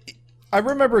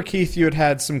remember, Keith, you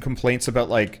had some complaints about,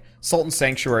 like, Salt and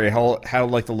Sanctuary, how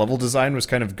like, the level design was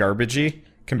kind of garbagey,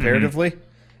 comparatively.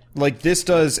 Like, this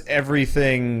does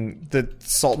everything that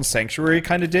Salt and Sanctuary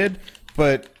kind of did,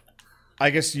 but I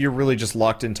guess you're really just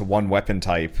locked into one weapon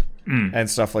type. And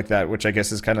stuff like that, which I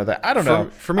guess is kind of I don't know.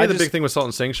 For me, the big thing with Salt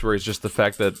and Sanctuary is just the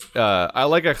fact that I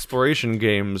like exploration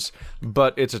games,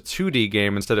 but it's a 2D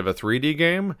game instead of a 3D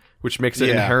game, which makes it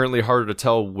inherently harder to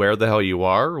tell where the hell you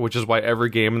are, which is why every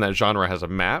game in that genre has a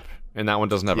map, and that one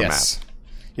doesn't have a map.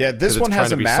 Yeah, this one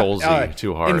has a map. Soulsy,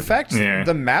 too hard. In fact,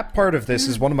 the map part of this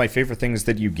is one of my favorite things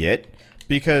that you get,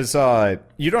 because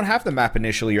you don't have the map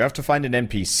initially. You have to find an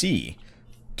NPC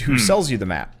who sells you the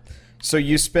map. So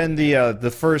you spend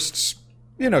the first,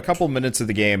 couple minutes of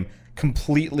the game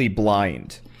completely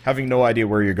blind, having no idea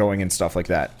where you're going and stuff like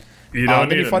that. You don't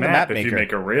need a map if you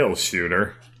make a rail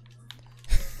shooter.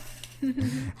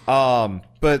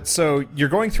 But so you're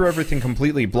going through everything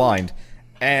completely blind,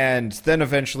 and then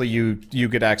eventually you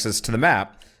get access to the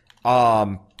map.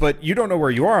 But you don't know where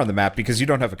you are on the map because you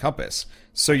don't have a compass.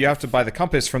 So you have to buy the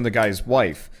compass from the guy's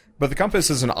wife. But the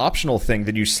compass is an optional thing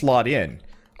that you slot in.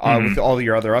 With all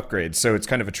your other upgrades, so it's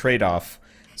kind of a trade-off.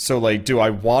 So, like, do I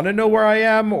want to know where I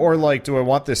am, or, like, do I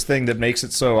want this thing that makes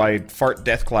it so I fart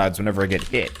death clouds whenever I get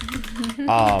hit?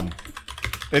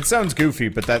 It sounds goofy,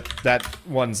 but that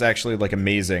one's actually, like,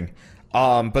 amazing.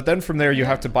 But then from there, you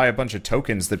have to buy a bunch of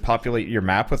tokens that populate your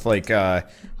map with, like,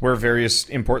 where various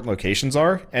important locations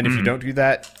are. And if you don't do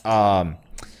that,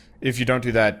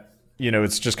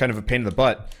 it's just kind of a pain in the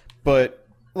butt. But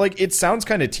like, it sounds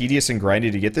kind of tedious and grindy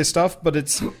to get this stuff, but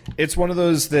it's one of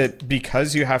those that,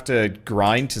 because you have to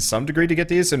grind to some degree to get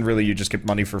these, and really you just get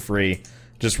money for free,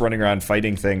 just running around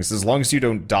fighting things. As long as you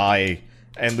don't die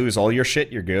and lose all your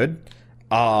shit, you're good.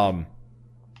 But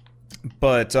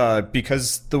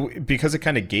because it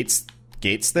kind of gates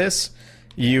this,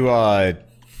 your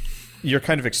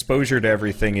kind of exposure to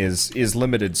everything is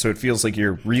limited, so it feels like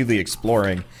you're really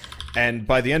exploring. And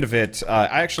by the end of it,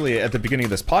 I actually, at the beginning of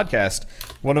this podcast,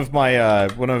 one of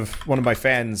my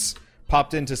fans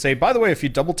popped in to say, by the way, if you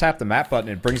double tap the map button,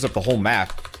 it brings up the whole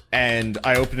map. And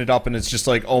I open it up, and it's just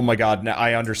like, oh my god, now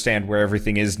I understand where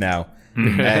everything is now.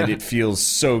 And it feels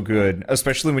so good,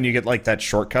 especially when you get like that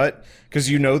shortcut, because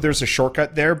there's a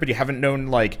shortcut there, but you haven't known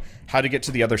like how to get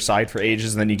to the other side for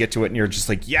ages, and then you get to it, and you're just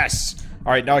like, yes,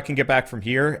 all right, now I can get back from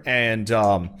here. And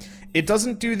it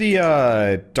doesn't do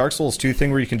the Dark Souls 2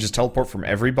 thing where you can just teleport from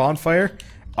every bonfire.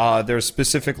 There's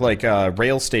specific like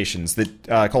rail stations that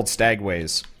called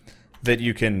stagways that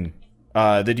you can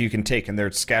take, and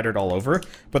they're scattered all over.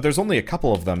 But there's only a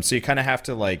couple of them, so you kind of have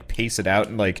to like pace it out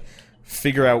and like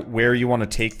figure out where you want to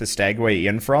take the stagway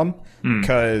in from.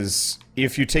 Because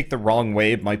if you take the wrong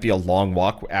way, it might be a long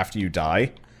walk after you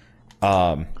die.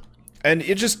 And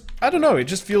it just, I don't know, it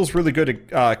just feels really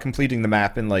good at completing the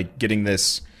map and like getting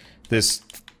this,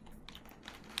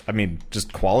 I mean,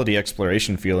 just quality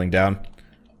exploration feeling down.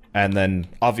 And then,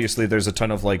 obviously, there's a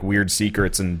ton of, like, weird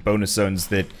secrets and bonus zones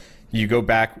that you go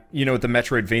back, with the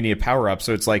Metroidvania power-up.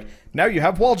 So it's like, now you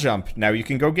have wall jump. Now you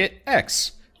can go get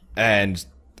X. And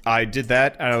I did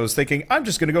that, and I was thinking, I'm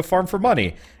just going to go farm for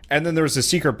money. And then there was a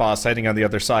secret boss hiding on the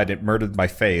other side. It murdered my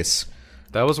face.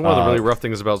 That was one of the really rough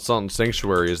things about Salt and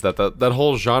Sanctuary, is that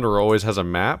whole genre always has a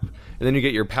map, and then you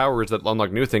get your powers that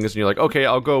unlock new things, and you're like, okay,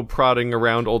 I'll go prodding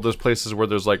around all those places where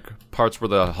there's like parts where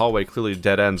the hallway clearly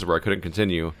dead ends where I couldn't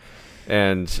continue.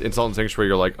 And in Salt and Sanctuary,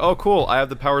 you're like, oh cool, I have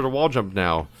the power to wall jump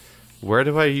now. where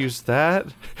do I use that?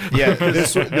 Yeah,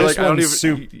 this You're like, I don't one's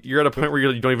even, you're at a point where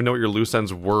you don't even know what your loose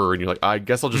ends were, and you're like, I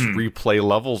guess I'll just replay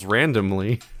levels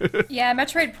randomly. Yeah,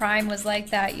 Metroid Prime was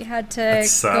like that. You had to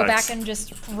sucks. go back and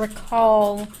just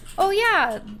recall. Oh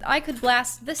yeah, I could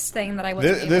blast this thing that I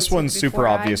wasn't able This to one's before super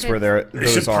obvious where They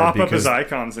should those are pop up because as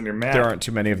icons in your map. there aren't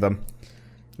too many of them.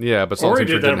 Yeah, but Ori Sultan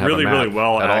did didn't that have really, a map really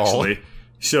well, at all. actually,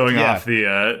 showing Yeah. off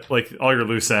the like all your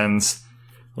loose ends.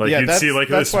 Like Yeah, you'd that's- see like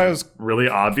that's this why I was- really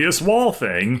obvious wall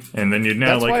thing, and then you'd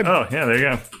know That's like, why- oh yeah, there you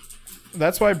go.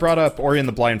 That's why I brought up Ori and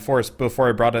the Blind Forest before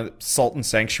I brought up Sultan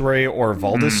Sanctuary or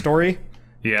Valda's story,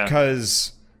 Yeah,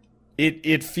 because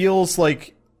it feels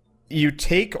like you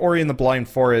take Ori and the Blind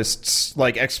Forest's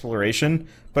like exploration,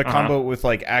 but combo it with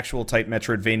like actual type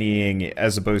Metroidvania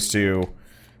as opposed to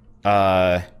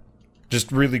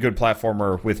just really good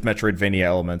platformer with Metroidvania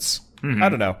elements. I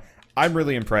don't know. I'm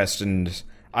really impressed, and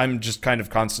I'm just kind of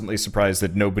constantly surprised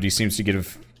that nobody seems to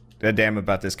give a damn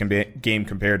about this game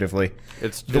comparatively.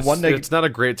 It's not a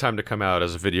great time to come out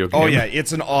as a video game. Oh yeah,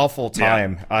 it's an awful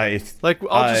time. I'll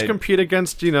just compete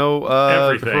against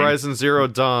Everything. Horizon Zero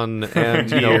Dawn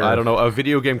and Here. I don't know, a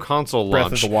video game console Breath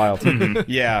launch. of the Wild.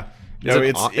 Yeah, no,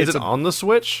 Is it on the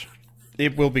Switch?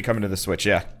 it will be coming to the Switch.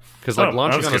 Yeah, Because Oh,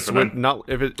 launching that on was the good for Switch, not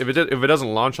if it doesn't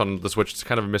launch on the Switch, it's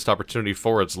kind of a missed opportunity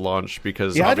for its launch.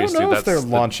 Because yeah. I don't obviously know if they're that's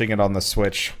launching it on the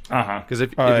Switch. Because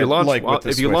if you launch like with the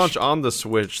if you Switch. launch on the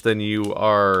Switch, then you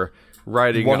are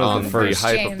riding One of the on the first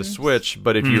hype of the games. Switch.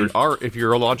 But if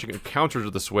you're launching a counter to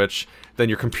the Switch, then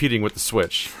you're competing with the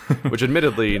Switch. Which,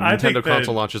 admittedly, I think Nintendo that-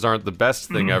 console launches aren't the best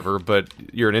thing ever. But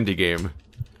you're an indie game.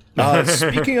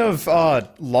 Speaking of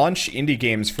launch indie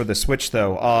games for the Switch,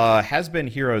 though, Has Been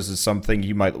Heroes is something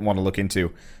you might want to look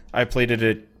into. I played it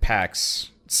at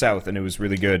PAX South, and it was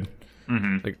really good.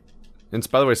 And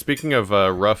by the way, speaking of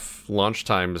rough launch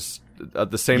times,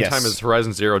 at the same Yes. time as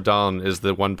Horizon Zero Dawn is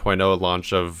the 1.0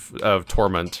 launch of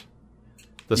Torment,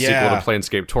 the sequel Yeah. to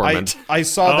Planescape Torment. I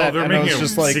saw Oh, that, they're and I making was a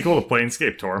just like, sequel to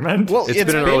Planescape Torment. well, It's been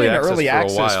in early access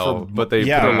access for a while, but they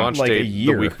yeah, put a launch like date a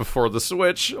year. the week before the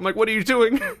Switch. I'm like, what are you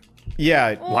doing?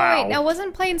 Yeah, Oh, Wow. wait, now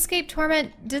wasn't Planescape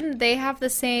Torment? Didn't they have the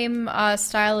same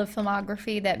style of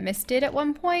filmography that Myst did at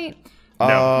one point? no,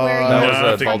 Where you That No, was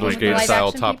I a think Baldur's it Gate live style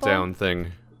action top-down thing.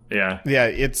 yeah, yeah,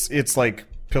 it's like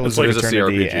Pillars like of it's a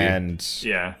Eternity, CRPG. and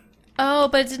yeah. Oh,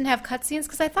 but it didn't have cutscenes?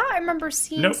 Because I thought I remember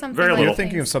seeing Nope, something very like little. you're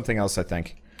thinking of something else, I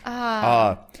think. it was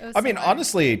I mean, somewhere.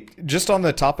 honestly, just on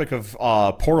the topic of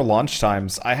poor launch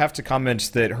times, I have to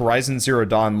comment that Horizon Zero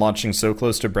Dawn launching so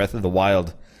close to Breath of the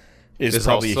Wild is It's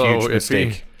probably a also huge iffy.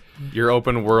 mistake. Your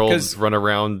open world 'Cause run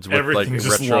around with like Everything's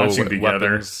just retro launching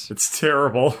together. weapons. It's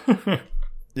terrible.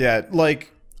 Yeah,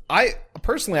 like I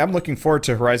personally, I'm looking forward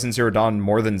to Horizon Zero Dawn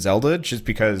more than Zelda, just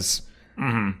because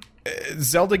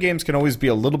Zelda games can always be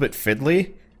a little bit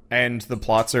fiddly, and the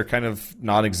plots are kind of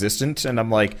non-existent. And I'm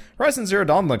like, Horizon Zero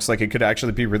Dawn looks like it could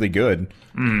actually be really good,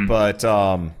 but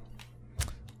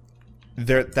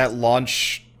that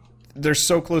launch, they're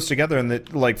so close together, and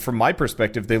that, like, from my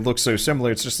perspective, they look so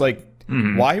similar. It's just like,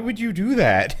 why would you do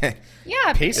that?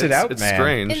 Yeah, Pace it out, It's man.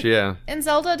 strange, yeah. in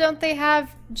Zelda, don't they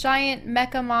have giant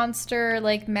mecha monster,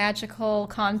 like, magical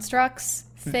constructs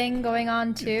thing going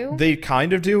on, too? They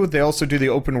kind of do. They also do the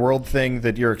open world thing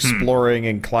that you're exploring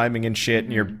and climbing and shit,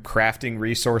 and you're crafting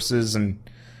resources and.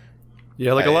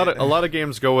 Yeah, like a lot of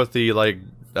games go with the like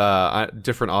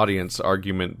different audience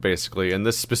argument, basically. In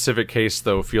this specific case,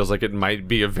 though, feels like it might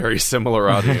be a very similar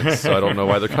audience. So I don't know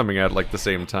why they're coming at like the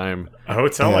same time.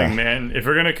 Hoteling, Yeah. man. If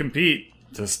you're gonna compete,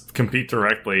 just compete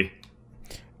directly.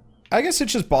 I guess it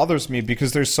just bothers me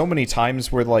because there's so many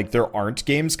times where like there aren't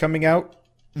games coming out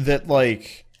that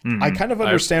like I kind of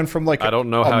understand from like I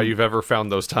don't know how you've ever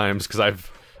found those times because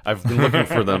I've been looking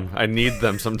for them. I need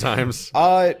them sometimes.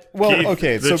 well, Keith,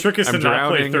 okay, the so trick is to I'm not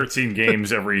play drowning. 13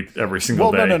 games every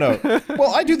single well, day. no.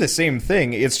 Well, I do the same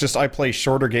thing. It's just I play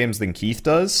shorter games than Keith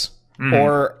does,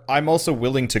 or I'm also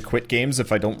willing to quit games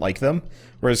if I don't like them.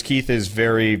 Whereas Keith is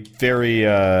very, very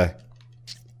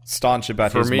staunch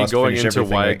about For his me, must going finish into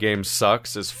everything. why a game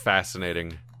sucks is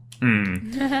fascinating.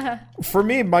 For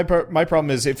me, my problem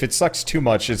is if it sucks too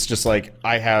much, it's just like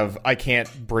I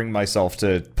can't bring myself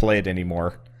to play it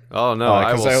anymore. Oh no,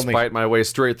 I 'cause will I only- spite my way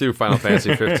straight through Final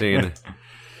Fantasy 15.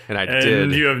 And I And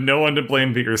did. you have no one to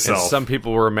blame but And yourself. some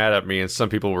people were mad at me, and some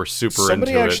people were super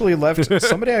Somebody into actually it. left.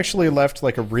 Somebody actually left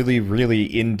like a really, really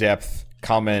in-depth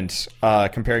comment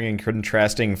comparing and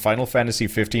contrasting Final Fantasy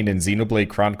 15 and Xenoblade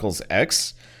Chronicles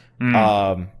X, and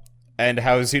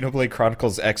how Xenoblade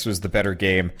Chronicles X was the better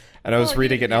game. And I was Well,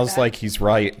 reading you it, and I was did that. like, he's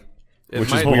right. It which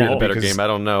might is be weird a better because game. I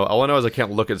don't know. All I know is I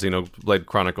can't look at Xenoblade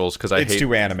Chronicles because I It's hate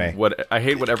too anime. I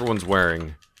hate what everyone's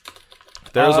wearing.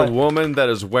 There's a woman that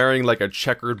is wearing like a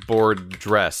checkered board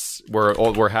dress where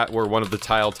one of the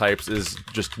tile types is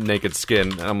just naked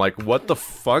skin, and I'm like, what the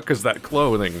fuck is that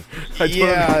clothing? I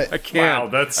can't. Wow,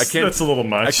 that's a little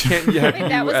much. I can't have Wait,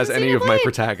 that you was as any of my Xenoblade?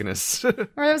 protagonists. Or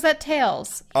was that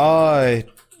Tails?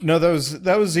 No, that was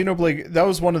Xenoblade. That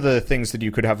was one of the things that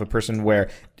you could have a person wear.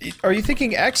 Are you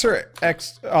thinking X or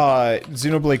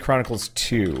Xenoblade Chronicles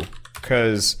 2?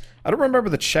 Because I don't remember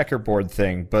the checkerboard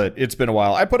thing, but it's been a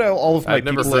while. I put out all of my I've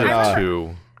never people in, played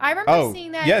 2. I remember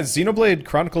seeing that. Yeah, Xenoblade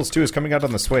Chronicles 2 is coming out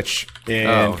on the Switch in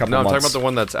a couple no, I'm months. talking about the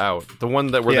one that's out. The one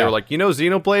that where they were like,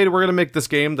 Xenoblade, we're going to make this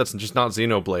game that's just not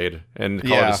Xenoblade and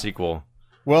call it a sequel.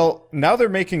 Well, now they're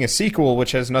making a sequel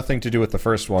which has nothing to do with the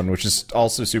first one, which is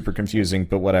also super confusing,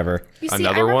 but whatever. You see,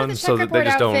 Another I remember one, the so that they checkerboard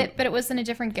just don't- outfit, but it was in a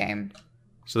different game.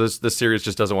 So this series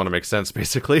just doesn't want to make sense,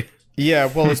 basically. Yeah,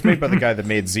 well, it's made by the guy that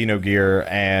made Xenogear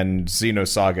and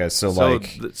Xenosaga,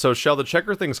 So Shell, the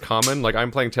checker thing's common. Like,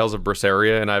 I'm playing Tales of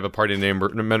Berseria, and I have a party member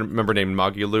named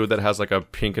Magilu that has like a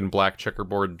pink and black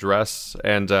checkerboard dress,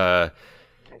 and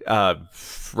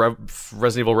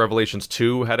Resident Evil Revelations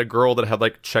 2 had a girl that had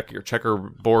like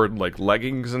checkerboard like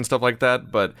leggings and stuff like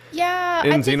that, but Yeah,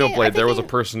 in Xenoblade there was a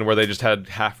person where they just had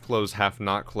half clothes, half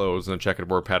not clothes in a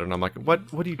checkerboard pattern. I'm like, what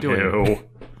are you doing? Ew.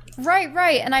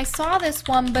 Right. And I saw this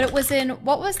one, but it was in,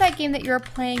 what was that game that you were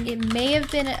playing? It may have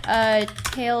been a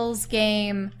Tales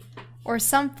game or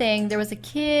something. There was a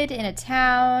kid in a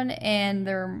town, and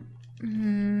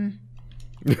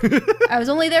I was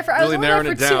only there for Really narrowing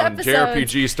it 2 down. episodes.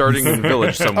 JRPG starting in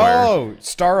Village somewhere. Oh,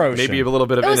 Star Ocean. Maybe a little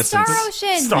bit of It was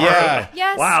innocence. Star Ocean. Yeah.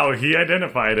 Yes. Wow, he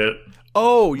identified it.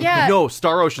 Oh, Yeah. no,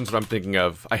 Star Ocean's what I'm thinking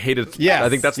of. I hate it. Yes. I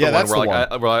think that's the Yeah, one that's where, the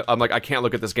like, one. I'm like, I can't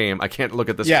look at this game. I can't look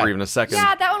at this Yeah. for even a second.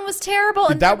 Yeah, that one was terrible.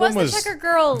 And That there one was was the checker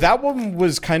girl. That one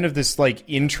was kind of this like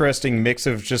interesting mix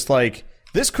of just like,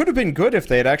 this could have been good if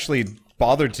they had actually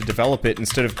bothered to develop it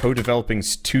instead of co-developing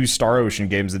 2 Star Ocean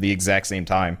games at the exact same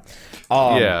time.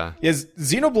 Yeah. Is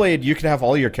Xenoblade, you can have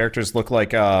all your characters look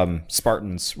like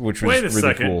Spartans, which was Wait a really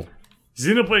second. cool.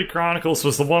 Xenoblade Chronicles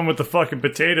was the one with the fucking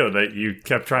potato that you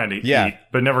kept trying to Yeah. eat,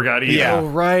 but never got eaten. Yeah. Oh,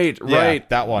 right.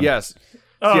 that one. Yes.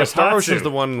 Oh, yeah, Star Tatsu. Ocean's the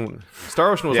one.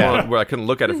 Star Ocean was the one where I couldn't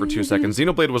look at it for 2 seconds.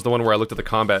 Xenoblade was the one where I looked at the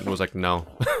combat and was like, no.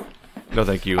 No,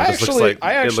 thank you. I This looks actually like,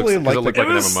 like it looked like it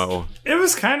an was, MMO. It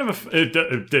was kind of it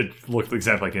did look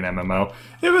exactly like an MMO.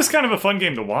 It was kind of a fun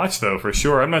game to watch, though, for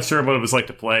sure. I'm not sure what it was like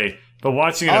to play, but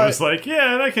watching it, I was like,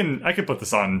 yeah, I can put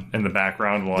this on in the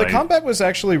background while The I combat was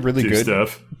actually really do good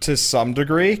stuff. to some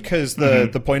degree, because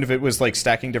the point of it was like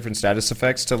stacking different status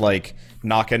effects to like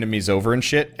knock enemies over and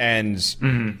shit, and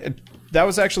that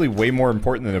was actually way more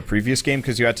important than the previous game,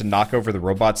 because you had to knock over the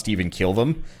robots to even kill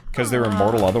them, because they were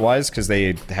immortal otherwise, because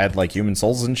they had like human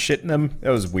souls and shit in them. It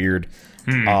was weird.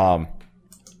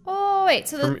 Oh wait,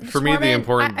 so For me, the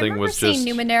important thing was I just- remember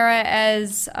seeing Numenera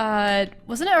as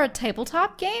wasn't it a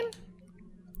tabletop game?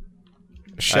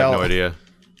 I have no idea.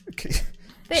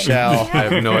 Shell. I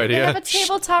have no idea. They have a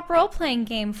tabletop role-playing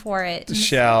game for it. in the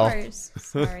Shell. stores.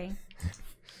 Sorry.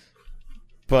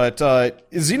 But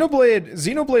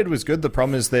Xenoblade was good. The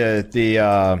problem is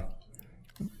the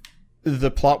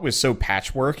plot was so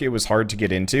patchwork, it was hard to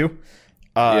get into.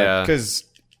 Yeah. Because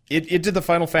it did the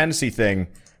Final Fantasy thing,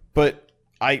 but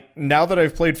now that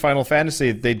I've played Final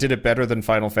Fantasy, they did it better than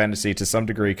Final Fantasy to some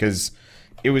degree, because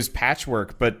it was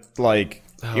patchwork, but like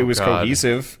it was God.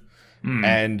 cohesive.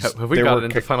 And Have we there gotten were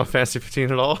into Final Fantasy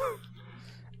 15 at all?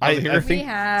 I We think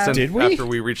have. Since Did we? After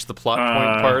we reached the plot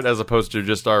point part, as opposed to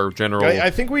just our general...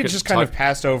 I think we just kind of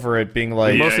passed over it, being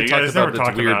like, Yeah, mostly you talked guys never about its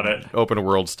talked weird about it. open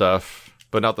world stuff,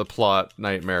 but not the plot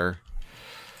nightmare.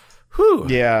 Whew.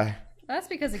 yeah. That's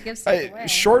because it gives stuff away.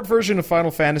 Short version of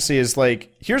Final Fantasy is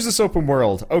like, here's this open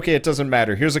world. Okay, it doesn't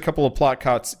matter. Here's a couple of plot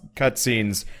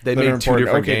cutscenes They that are made two important.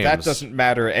 different Okay, that games. doesn't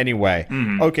matter anyway.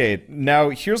 Okay, now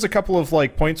here's a couple of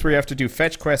like points where you have to do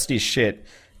fetch questy shit.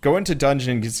 Go into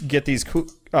dungeons, get these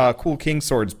cool king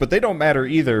swords, but they don't matter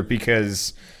either,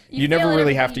 because you fail never at really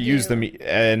everything have to you use do. them,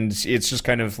 and it's just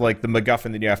kind of like the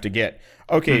MacGuffin that you have to get.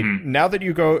 Okay, now that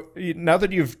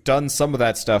you've done some of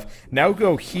that stuff, now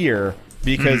go here,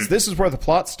 because this is where the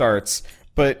plot starts.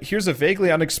 But here's a vaguely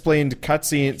unexplained set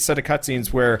of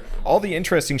cutscenes where all the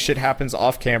interesting shit happens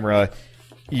off camera.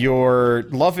 Your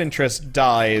love interest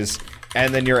dies,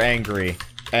 and then you're angry,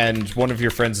 and one of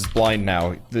your friends is blind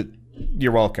now.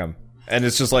 You're welcome. And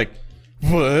it's just like,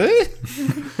 what?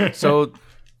 So,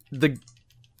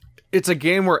 it's a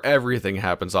game where everything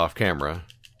happens off camera.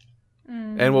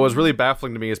 And what was really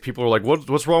baffling to me is people were like,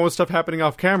 what's wrong with stuff happening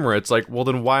off camera? It's like, well,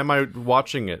 then why am I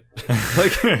watching it?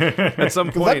 Like, at some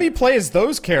point... Let me play as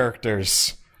those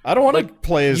characters. I don't want to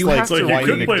play as you like have to- It's like,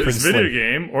 you whining could play this princeling. video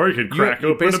game, or you could crack You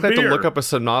open a basically beer. have to look up a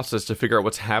synopsis to figure out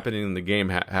what's happening in the game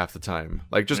half the time.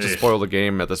 Like, just to Eesh. spoil the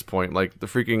game at this point. Like, the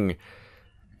freaking...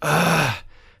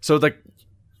 So, like,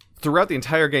 throughout the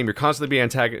entire game, you're constantly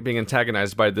being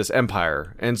antagonized by this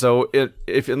empire. And so,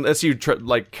 unless you,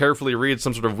 carefully read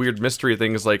some sort of weird mystery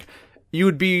things, like...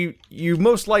 You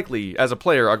most likely, as a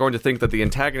player, are going to think that the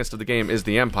antagonist of the game is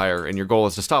the Empire, and your goal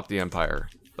is to stop the Empire.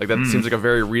 Like, that seems like a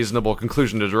very reasonable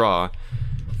conclusion to draw.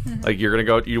 Like, you're gonna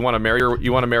go, you want to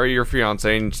marry your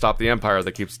fiance and stop the Empire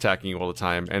that keeps attacking you all the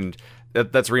time, and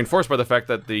that's reinforced by the fact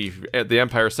that the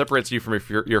Empire separates you from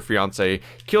your fiance,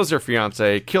 kills your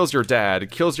fiance, kills your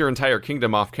dad, kills your entire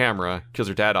kingdom off camera, kills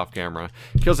your dad off camera,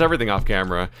 kills everything off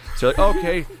camera. So you're like,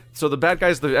 okay, so the bad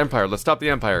guy's the Empire, let's stop the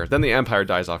Empire. Then the Empire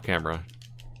dies off camera.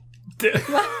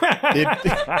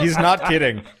 He's not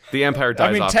kidding. The Empire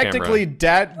dies off camera. Technically,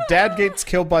 Dad gets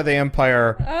killed by the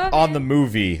Empire on the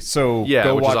movie, so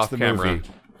go which is watch off the camera. movie.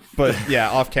 But yeah,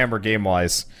 off camera game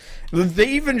wise. They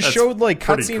even showed like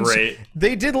pretty cutscenes. great.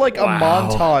 They did like a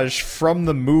montage from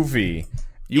the movie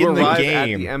You in the arrive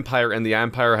game. at the Empire, and the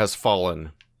Empire has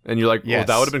fallen. And you're like, well, Yes.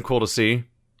 that would have been cool to see.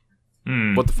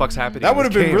 What the fuck's happening? That in would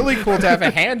this have been game? really cool to have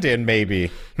a hand in, maybe.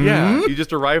 Yeah, you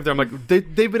just arrive there. I'm like,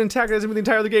 they've been antagonizing me the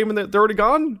entire game, and they're already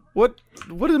gone. What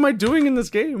am I doing in this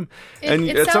game? And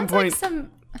It at some sounds point, like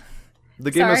some.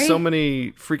 the game has Sorry? so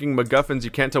many freaking MacGuffins.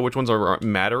 You can't tell which ones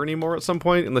matter anymore at some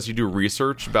point, unless you do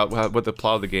research about what the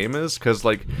plot of the game is. Because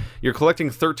like, you're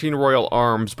collecting 13 royal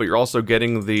arms, but you're also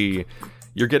getting the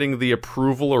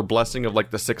approval or blessing of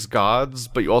like the 6 gods,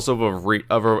 but you also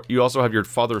have you also have your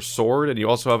father's sword, and you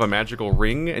also have a magical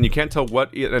ring, and you can't tell what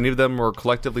any of them are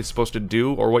collectively supposed to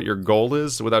do or what your goal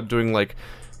is without doing like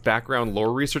background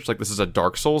lore research. Like, this is a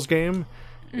Dark Souls game.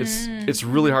 It's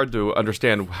really hard to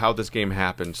understand how this game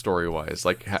happened story wise.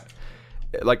 Like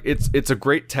it's a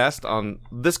great test on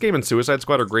this game, and Suicide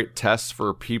Squad are great tests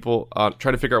for people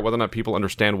trying to figure out whether or not people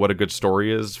understand what a good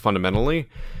story is fundamentally,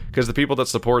 because the people that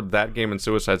support that game and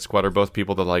Suicide Squad are both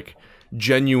people that like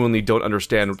genuinely don't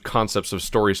understand concepts of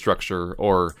story structure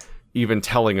or even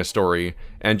telling a story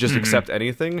and just accept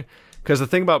anything. Because the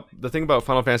thing about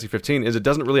Final Fantasy 15 is it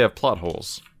doesn't really have plot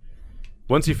holes.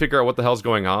 Once you figure out what the hell's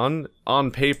going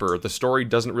on paper, the story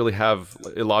doesn't really have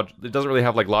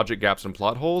like logic gaps and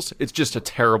plot holes. It's just a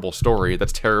terrible story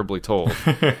that's terribly told.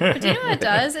 But do you know what it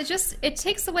does? It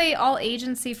takes away all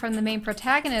agency from the main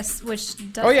protagonist, which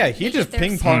does. Oh yeah, he just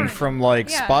ping ponged from like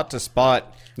Yeah. spot to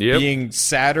spot, Yep. being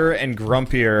sadder and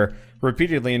grumpier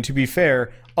repeatedly. And to be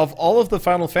fair, of all of the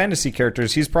Final Fantasy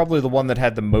characters, he's probably the one that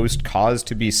had the most cause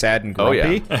to be sad and Oh,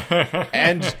 yeah. grumpy.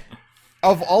 And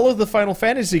of all of the Final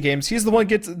Fantasy games, he's the one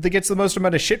that gets the most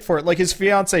amount of shit for it. Like, his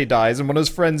fiance dies, and one of his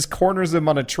friends corners him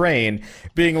on a train,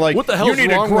 being like, What the "You hell's need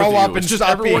to wrong grow with you? up It's and just stop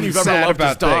everyone being you've ever sad loved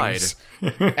has about things."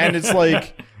 And it's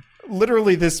like,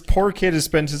 literally, this poor kid has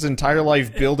spent his entire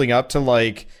life building up to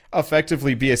like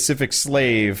effectively be a civic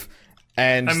slave,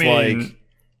 and I mean,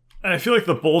 I feel like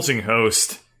the bulging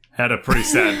host had a pretty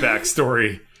sad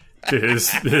backstory to his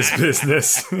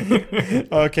business.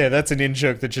 okay, that's an in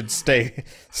joke that should stay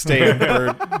in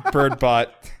Birdbot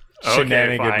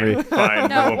shenaniganry. Fine.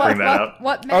 No, We won't bring that up.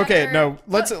 what matter, Okay, no,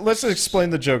 let's explain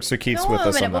the joke so Keith's with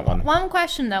us on that one. One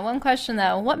question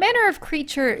though. What manner of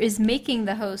creature is making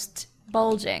the host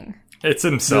bulging? It's The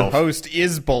himself. host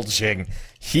is bulging.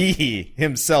 He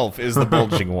himself is the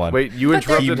bulging one. Wait, you But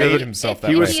interrupted he then- made him. himself if that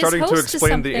He way. was he is starting to host to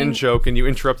explain the in something- joke, and you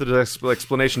interrupted his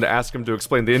explanation to ask him to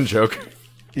explain the in joke.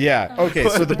 Yeah. Okay.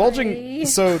 So the bulging. Sorry.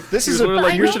 So this He was is a. literally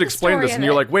like, I "You know should the explain story this," and of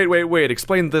you're it. like, "Wait,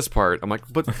 explain this part." I'm like,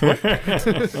 "But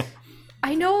what?"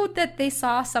 I know that they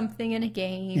saw something in a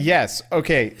game. Yes.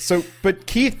 Okay. So, but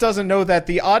Keith doesn't know that.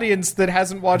 The audience that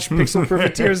hasn't watched Pixel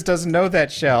Profiteers doesn't know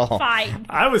that, Shell. Fine.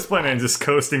 I was planning on just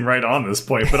coasting right on this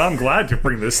point, but I'm glad to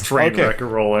bring this train Okay. wreck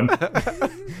rolling.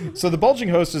 So the bulging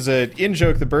host is an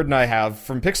in-joke that Bird and I have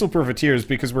from Pixel Profiteers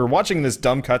because we're watching this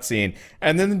dumb cutscene,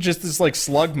 and then just this like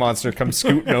slug monster comes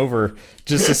scooting over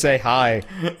just to say hi,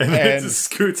 And it just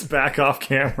scoots back off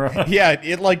camera. yeah,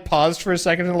 it like paused for a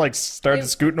second and like started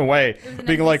scooting away,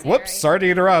 being like, "Whoops, sorry to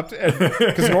interrupt,"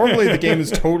 because normally the game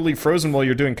is totally frozen while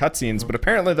you're doing cutscenes, but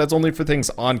apparently that's only for things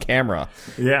on camera.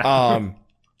 Yeah.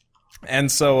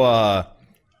 And so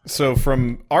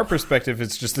from our perspective,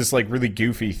 it's just this like really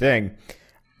goofy thing.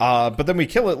 But then we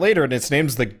kill it later, and its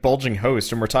name's the bulging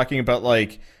host, and we're talking about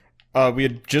like we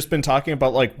had just been talking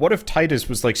about like what if Titus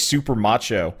was like super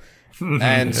macho,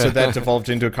 and so that devolved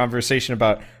into a conversation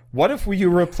about what if you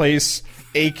replace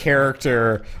a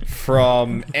character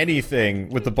from anything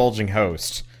with the bulging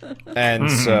host. And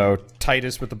so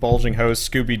Titus with the bulging host,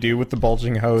 Scooby-Doo with the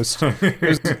bulging host.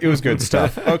 It was good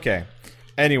stuff. Okay.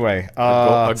 Anyway,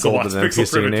 a So golden lost pixel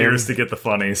NPC name. privateers to get the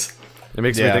funnies. It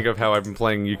makes me think of how I've been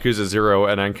playing Yakuza 0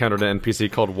 and I encountered an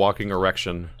NPC called Walking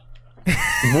Erection.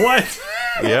 What?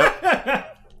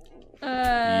 Yep.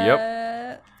 Yep.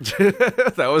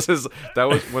 that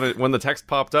was when the text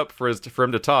popped up for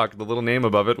him to talk. The little name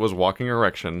above it was Walking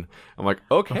Erection. I'm like,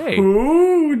 okay.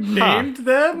 Who named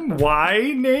them?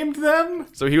 Why named them?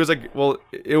 So he was like, well,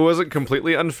 it wasn't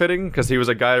completely unfitting because he was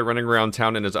a guy running around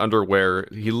town in his underwear.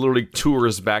 He literally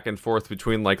tours back and forth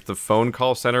between like the phone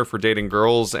call center for dating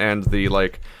girls and the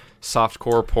like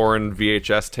softcore porn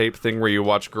VHS tape thing where you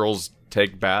watch girls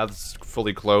take baths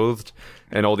fully clothed,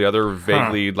 and all the other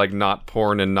vaguely like not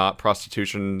porn and not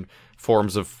prostitution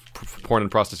forms of porn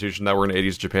and prostitution that were in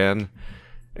 80s Japan.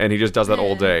 And he just does that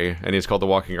all day, and he's called The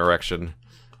Walking Erection.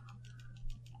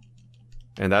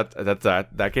 And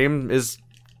that game is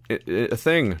a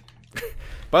thing.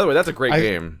 By the way, that's a great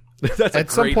game. That's at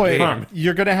some point,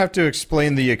 you're gonna have to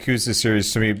explain the Yakuza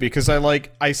series to me because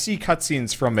I see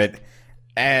cutscenes from it,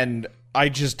 and I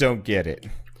just don't get it.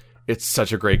 It's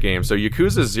such a great game. So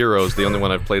Yakuza 0 is the only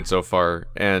one I've played so far,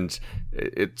 and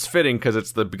it's fitting because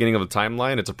it's the beginning of the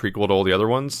timeline. It's a prequel to all the other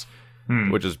ones,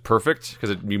 which is perfect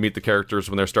because you meet the characters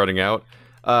when they're starting out.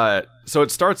 So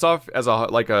it starts off as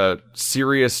a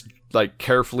serious, like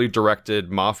carefully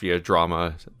directed mafia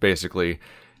drama, basically.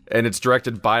 And it's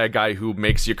directed by a guy who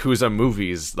makes Yakuza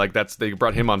movies. Like they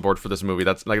brought him on board for this movie.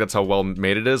 That's how well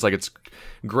made it is. Like it's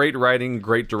great writing,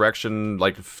 great direction,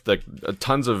 like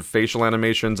tons of facial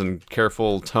animations and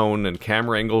careful tone and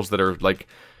camera angles that are like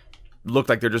look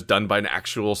like they're just done by an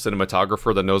actual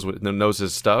cinematographer that knows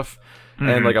his stuff.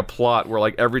 And like a plot where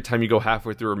like every time you go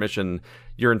halfway through a mission,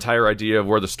 your entire idea of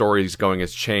where the story is going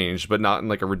has changed, but not in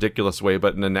like a ridiculous way,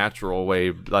 but in a natural way.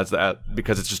 That's that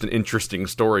because it's just an interesting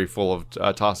story full of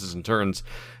tosses and turns.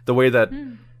 The way that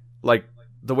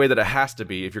it has to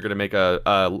be if you're going to make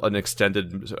an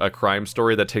extended crime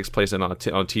story that takes place on a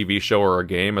TV show or a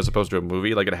game as opposed to a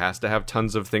movie. Like it has to have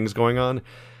tons of things going on.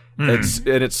 It's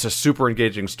a super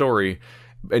engaging story.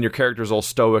 And your character's all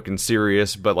stoic and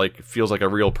serious, but like feels like a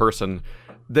real person.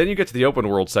 Then you get to the open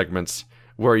world segments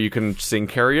where you can sing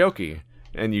karaoke,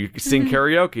 and you sing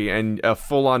karaoke, and a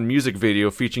full-on music video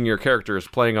featuring your characters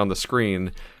playing on the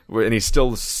screen, and he's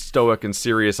still stoic and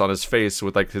serious on his face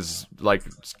with like his like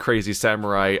crazy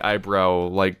samurai eyebrow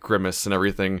like grimace and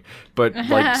everything, but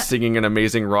like singing an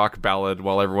amazing rock ballad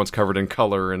while everyone's covered in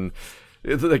color. And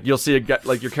like you'll see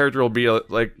like your character will be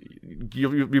like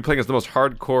you'll be playing as the most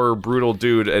hardcore brutal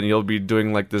dude, and you'll be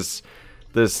doing like this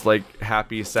like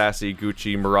happy sassy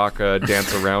Gucci maraca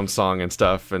dance around song and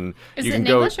stuff. And is you it can in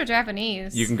go English or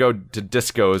Japanese? You can go to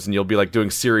discos and you'll be like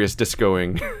doing serious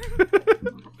discoing.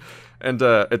 And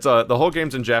it's the whole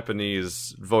game's in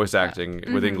Japanese voice acting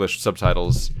with English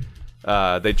subtitles.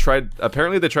 They tried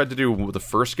to do the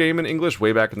first game in English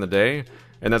way back in the day,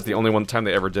 and that's the only one time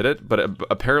they ever did it. But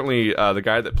apparently, the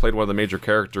guy that played one of the major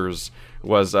characters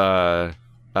was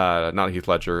not Heath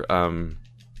Ledger,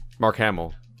 Mark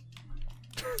Hamill.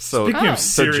 So speaking of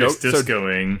serious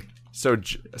discoing,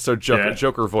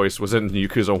 Joker voice was in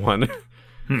Yakuza 1.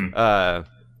 But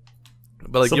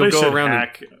like somebody you'll go around.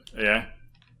 Yeah.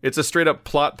 It's a straight up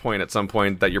plot point at some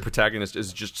point that your protagonist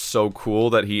is just so cool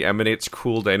that he emanates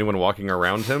cool to anyone walking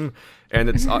around him, and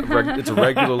it's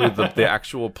regularly the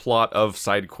actual plot of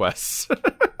side quests.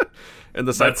 And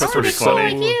the side quests are so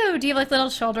like you. Do you have like little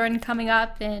children coming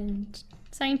up and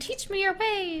saying, "Teach me your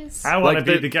ways"? I want to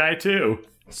be the guy too.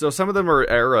 So some of them are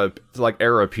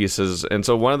era pieces, and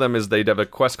so one of them is they have a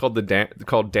quest called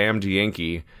Damned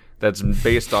Yankee that's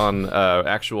based on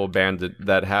actual band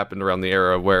that happened around the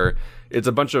era where it's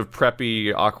a bunch of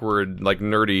preppy, awkward, like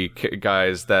nerdy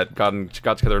guys that got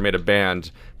together and made a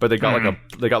band, but they got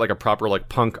like a proper like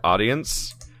punk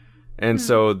audience, and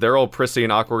so they're all prissy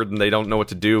and awkward and they don't know what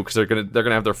to do because they're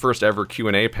gonna have their first ever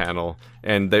Q&A panel,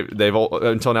 and they've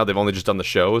until now they've only just done the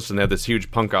shows, and they have this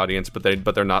huge punk audience, but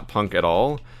they're not punk at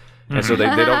all. And so they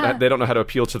don't know how to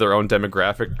appeal to their own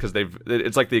demographic because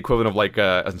it's like the equivalent of like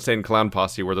a Insane Clown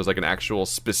Posse where there's like an actual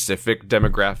specific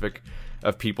demographic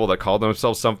of people that call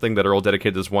themselves something that are all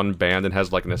dedicated to this one band and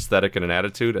has like an aesthetic and an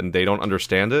attitude, and they don't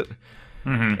understand it.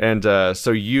 And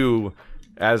so you,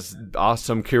 as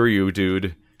awesome Kiryu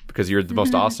dude, because you're the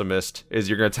most awesomest, is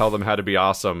you're going to tell them how to be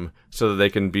awesome so that they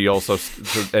can be also,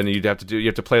 and you have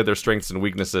to play their strengths and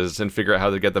weaknesses and figure out how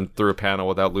to get them through a panel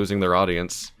without losing their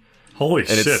audience. Holy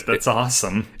shit, that's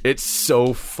awesome. It's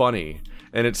so funny.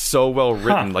 And it's so well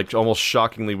written, like almost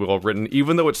shockingly well written,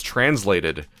 even though it's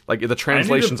translated. Like the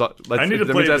translations, I need to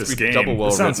play this game. double well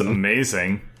This sounds written.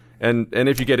 amazing. And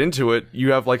if you get into it,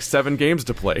 you have like 7 games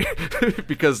to play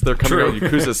because they're coming out with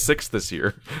Yakuza 6 this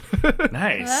year.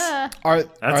 Nice. Are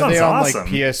sounds they on awesome.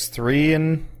 like PS3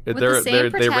 and? They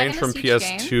range from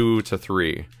PS2 to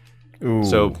 3. Ooh.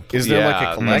 So is there like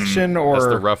a collection or? That's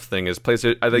the rough thing. Is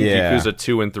PlayStation? I think Yakuza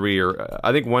 2 and 3 are.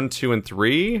 I think 1, 2, and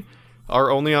 3 are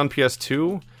only on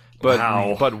PS2. But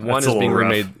Wow. but 1 That's is a being little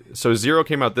rough. remade. So 0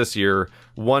 came out this year.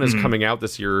 1 is coming out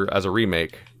this year as a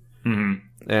remake.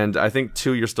 And I think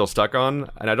 2 you're still stuck on.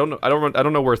 And I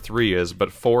don't know where 3 is,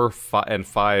 but 4 and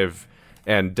 5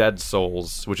 and Dead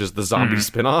Souls, which is the zombie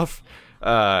spin-off,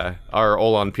 are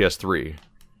all on PS3.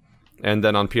 And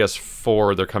then on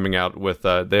PS4 they're coming out with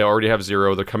they already have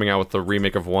 0, they're coming out with the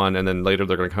remake of 1, and then later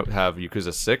they're going to have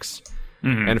Yakuza 6.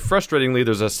 And frustratingly,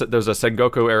 there's a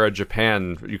Sengoku era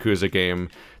Japan Yakuza game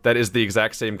that is the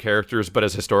exact same characters but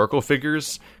as historical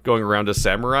figures going around as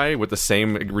samurai with the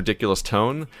same ridiculous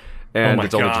tone. And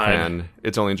it's only Japan.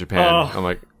 It's only in Japan. Oh.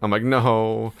 I'm like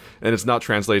no, and it's not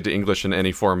translated to English in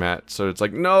any format. So it's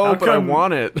like no, but I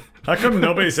want it. How come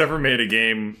nobody's ever made a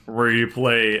game where you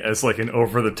play as like an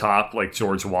over the top like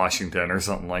George Washington or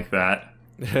something like that?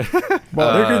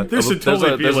 Well, there should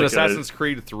totally be there's like an Assassin's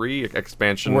Creed 3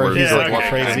 expansion Where where he's he's like like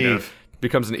crazy.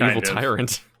 becomes an Kind evil of.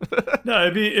 tyrant. No,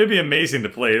 it'd be amazing to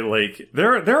play. Like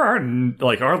there aren't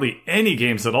like hardly any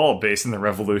games at all based in the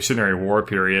Revolutionary War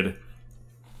period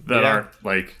that Yeah. aren't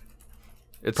like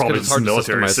It's Probably because it's hard to just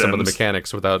military systemize some of the sims.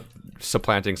 mechanics without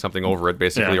supplanting something over it,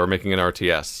 basically, Yeah. or making an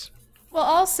RTS. Well,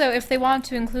 also, if they want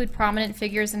to include prominent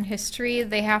figures in history,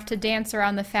 they have to dance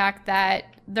around the fact that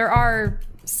there are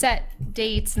set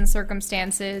dates and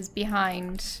circumstances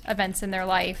behind events in their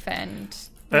life, and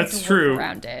they have That's to work true.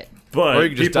 around it. but Or you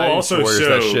can just people die also Warriors show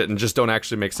that shit and just don't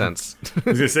actually make sense. I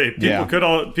was gonna say Yeah.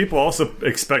 people also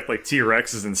expect like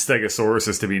T-Rexes and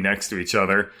Stegosauruses to be next to each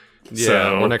other. Yeah,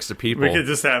 So or next to people. We could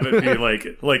just have it be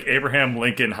like Abraham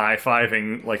Lincoln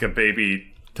high-fiving like a baby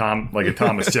like a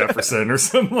Thomas Jefferson or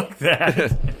something like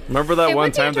that. Remember that It one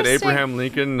would be time that interesting. Abraham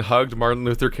Lincoln hugged Martin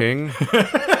Luther King?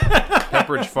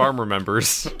 Pepperidge Farm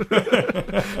remembers.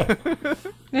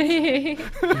 You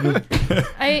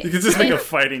could just make a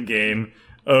fighting game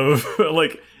of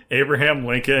like Abraham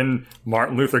Lincoln,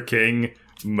 Martin Luther King,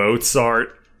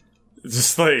 Mozart,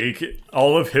 just like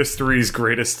all of history's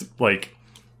greatest like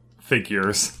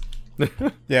figures.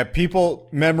 Yeah,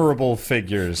 memorable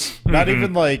figures. Not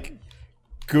even like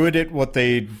good at what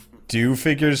they do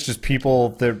figures, just people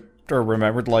that are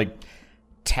remembered, like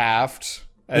Taft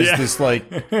as Yeah. this like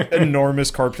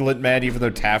enormous corpulent man, even though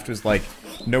Taft was like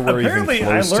nowhere Apparently, even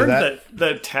I close to learned that.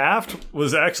 that Taft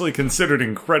was actually considered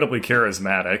incredibly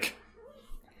charismatic.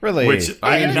 Really? Which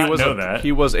I did not know a, that.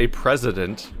 He was a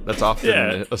president. That's often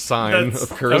Yeah, a sign that's-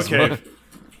 of charisma. Okay.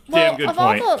 Damn good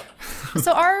point.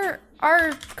 So our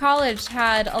college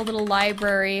had a little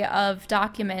library of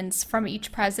documents from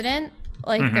each president,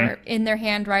 like they're in their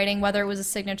handwriting, whether it was a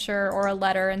signature or a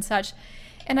letter and such.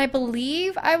 And I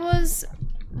believe I was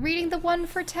reading the one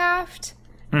for Taft,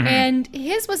 and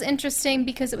his was interesting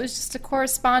because it was just a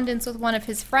correspondence with one of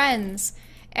his friends.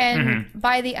 And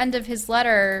by the end of his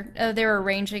letter, they were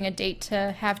arranging a date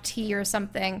to have tea or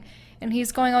something. And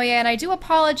he's going, "Oh yeah, and I do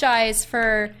apologize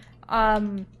for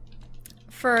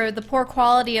the poor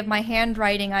quality of my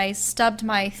handwriting. I stubbed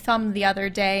my thumb the other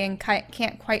day and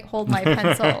can't quite hold my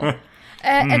pencil."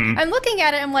 And I'm looking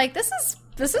at it, I'm like, this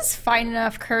is fine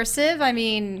enough cursive. I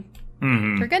mean,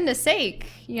 for goodness sake,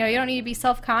 you don't need to be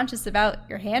self-conscious about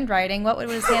your handwriting. What would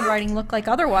his handwriting look like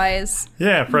otherwise?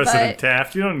 Yeah, President But-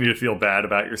 Taft, you don't need to feel bad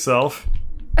about yourself.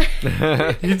 You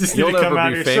just need You'll to come never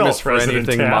out be of your famous shell, for President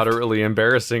anything Taft. moderately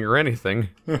embarrassing or anything.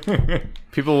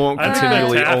 People won't I think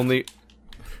continually Taft- only...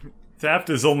 Taft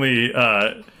is only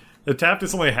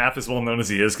half as well known as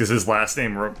he is because his last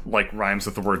name rhymes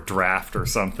with the word draft or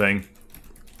something.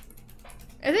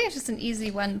 I think it's just an easy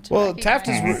one to Well, recognize. Taft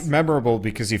is memorable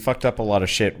because he fucked up a lot of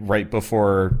shit right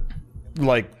before,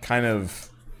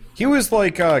 he was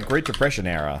like Great Depression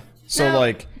era. So Now,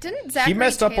 like didn't he Zachary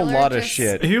messed up a Taylor lot of just-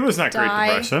 shit. He was not Great Die.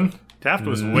 Depression. Taft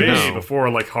was way No. before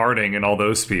like Harding and all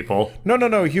those people.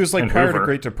 No. He was like And prior to Hoover.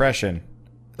 Great Depression.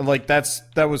 Like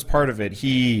that was part of it.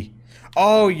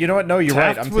 Oh, you know what? No, you're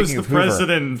Taft right. I'm was thinking the of Hoover.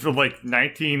 president for like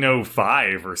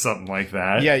 1905 or something like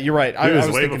that. Yeah, you're right. I was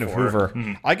was way thinking before. of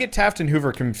Hoover. I get Taft and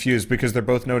Hoover confused because they're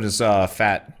both known as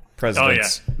fat Oh yeah.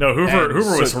 presidents. No, Hoover And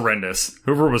was so- horrendous.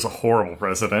 Hoover was a horrible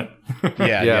president.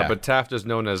 Yeah, but Taft is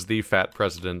known as the fat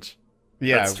president.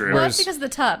 That's true. Well, Whereas, that's because of the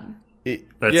tub.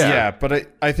 That's yeah, but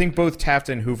I think both Taft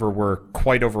and Hoover were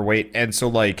quite overweight, and so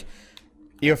like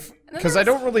because I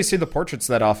don't really see the portraits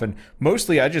that often.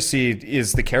 Mostly, I just see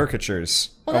is the caricatures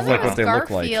Well, of then like there what was they look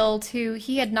like. Garfield, who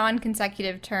he had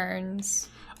non-consecutive turns.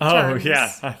 terms.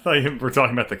 Yeah, I thought you were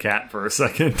talking about the cat for a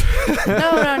second.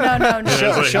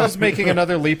 No. Shell's making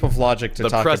another leap of logic to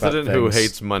talk about things. The president who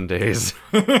hates Mondays.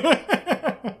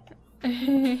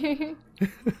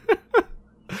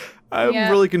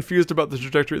 I'm really confused about the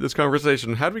trajectory of this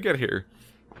conversation. How did we get here?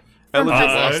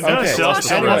 Shell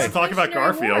still wants to talk about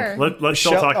Garfield. Let's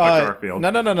still talk about Garfield. No.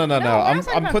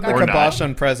 I'm putting the kibosh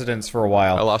on presidents for a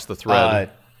while. I lost the thread.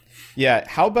 Yeah,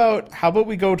 how about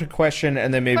we go to question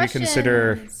and then maybe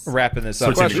consider wrapping this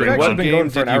up? Question: What game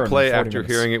did you play after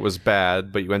hearing it was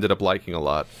bad, but you ended up liking a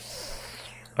lot?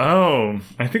 Oh,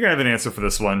 I think I have an answer for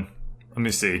this one. Let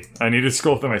me see. I need to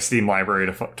scroll through my Steam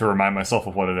library to remind myself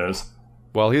of what it is.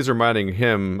 While he's reminding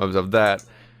him of that,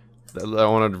 I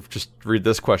want to just read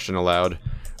this question aloud.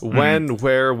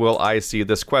 Where will I see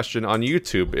this question on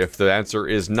YouTube? If the answer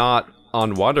is not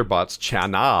on Wanderbot's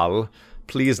channel,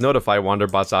 please notify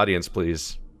Wanderbot's audience,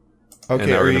 please.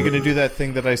 Okay, are you going to do that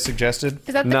thing that I suggested?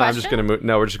 Is that the question? I'm just going to move.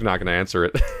 No, we're just not going to answer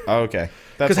it. Oh, okay.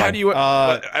 Because how do you...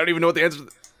 I don't even know what the answer...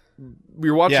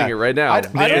 We're watching it right now.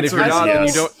 And if you're not,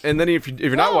 you don't... And then if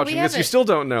you're not watching this, you still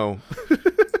don't know.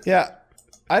 Yeah.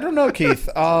 I don't know, Keith.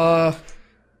 The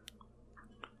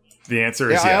answer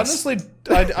is yes. I honestly,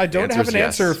 I don't have an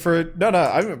answer for... No,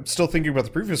 I'm still thinking about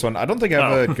the previous one. I don't think I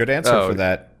have a good answer for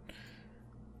that.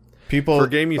 For a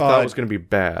game you thought was going to be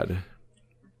bad.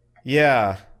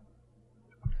 Yeah.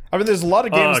 I mean, there's a lot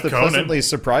of games that pleasantly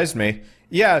surprised me.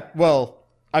 Yeah, well,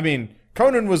 I mean,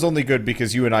 Conan was only good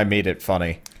because you and I made it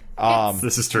funny.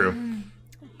 This is true.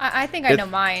 I think I know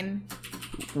mine.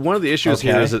 One of the issues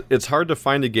here is that it's hard to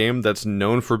find a game that's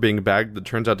known for being bad that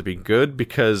turns out to be good,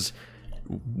 because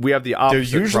we have the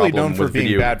opposite. They're usually problem known for with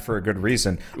being bad for a good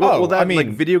reason. I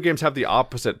mean, video games have the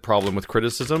opposite problem with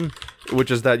criticism, which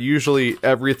is that usually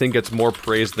everything gets more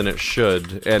praise than it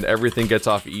should, and everything gets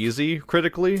off easy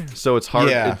critically. So it's hard.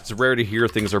 Yeah. It's rare to hear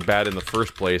things are bad in the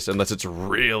first place unless it's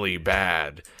really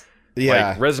bad. Yeah,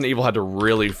 like Resident Evil had to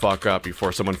really fuck up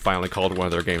before someone finally called one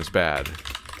of their games bad.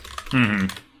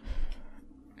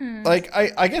 Like,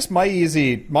 I guess my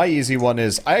easy one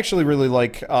is I actually really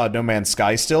like No Man's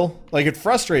Sky still. Like, it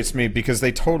frustrates me because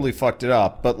they totally fucked it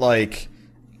up, but like,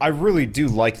 I really do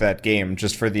like that game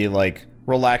just for the like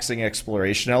relaxing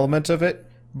exploration element of it.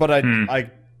 But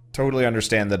I totally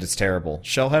understand that it's terrible.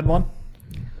 Shell had one?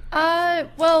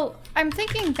 Well, I'm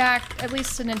thinking back at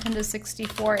least to Nintendo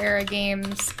 64 era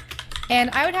games, and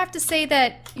I would have to say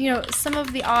that, you know, some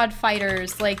of the odd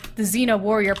fighters, like the Xena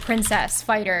Warrior Princess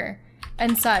fighter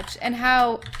and such, and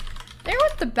how they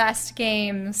weren't the best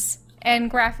games, and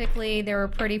graphically they were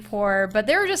pretty poor, but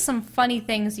there were just some funny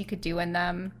things you could do in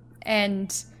them,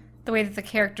 and the way that the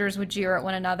characters would jeer at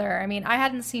one another. I mean, I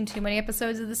hadn't seen too many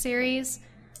episodes of the series,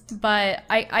 but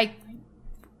I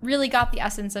really got the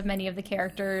essence of many of the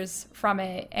characters from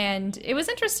it, and it was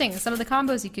interesting, some of the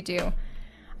combos you could do.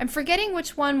 I'm forgetting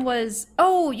which one was...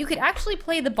 Oh, you could actually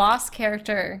play the boss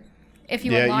character if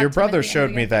you unlocked him. Yeah, your brother showed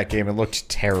me that game. It looked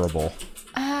terrible.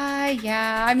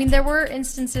 Yeah. I mean, there were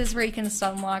instances where you can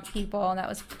stunlock people, and that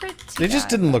was pretty They just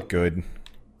didn't look good.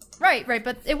 Right,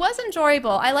 but it was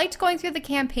enjoyable. I liked going through the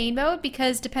campaign mode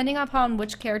because depending upon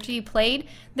which character you played,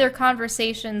 their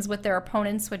conversations with their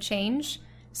opponents would change.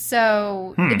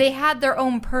 So they had their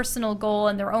own personal goal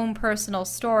and their own personal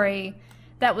story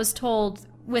that was told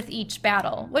with each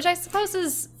battle, which I suppose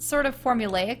is sort of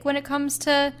formulaic when it comes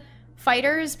to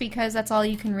fighters because that's all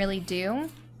you can really do.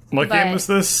 What game was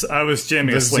this? I was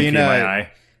jamming a slinky in my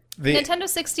eye. The Nintendo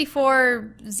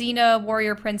 64 Xena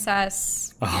Warrior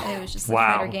Princess. It was just a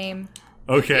fighter game.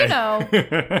 Okay. You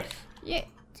know. Yeah.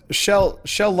 Shell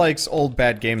likes old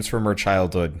bad games from her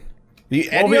childhood.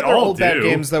 Any other old bad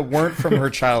games that weren't from her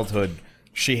childhood,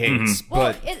 she hates.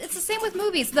 Well, it's the same with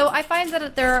movies, though. I find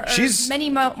that there are many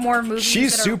more movies.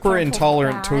 She's that super are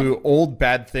intolerant to old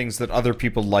bad things that other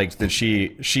people liked that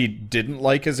she didn't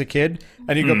like as a kid.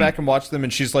 And you go back and watch them,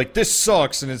 and she's like, "This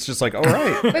sucks," and it's just like, "All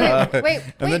right." Wait.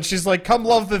 And then she's like, "Come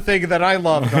love the thing that I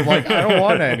love." And I'm like, "I don't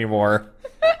want it anymore."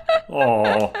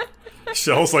 Oh.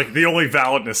 Shell's like, the only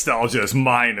valid nostalgia is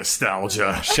my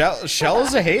nostalgia. Shell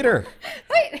is a hater.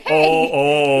 Wait, hey.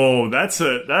 Oh,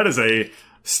 that is a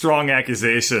strong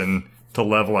accusation to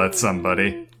level at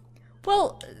somebody.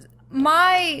 Well,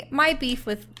 my beef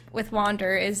with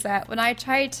Wander is that when I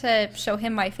try to show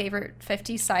him my favorite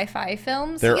 50 sci-fi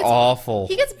films, they're awful.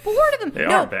 He gets bored of them. They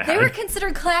are bad. They were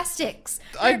considered classics.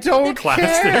 I don't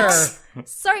care.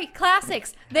 Sorry,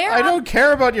 classics. I don't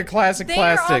care about your classics.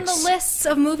 They're on the lists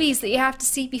of movies that you have to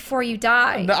see before you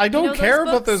die. I don't care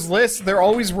about those lists. They're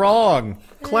always wrong.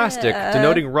 Clastic,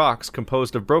 denoting rocks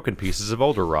composed of broken pieces of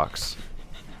older rocks.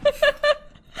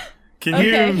 Can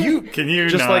you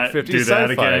just not like 50 do that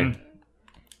sci-fi. again?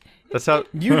 That's how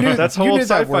You knew that's how you old knew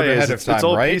that sci-fi word is. ahead of It's time,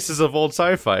 old right? pieces of old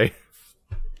sci-fi.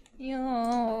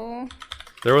 Yo.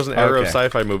 There was an era of Okay.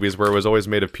 sci-fi movies where it was always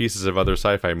made of pieces of other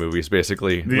sci-fi movies,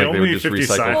 basically. The Like they would only just 50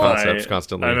 recycle concepts sci-fi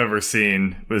constantly. I've ever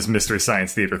seen was Mystery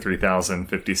Science Theater 3000,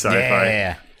 50 sci-fi.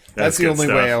 Yeah. That's the good only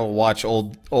stuff. way I'll watch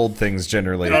old things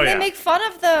generally. And Oh, yeah. they make fun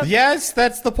of them. Yes,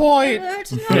 that's the point.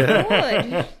 That's not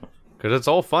good. Because it's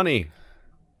all funny.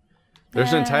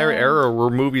 There's an entire era where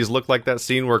movies look like that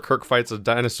scene where Kirk fights a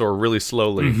dinosaur really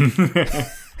slowly.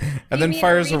 And then mean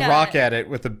fires Arena. a rock at it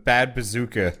with a bad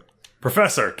bazooka.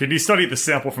 Professor, can you study the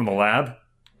sample from the lab?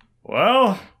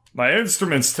 Well, my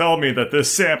instruments tell me that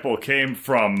this sample came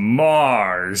from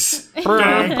Mars.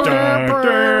 Dun, dun,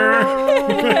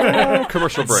 dun.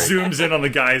 Commercial break. Zooms in on the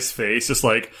guy's face, just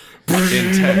like,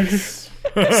 Intense.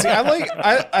 See, I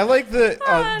like the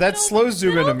that slow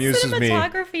zoom in Film amuses me.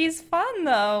 Cinematography's fun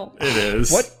though. it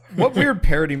is. What weird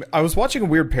parody? I was watching a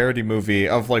weird parody movie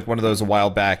of like one of those a while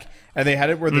back, and they had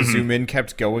it where the zoom in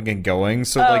kept going and going,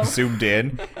 so it like zoomed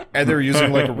in, and they were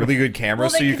using like a really good camera, Well,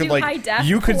 so they you could could do like high-def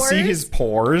you could see pores. his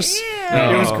pores.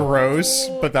 Yeah. It was gross,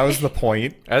 but that was the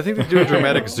point. I think they do a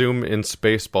dramatic zoom in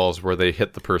Spaceballs where they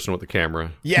hit the person with the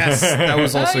camera. Yes, that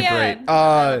was also yeah. great.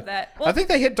 I love that. Well, I think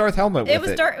they hit Darth Helmet with it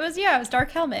was dark. It was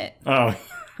Dark Helmet. Oh.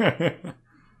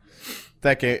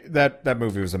 That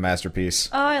movie was a masterpiece.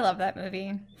 Oh, I love that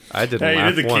movie. I didn't Hey, you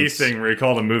laugh did the key once. thing where you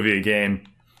called a movie a game.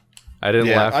 I didn't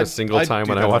Yeah, laugh a single I time do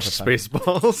when I that all watched the time.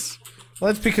 Spaceballs.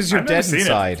 Well, that's because you're I've never dead seen it.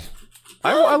 inside.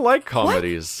 I like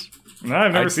comedies. No,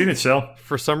 I've never seen it, Shell.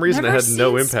 For some reason, Never it had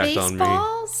no seen impact on me.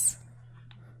 Spaceballs?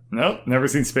 Nope, never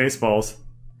seen Spaceballs.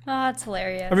 Oh, that's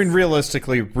hilarious. I mean,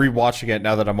 realistically, rewatching it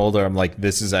now that I'm older, I'm like,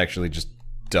 this is actually just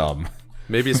dumb.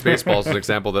 Maybe Spaceballs is an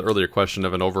example of that earlier question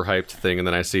of an overhyped thing, and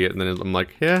then I see it, and then I'm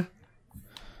like, yeah.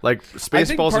 Like,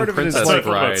 Spaceballs part and of it is Princess like- That's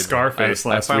what I thought Bride. about Scarface I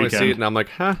last finally see weekend. it, and I'm like,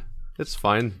 huh, it's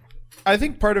fine. I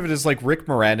think part of it is like Rick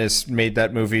Moranis made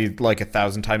that movie like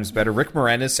 1,000 times better. Rick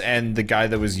Moranis and the guy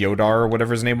that was Yodar or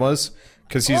whatever his name was,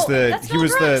 because that's he Mel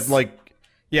was Brooks.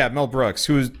 the Mel Brooks,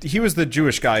 he was the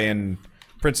Jewish guy in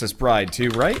Princess Bride too,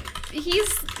 right? He's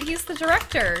the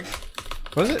director.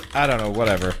 Was it? I don't know.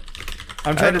 Whatever.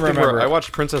 I'm I trying had to a thing where remember. I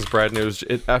watched Princess Bride,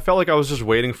 and I felt like I was just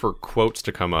waiting for quotes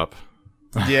to come up.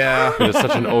 Yeah. It's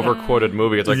such an overquoted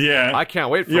movie. It's like, Yeah. I can't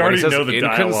wait for You when he already says know the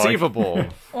dialogue. inconceivable.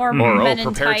 Or Or, Men in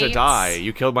prepare to Tights. die.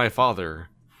 You killed my father.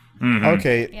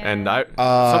 Okay. Yeah. And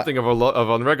something of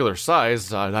unregular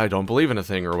size. I don't believe in a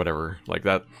thing or whatever. Like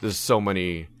that. There's so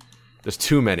many. There's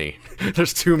too many.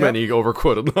 There's too many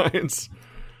overquoted lines.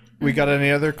 We got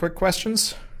any other quick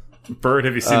questions? Bird,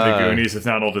 have you seen The Goonies? If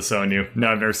not, I'll disown you. No,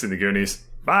 I've never seen The Goonies.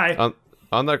 Bye.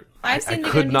 On the, I've seen I the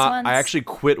could Goonies not. once. I actually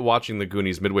quit watching the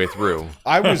Goonies midway through.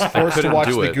 I was forced to couldn't watch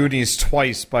do The it. Goonies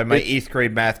twice by my 8th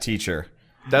grade math teacher.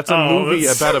 That's a Oh, movie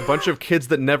that's- about a bunch of kids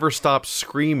that never stop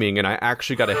screaming, and I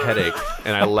actually got a headache,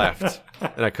 and I left,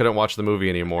 and I couldn't watch the movie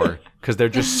anymore because they're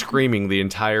just screaming the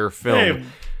entire film. Hey,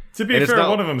 to be And it's fair,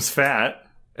 not- one of them's fat.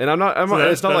 And I'm not.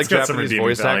 that- it's not like that's got some Japanese redeeming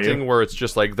voice value. acting where it's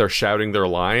just like they're shouting their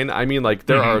line. I mean, like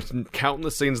there are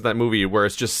countless scenes in that movie where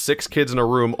it's just 6 kids in a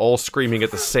room all screaming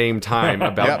at the same time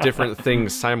about Yep. different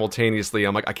things simultaneously.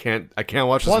 I'm like, I can't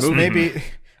watch Plus, this movie. maybe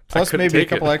a couldn't take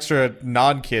couple it. extra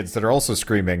non-kids that are also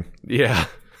screaming. Yeah.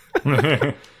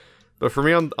 But for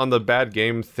me, on the bad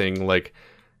game thing, like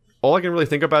all I can really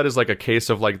think about is like a case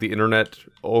of like the internet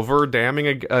over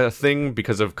damming a thing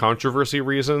because of controversy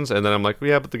reasons, and then I'm like,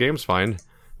 yeah, but the game's fine.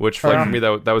 Which for me,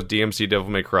 that was DMC Devil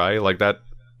May Cry. Like that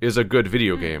is a good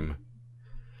video game.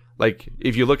 Like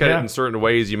if you look at it in certain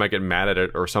ways, you might get mad at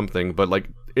it or something, but like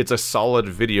it's a solid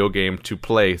video game to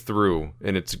play through,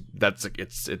 and it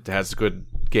has good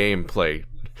gameplay.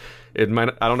 I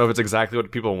don't know if it's exactly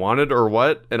what people wanted or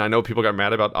what, and I know people got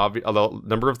mad about a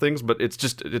number of things, but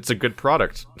it's a good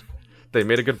product. They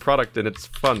made a good product and it's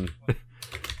fun.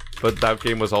 But that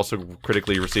game was also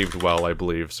critically received well, I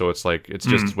believe. So it's like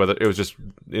just whether it was just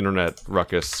internet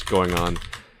ruckus going on.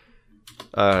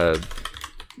 Yeah,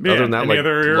 Other than that, any like,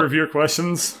 other reviewer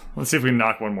questions? Let's see if we can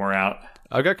knock one more out.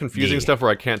 I've got confusing stuff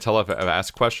where I can't tell if I've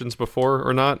asked questions before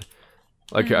or not.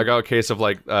 Like I got a case of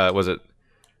like, was it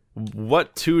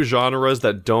what 2 genres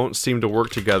that don't seem to work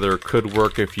together could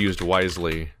work if used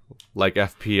wisely, like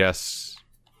FPS.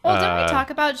 Well, didn't we talk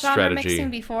about genre strategy. mixing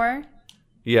before?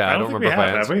 Yeah, I don't don't think remember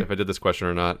we have we? if I did this question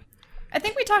or not. I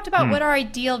think we talked about Hmm. what our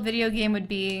ideal video game would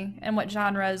be and what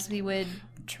genres we would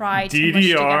try to mush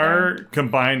together. DDR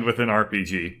combined with an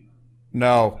RPG.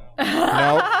 No.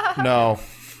 No.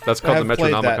 That's called the have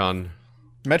played that. Metronomicon.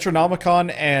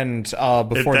 Metronomicon and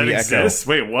before that the exists?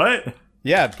 Wait, what?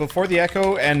 Yeah, before the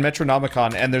Echo and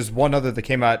Metronomicon, and there's one other that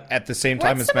came out at the same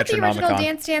time as Some of the original Metronomicon.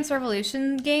 Dance Dance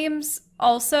Revolution games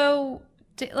also,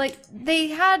 they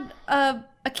had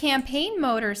a campaign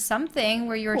mode or something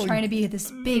where you were trying to be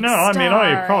this big No, star. all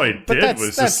you probably did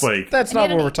was just that's not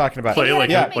what we're talking about. play like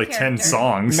Yeah. 10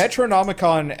 songs.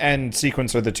 Metronomicon and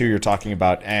Sequence are the two you're talking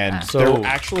about, and they're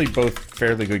actually both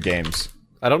fairly good games.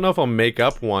 I don't know if I'll make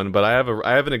up one, but I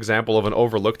have an example of an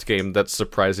overlooked game that's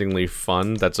surprisingly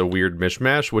fun. That's a weird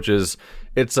mishmash, which is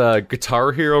it's a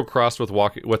Guitar Hero crossed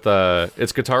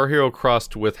it's Guitar Hero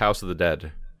crossed with House of the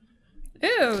Dead.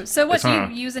 Ooh, so what, do you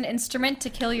use an instrument to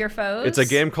kill your foes? It's a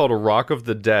game called Rock of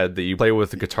the Dead that you play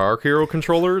with the Guitar Hero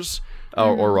controllers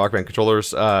or Rock Band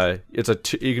controllers.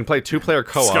 You can play 2-player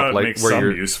co-op, Gotta like make where some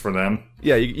you're use for them.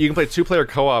 Yeah, you can play 2-player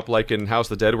co-op like in House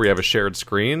of the Dead, where you have a shared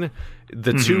screen.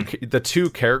 The two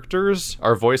characters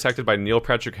are voice acted by Neil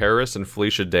Patrick Harris and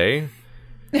Felicia Day,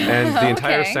 and the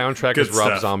entire soundtrack Good is Rob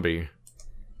stuff. Zombie.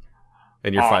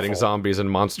 And you're Awful. fighting zombies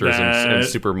and monsters and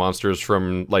super monsters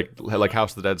from like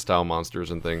House of the Dead style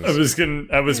monsters and things.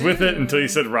 I was with it until you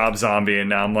said Rob Zombie, and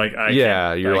now I'm like,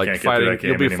 you're like fighting.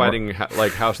 You'll be anymore. fighting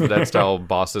like House of the Dead style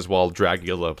bosses while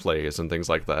Dragula plays and things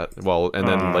like that. And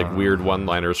then like weird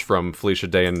one-liners from Felicia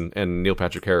Day and Neil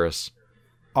Patrick Harris.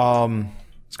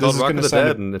 It's called Rock of the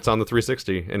Dead, and it's on the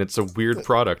 360, and it's a weird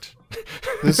product.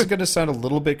 This is going to sound a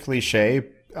little bit cliche,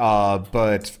 but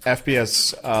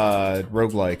FPS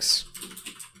roguelikes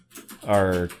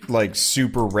are like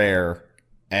super rare,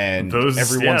 and Those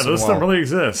every once in a while, don't really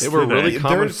exist. They were do really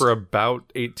common There's- for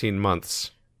about 18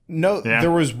 months. No, Yeah.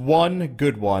 there was one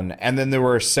good one, and then there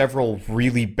were several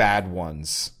really bad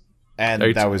ones, and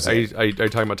that was it. Are you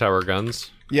talking about Tower Guns?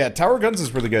 Yeah, Tower Guns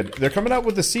is really good. They're coming out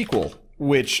with a sequel,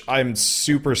 which I'm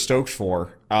super stoked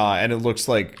for, and it looks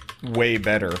like way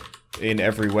better in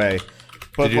every way.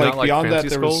 But Did you not like beyond Fancy that,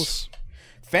 there Skulls? was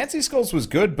Fancy Skulls was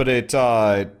good, but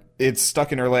it's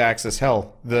stuck in early access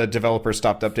hell. The developer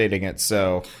stopped updating it,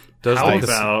 so Does How the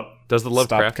about Stop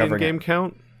Lovecraftian covering game it.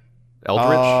 count?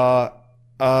 Eldritch?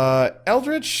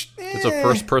 Eldritch. It's a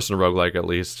first-person roguelike, at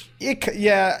least. It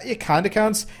kind of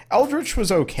counts. Eldritch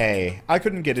was okay. I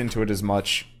couldn't get into it as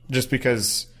much just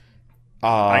because.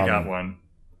 I got one.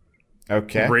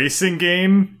 Okay. Racing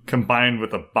game combined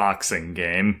with a boxing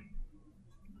game.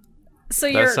 So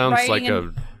That you're sounds riding like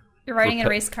in, you're riding in a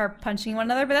race car punching one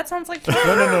another, but that sounds like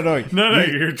No. No,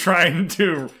 you're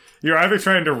either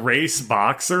trying to race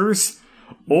boxers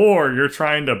or you're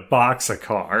trying to box a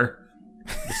car.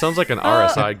 It sounds like an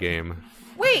RSI game.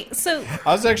 Wait, so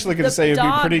I was actually going to The say it'd be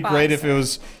dog pretty great if boxer. it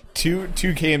was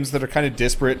two games that are kind of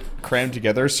disparate crammed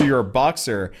together. So you're a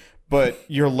boxer, but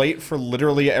you're late for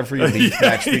literally every league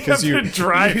match because you have to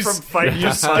drive from fight you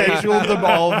to fight. scheduled them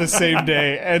all the same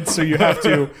day, and so you have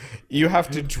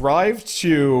to drive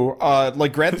to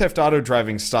like Grand Theft Auto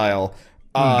driving style.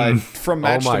 From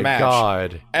match Oh my to match,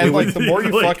 God. and like the more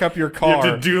you Like, fuck up your you car,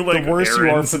 have to do like the worse you are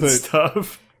errands for and the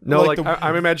stuff. No, like like, the-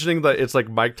 I'm imagining that it's like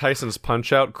Mike Tyson's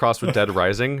Punch-Out crossed with Dead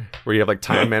Rising, where you have like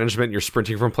time management, you're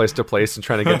sprinting from place to place and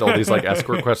trying to get all these like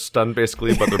escort quests done,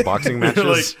 basically, but they're boxing You're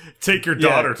matches. like, take your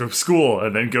daughter to school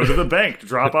and then go to the bank to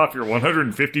drop off your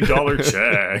 $150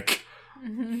 check.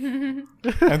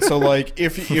 And so, like,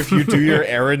 if you do your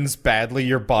errands badly,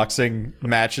 your boxing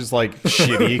match is like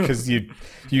shitty because you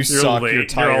You're suck. late. You're You're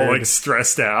tired. all like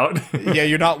stressed out. Yeah,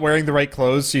 you're not wearing the right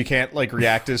clothes, so you can't like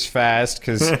react as fast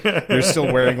because you're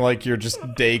still wearing like your just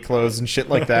day clothes and shit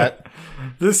like that.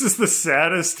 This is the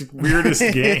saddest, weirdest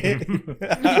game.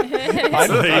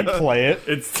 I'd play it.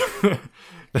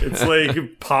 It's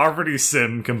like Poverty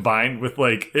Sim combined with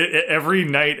like every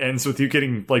night ends with you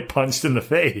getting like punched in the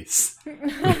face.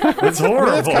 It's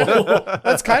horrible.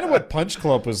 That's kind of what Punch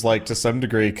Club was like to some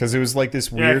degree because it was like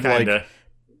this Yeah, weird like kinda.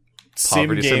 sim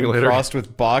Poverty game simulator. crossed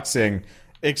with boxing,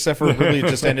 except for really it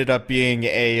just ended up being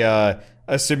a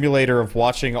simulator of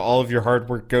watching all of your hard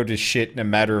work go to shit in a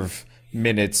matter of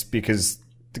minutes because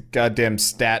the goddamn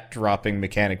stat dropping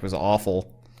mechanic was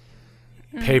awful.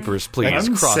 Papers, please,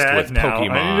 I'm crossed sad with now.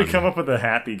 Pokemon. I need to come up with a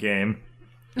happy game.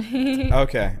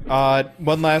 Okay.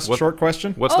 One last short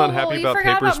question. What's not happy you about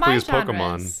forgot Papers, about my Please,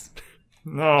 Pokemon? genres.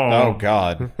 No. Oh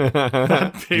God.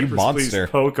 Papers, you monster.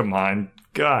 Please, Pokemon.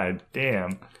 God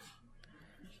damn.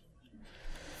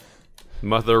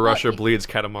 Mother Russia bleeds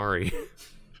Katamari.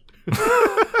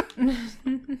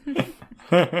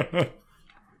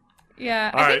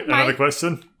 Yeah, All I right, think my another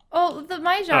question?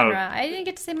 my genre. I didn't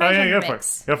get to say my Oh, yeah, genre go for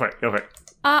mix. it. Go for it. Go for it.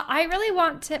 I really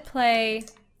want to play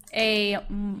a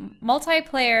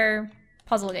multiplayer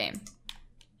puzzle game.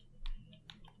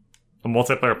 A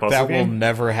multiplayer puzzle That will game?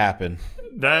 never happen.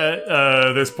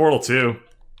 There's Portal 2.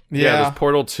 Yeah, there's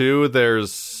Portal 2,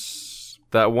 there's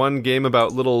that one game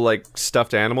about little like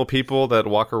stuffed animal people that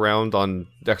walk around on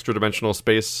extra dimensional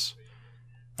space.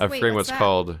 I forget what it's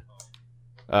called.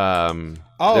 The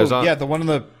one on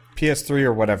the PS3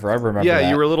 or whatever. I remember. Yeah, that.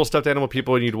 you were little stuffed animal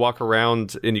people, and you'd walk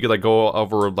around, and you could like go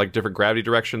over like different gravity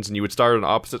directions, and you would start on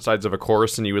opposite sides of a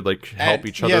course, and you would like help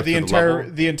each other. Yeah,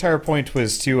 the entire point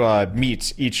was to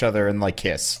meet each other and like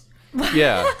kiss.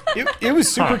 Yeah, it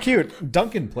was super cute.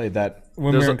 Duncan played that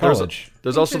when we were in college.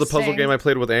 There's also the puzzle game I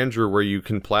played with Andrew where you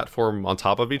can platform on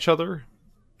top of each other,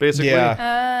 basically.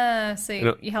 Yeah.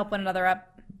 So you help one another up.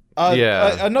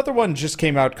 Another one just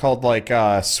came out called like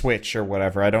Switch or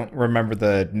whatever. I don't remember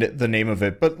the name of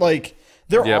it, but like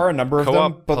there are a number of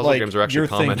them. But like you're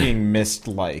thinking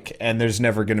Myst-like, and there's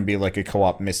never going to be like a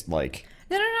co-op Myst-like.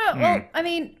 No. Well, I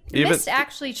mean, Myst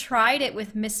actually tried it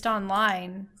with Myst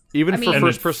Online. Even for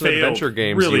first-person adventure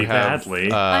games, really you have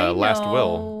Last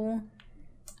Will.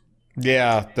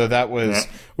 Yeah, that was.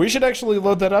 Yeah. We should actually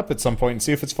load that up at some point and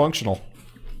see if it's functional.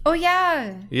 Oh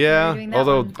yeah. Yeah.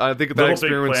 Although I think that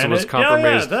experience was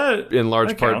compromised in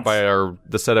large part by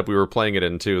the setup we were playing it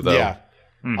in too, though. Yeah.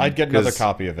 I'd get another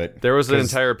copy of it. There was an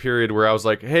entire period where I was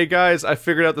like, "Hey guys, I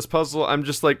figured out this puzzle. I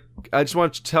just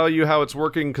want to tell you how it's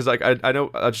working because like I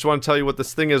know I just want to tell you what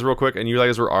this thing is real quick." And you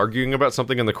guys were arguing about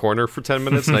something in the corner for 10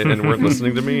 minutes and weren't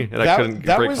listening to me, and I couldn't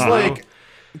break through.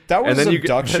 That was and then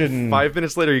abduction. 5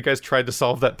 minutes later, you guys tried to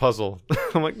solve that puzzle.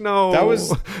 I'm like, no. That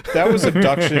was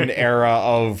abduction era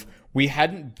of we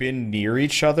hadn't been near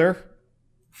each other,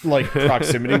 like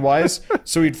proximity wise,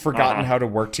 so we'd forgotten how to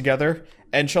work together.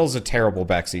 And Shell's a terrible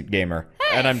backseat gamer,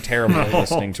 and I'm terrible at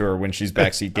listening to her when she's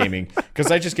backseat gaming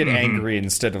because I just get angry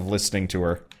instead of listening to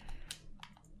her.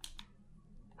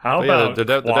 How about there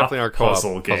definitely are co-op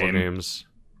puzzle games?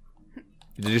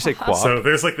 Did you say co-op? So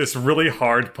there's like this really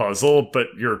hard puzzle, but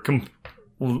you're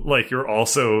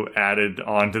also added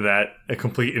onto that a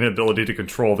complete inability to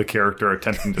control the character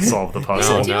attempting to solve the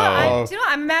puzzle. Do you know what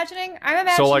I'm imagining?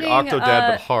 So like Octodad,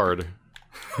 but hard.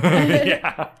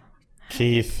 Yeah.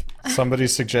 Keith,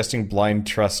 somebody's suggesting Blind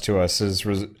Trust to us as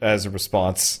a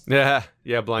response. Yeah,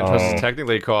 Blind Trust is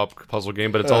technically a co-op puzzle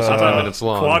game, but it's also 10 minutes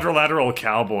long. Quadrilateral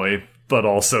Cowboy, but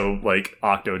also like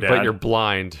Octodad. But you're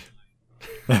blind.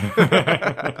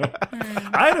 I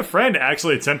had a friend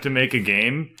actually attempt to make a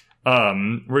game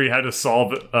where you had to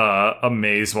solve a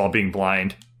maze while being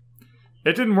blind.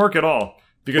 It didn't work at all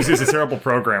because he's a terrible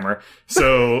programmer.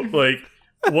 So like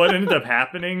what ended up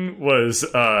happening was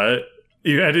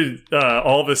you had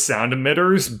all the sound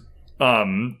emitters.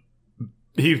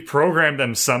 He programmed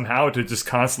them somehow to just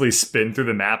constantly spin through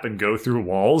the map and go through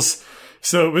walls.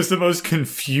 So it was the most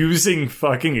confusing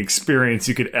fucking experience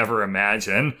you could ever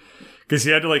imagine. Because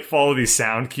you had to like follow these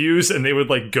sound cues, and they would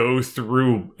like go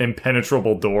through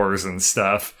impenetrable doors and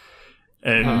stuff.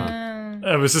 And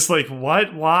I was just like,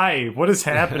 "What? Why? What is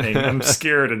happening?" I'm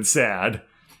scared and sad.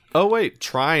 Oh wait,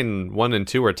 Trine 1 and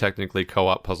 2 are technically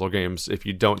co-op puzzle games. If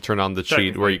you don't turn on the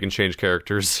cheat where you can change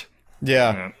characters.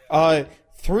 Yeah.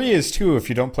 3 is 2 if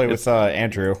you don't play with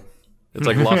Andrew. It's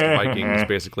like Lost Vikings,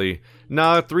 basically.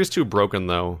 No, 3's too broken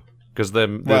though, because the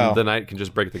knight can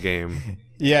just break the game.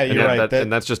 Yeah, you're right.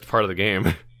 And that's just part of the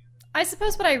game. I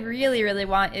suppose what I really, really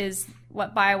want is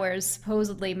what BioWare is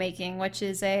supposedly making, which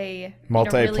is a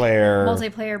multiplayer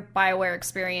BioWare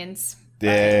experience.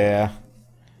 Yeah.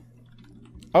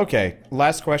 Okay,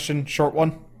 last question, short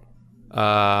one. Stalling.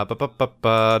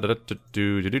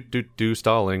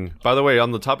 By the way,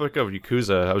 on the topic of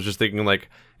Yakuza, I was just thinking, like,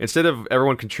 instead of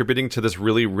everyone contributing to this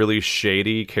really, really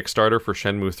shady Kickstarter for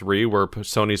Shenmue 3, where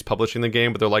Sony's publishing the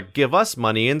game, but they're like, give us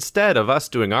money instead of us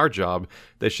doing our job,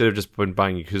 they should have just been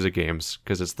buying Yakuza games,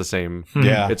 because it's the same.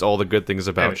 Yeah. It's all the good things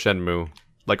about Shenmue.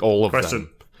 Like, all of them.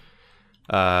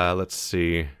 Let's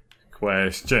see.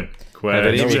 Question. Have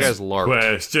any of you guys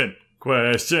LARPed?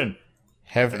 Question.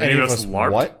 Have any of us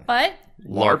LARPed? What?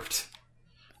 LARPed.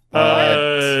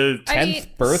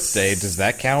 10th birthday, does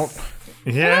that count?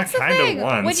 Yeah, kind of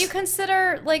once. Would you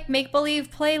consider like make-believe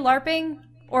play LARPing?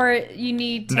 Or you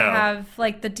need to have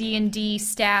like the D&D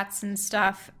stats and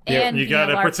stuff? And you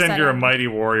gotta pretend you're a mighty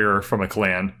warrior from a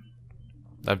clan.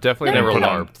 I've definitely never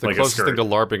LARPed. The closest thing to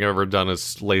LARPing I've ever done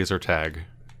is laser tag.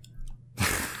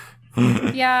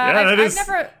 I've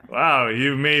never... Wow,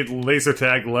 you made laser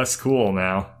tag less cool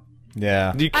now.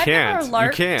 Yeah. You can't. You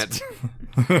can't.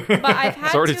 But I've had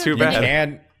it's already too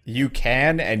bad. You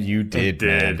can, and you did.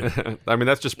 I mean,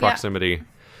 that's just proximity. Yeah.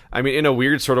 I mean, in a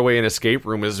weird sort of way, an escape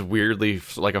room is weirdly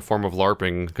like a form of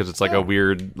LARPing, because it's like a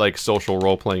weird, like, social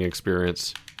role-playing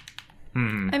experience.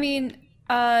 I mean,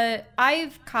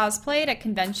 I've cosplayed at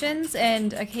conventions,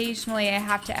 and occasionally I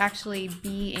have to actually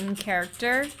be in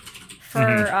character for,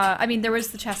 I mean, there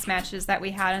was the chess matches that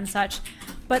we had and such,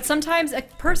 but sometimes a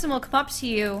person will come up to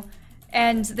you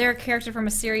and their character from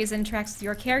a series interacts with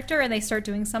your character and they start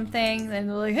doing something and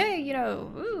they're like, hey, you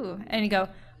know, ooh. And you go,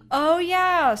 oh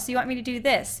yeah, so you want me to do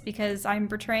this because I'm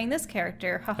portraying this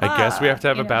character. Ha-ha. I guess we have to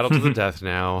have a battle to the death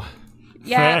now.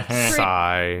 Yeah.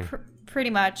 Sigh. Pretty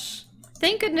much.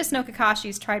 Thank goodness no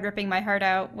Kakashi's tried ripping my heart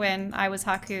out when I was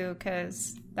Haku,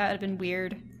 because that would have been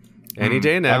weird. Any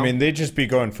day now. I mean, they'd just be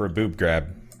going for a boob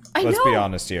grab. I Let's know. be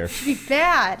honest here. It'd be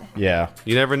bad. Yeah.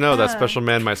 You never know. That special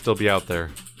man might still be out there.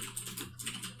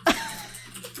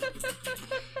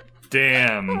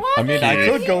 Damn. I mean, I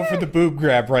could go for the boob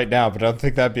grab right now, but I don't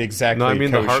think that'd be exactly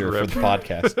the heart kosher rib. for the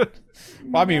podcast.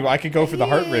 Well, I mean, I could go for the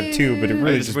heart rib too, but it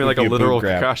really just mean would like a be literal boob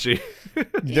grab. Kakashi.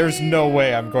 There's no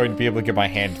way I'm going to be able to get my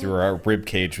hand through a rib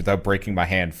cage without breaking my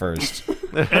hand first.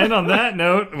 And on that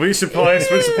note, we should probably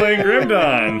switch to playing Grim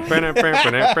Dawn.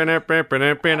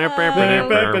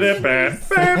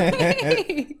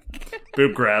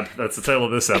 Boob grab. That's the title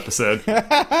of this episode.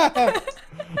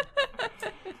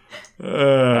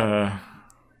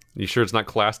 You sure it's not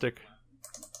classic?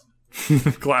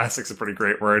 Classic's a pretty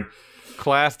great word.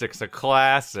 Classic's a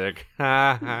classic.